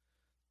something.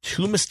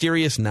 2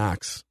 mysterious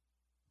knocks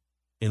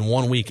in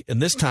 1 week.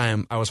 And this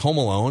time I was home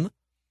alone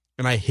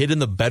and I hid in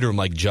the bedroom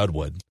like Judd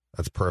would.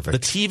 That's perfect.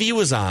 The TV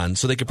was on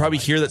so they could probably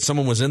hear that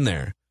someone was in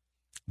there.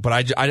 But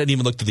I didn't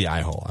even look through the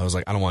eye hole. I was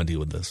like, I don't want to deal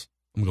with this.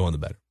 I'm going to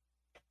bed.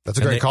 That's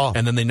a great call.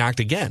 And then they knocked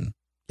again.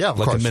 Yeah, of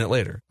like course. a minute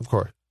later. Of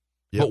course.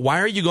 Yep. But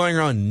why are you going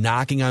around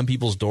knocking on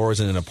people's doors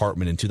in an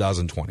apartment in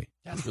 2020?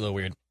 That's a little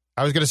weird.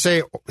 I was going to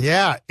say,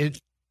 yeah,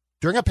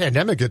 during a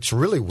pandemic, it's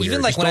really weird.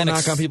 Even like Just don't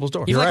knock on people's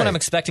doors. Even like when I'm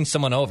expecting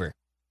someone over,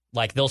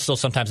 like they'll still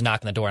sometimes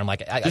knock on the door. I'm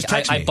like,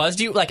 I buzzed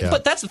you, like,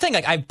 but that's the thing.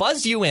 Like I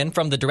buzzed you in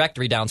from the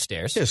directory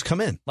downstairs. Just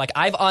come in. Like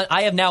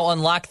I have now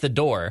unlocked the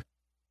door.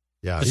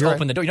 Yeah, just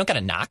open the door. You don't got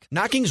to knock.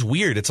 Knocking's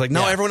weird. It's like,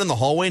 no, everyone in the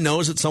hallway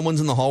knows that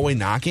someone's in the hallway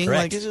knocking.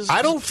 Correct. Like, it's just,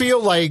 I don't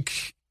feel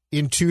like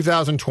in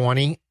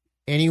 2020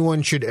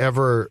 anyone should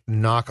ever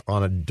knock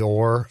on a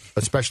door,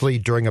 especially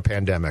during a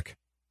pandemic,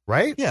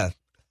 right? Yeah,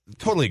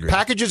 totally agree.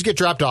 Packages get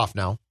dropped off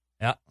now.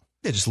 Yeah,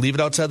 just leave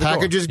it outside the door.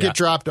 Packages get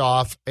dropped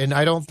off, and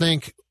I don't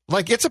think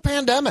like it's a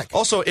pandemic.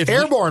 Also, if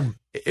airborne,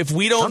 if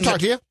we don't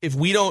talk to you. if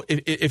we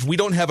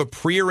don't have a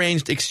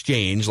prearranged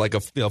exchange like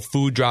a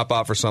food drop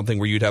off or something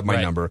where you'd have my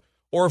number,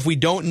 or if we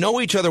don't know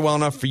each other well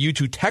enough for you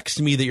to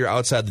text me that you're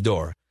outside the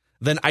door,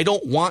 then I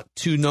don't want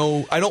to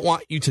know. I don't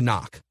want you to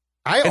knock.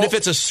 And if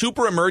it's a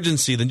super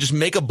emergency, then just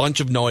make a bunch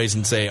of noise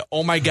and say,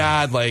 "Oh my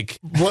God!" Like,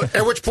 well,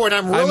 at which point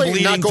I'm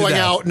really not going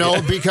out.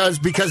 No, because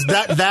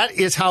that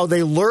is how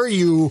they lure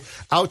you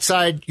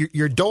outside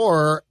your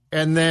door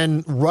and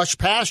then rush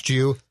past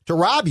you to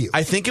rob you.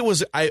 I think it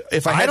was. I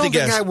don't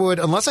think I would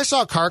unless I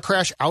saw a car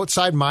crash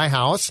outside my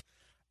house.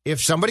 If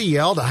somebody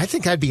yelled, I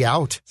think I'd be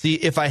out. See,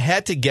 if I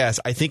had to guess,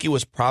 I think it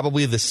was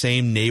probably the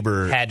same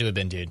neighbor. Had to have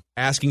been, dude.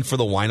 Asking for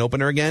the wine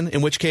opener again,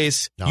 in which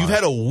case, you've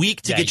had a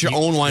week to get your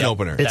own wine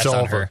opener. It's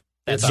over.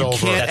 That's you over.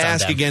 can't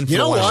That's ask again for you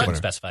know the wine what? opener.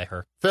 Specify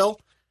her. Phil?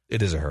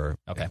 It is a her.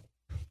 Okay.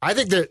 I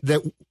think that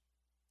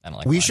I don't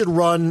like we wine. should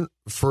run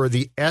for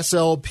the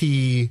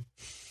SLP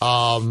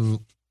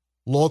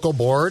local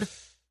board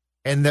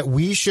and that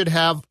we should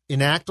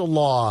enact a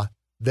law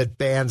that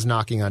bans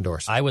knocking on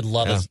doors. I would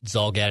love a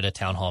Zolga at a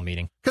town hall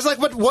meeting. Because,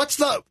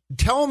 like,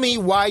 tell me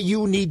why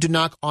you need to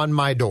knock on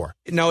my door.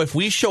 Now, if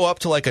we show up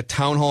to like a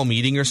town hall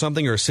meeting or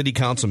something or a city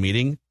council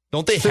meeting,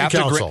 don't they City have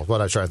council, to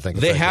what I was trying to think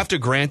of. They have to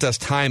grant us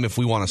time if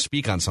we want to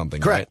speak on something,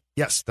 Correct. right?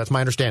 Yes, that's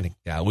my understanding.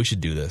 Yeah, we should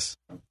do this.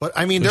 But,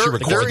 I mean, we should there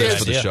record this is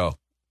for the show.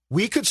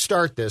 We could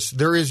start this.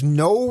 There is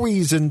no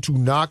reason to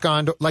knock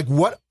on. Like,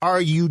 what are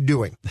you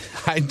doing?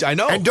 I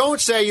know. And don't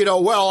say,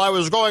 well, I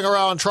was going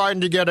around trying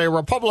to get a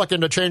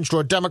Republican to change to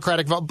a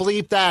Democratic vote.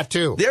 Bleep that,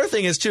 too. The other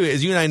thing is, too,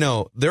 as you and I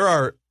know, there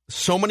are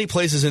so many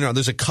places in there.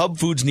 There's a Cub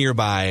Foods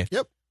nearby.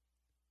 Yep.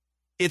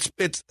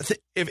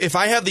 If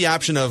I have the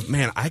option of,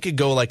 man, I could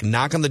go like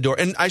knock on the door.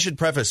 And I should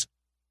preface,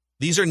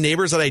 these are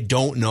neighbors that I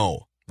don't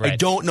know. Right. I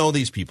don't know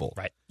these people.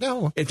 Right.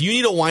 No. If you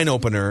need a wine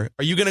opener,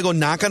 are you going to go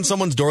knock on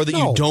someone's door that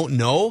you don't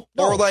know?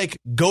 No. Or like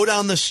go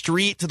down the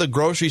street to the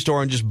grocery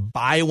store and just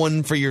buy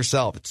one for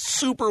yourself? It's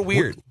super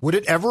weird. Would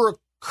it ever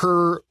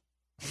occur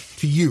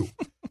to you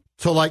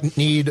to like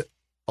need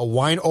a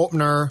wine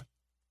opener,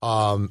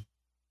 a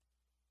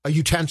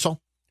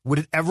utensil? Would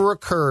it ever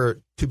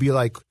occur to be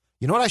like,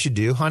 you know what I should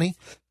do, honey?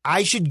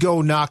 I should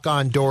go knock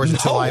on doors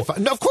until I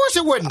find. No, of course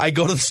it wouldn't. I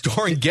go to the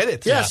store and get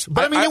it. Yes,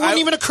 but I mean, it wouldn't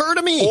even occur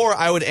to me. Or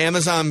I would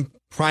Amazon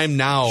Prime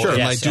Now and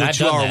like do a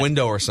 2-hour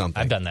window or something.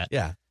 I've done that.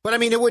 Yeah. But I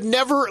mean, it would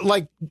never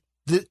like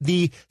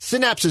the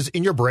synapses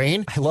in your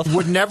brain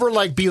would never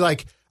like be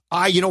like,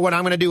 you know what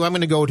I'm going to do? I'm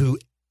going to go to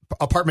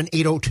apartment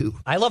 802.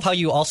 I love how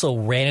you also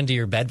ran into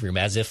your bedroom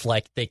as if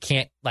like they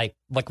can't like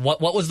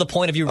what was the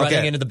point of you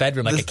running into the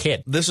bedroom like a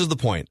kid? This is the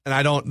point. And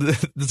I don't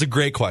that's a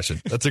great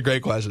question. That's a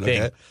great question.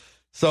 Okay.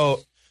 So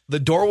the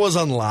door was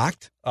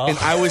unlocked and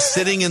I was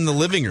sitting in the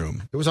living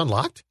room. It was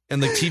unlocked?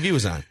 And the TV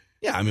was on.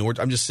 Yeah, I mean,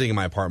 I'm just sitting in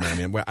my apartment. I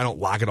mean, I don't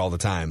lock it all the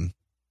time.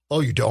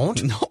 Oh, you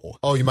don't? No.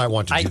 Oh, you might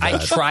want to do that. I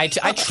try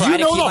to you keep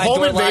know the my home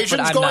door locked,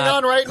 invasion's but I'm going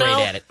not on right great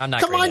now? at it. I'm not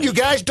Come great on, at you it.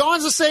 guys.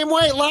 Dawn's the same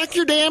way. Lock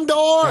your damn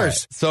doors.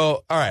 Right.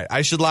 So, all right,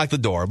 I should lock the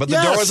door. But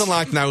the door was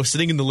unlocked and I was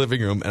sitting in the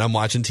living room and I'm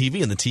watching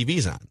TV and the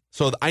TV's on.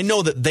 So I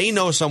know that they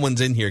know someone's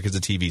in here because the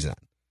TV's on.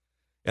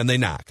 And they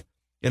knock.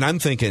 And I'm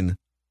thinking,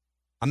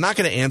 I'm not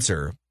going to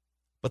answer,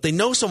 but they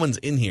know someone's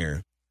in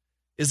here.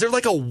 Is there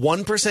like a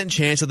 1%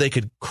 chance that they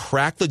could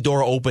crack the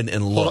door open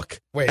and look?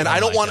 Wait, and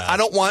I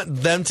don't want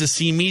them to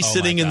see me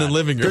sitting in the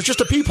living room. There's just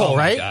a peephole,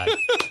 right?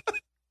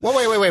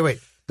 Well, wait.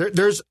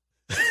 There's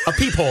a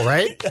peephole,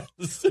 right?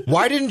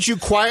 Why didn't you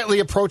quietly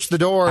approach the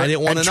door I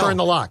didn't want and to turn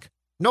know. the lock?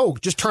 No,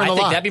 just turn the lock.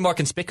 I think that'd be more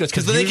conspicuous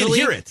because they can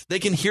hear it. They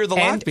can hear the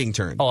lock being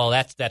turned. Oh,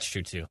 that's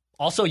true too.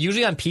 Also,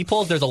 usually on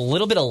peepholes, there's a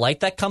little bit of light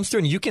that comes through,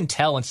 and you can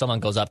tell when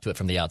someone goes up to it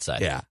from the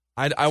outside. Yeah.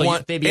 I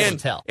want they'd be able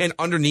to tell. And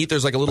underneath,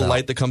 there's like a little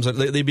light that comes up.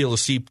 They'd be able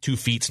to see 2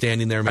 feet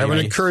standing there. Maybe. I would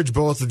encourage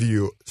both of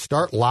you,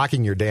 start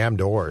locking your damn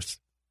doors.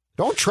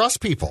 Don't trust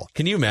people.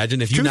 Can you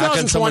imagine if you knock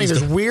on someone's door?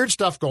 There's weird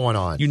stuff going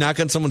on. You knock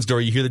on someone's door,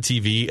 you hear the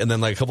TV, and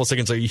then like a couple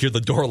seconds later, you hear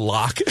the door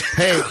lock.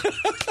 Hey.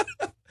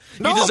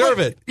 You deserve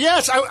it.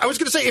 Yes, I was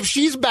going to say, if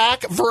she's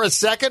back for a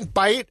second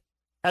bite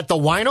at the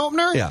wine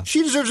opener,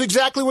 she deserves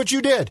exactly what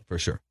you did. For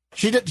sure.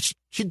 She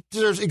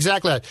deserves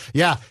exactly that.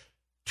 Yeah.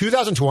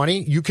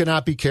 2020, you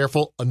cannot be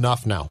careful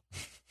enough now.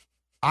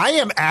 I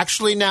am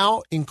actually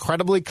now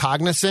incredibly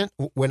cognizant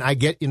when I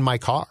get in my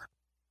car.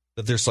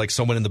 That there's like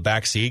someone in the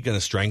back seat going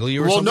to strangle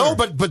you or something? Well,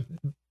 no, but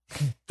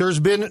there's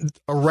been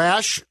a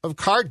rash of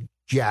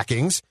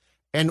carjackings,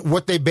 and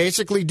what they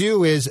basically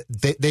do is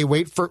they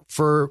wait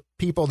for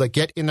people that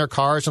get in their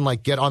cars and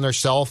like get on their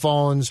cell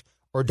phones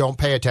or don't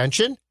pay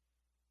attention,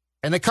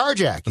 and they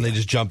carjack. And they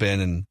just jump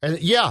in and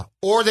yeah,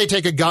 or they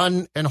take a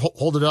gun and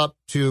hold it up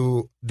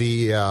to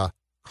the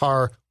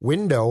car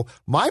window.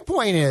 My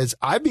point is,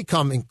 I've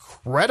become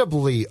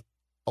incredibly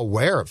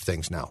aware of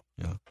things now.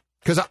 Yeah,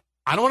 because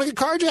I don't want to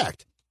get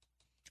carjacked.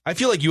 I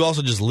feel like you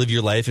also just live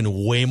your life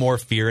in way more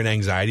fear and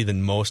anxiety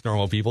than most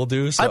normal people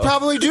do. So. I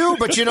probably do,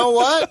 but you know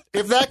what?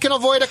 If that can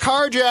avoid a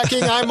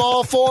carjacking, I'm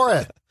all for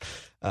it.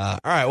 All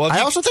right. Well,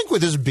 I also think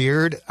with his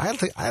beard, I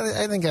think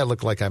I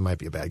look like I might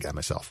be a bad guy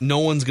myself. No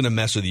one's going to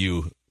mess with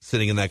you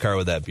sitting in that car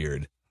with that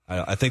beard.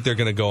 I think they're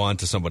going to go on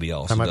to somebody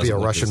else. I might be a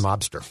Russian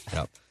mobster.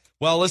 Yep.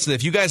 Well, listen,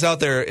 if you guys out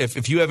there,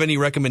 if you have any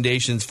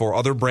recommendations for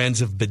other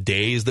brands of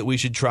bidets that we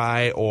should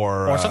try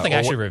or something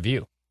I should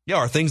review. Yeah,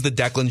 or things that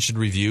Declan should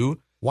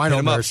review. Wine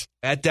openers.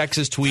 At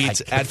Dex's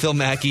tweets, at Phil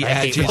Mackey,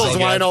 at Jason.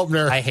 Wine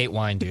opener. I hate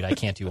wine, dude. I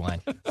can't do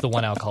wine. It's the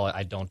one alcohol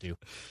I don't do.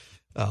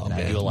 Oh,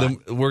 man.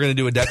 Then we're going to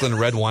do a Declan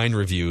red wine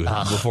review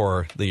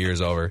before the year's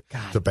over.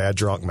 It's a bad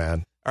drunk,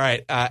 man. All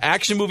right.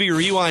 Action Movie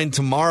Rewind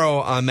tomorrow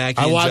on Mackey.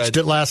 I watched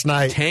it last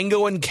night.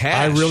 Tango and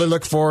Cash. I really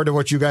look forward to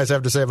what you guys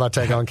have to say about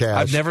Tango and Cash.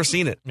 I've never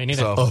seen it. Me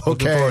neither. So okay.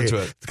 Looking forward to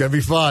it. It's going to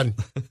be fun.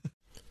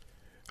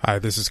 Hi,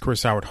 this is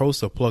Chris Howard,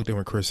 host of Plugged In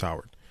with Chris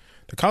Howard.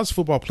 The College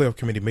Football Playoff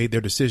Committee made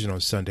their decision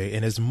on Sunday,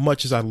 and as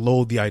much as I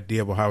loathe the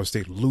idea of Ohio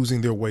State losing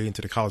their way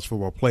into the College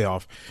Football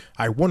Playoff,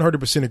 I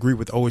 100% agree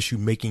with OSU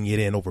making it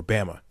in over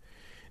Bama.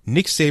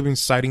 Nick Saban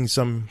citing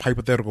some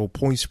hypothetical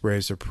point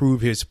spreads to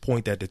prove his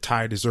point that the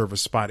Tide deserve a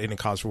spot in the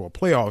College Football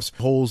Playoffs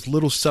holds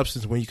little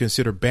substance when you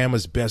consider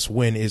Bama's best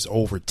win is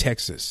over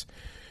Texas.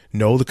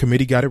 No, the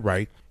committee got it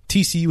right.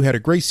 TCU had a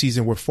great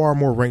season with far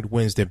more ranked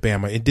wins than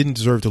Bama and didn't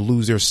deserve to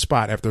lose their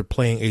spot after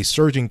playing a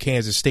surging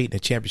Kansas State in a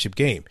championship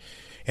game.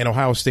 And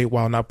Ohio State,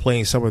 while not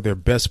playing some of their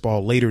best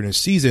ball later in the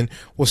season,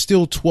 was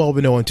still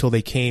 12-0 until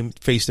they came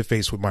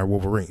face-to-face with my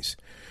Wolverines.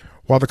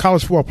 While the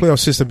college football playoff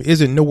system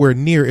isn't nowhere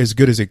near as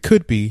good as it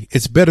could be,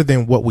 it's better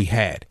than what we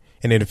had.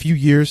 And in a few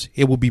years,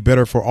 it will be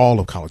better for all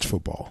of college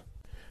football.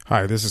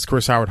 Hi, this is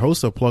Chris Howard,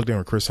 host of Plugged In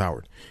with Chris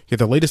Howard. Get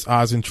the latest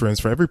odds and trends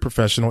for every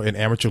professional and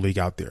amateur league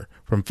out there.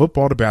 From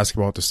football to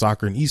basketball to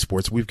soccer and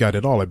esports, we've got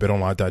it all at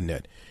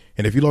BetOnline.net.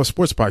 And if you love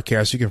sports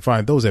podcasts, you can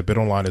find those at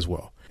BetOnline as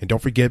well. And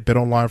don't forget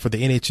BetOnline for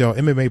the NHL,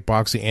 MMA,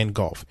 boxing, and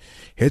golf.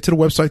 Head to the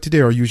website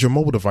today or use your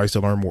mobile device to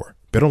learn more.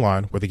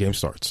 BetOnline, where the game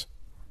starts.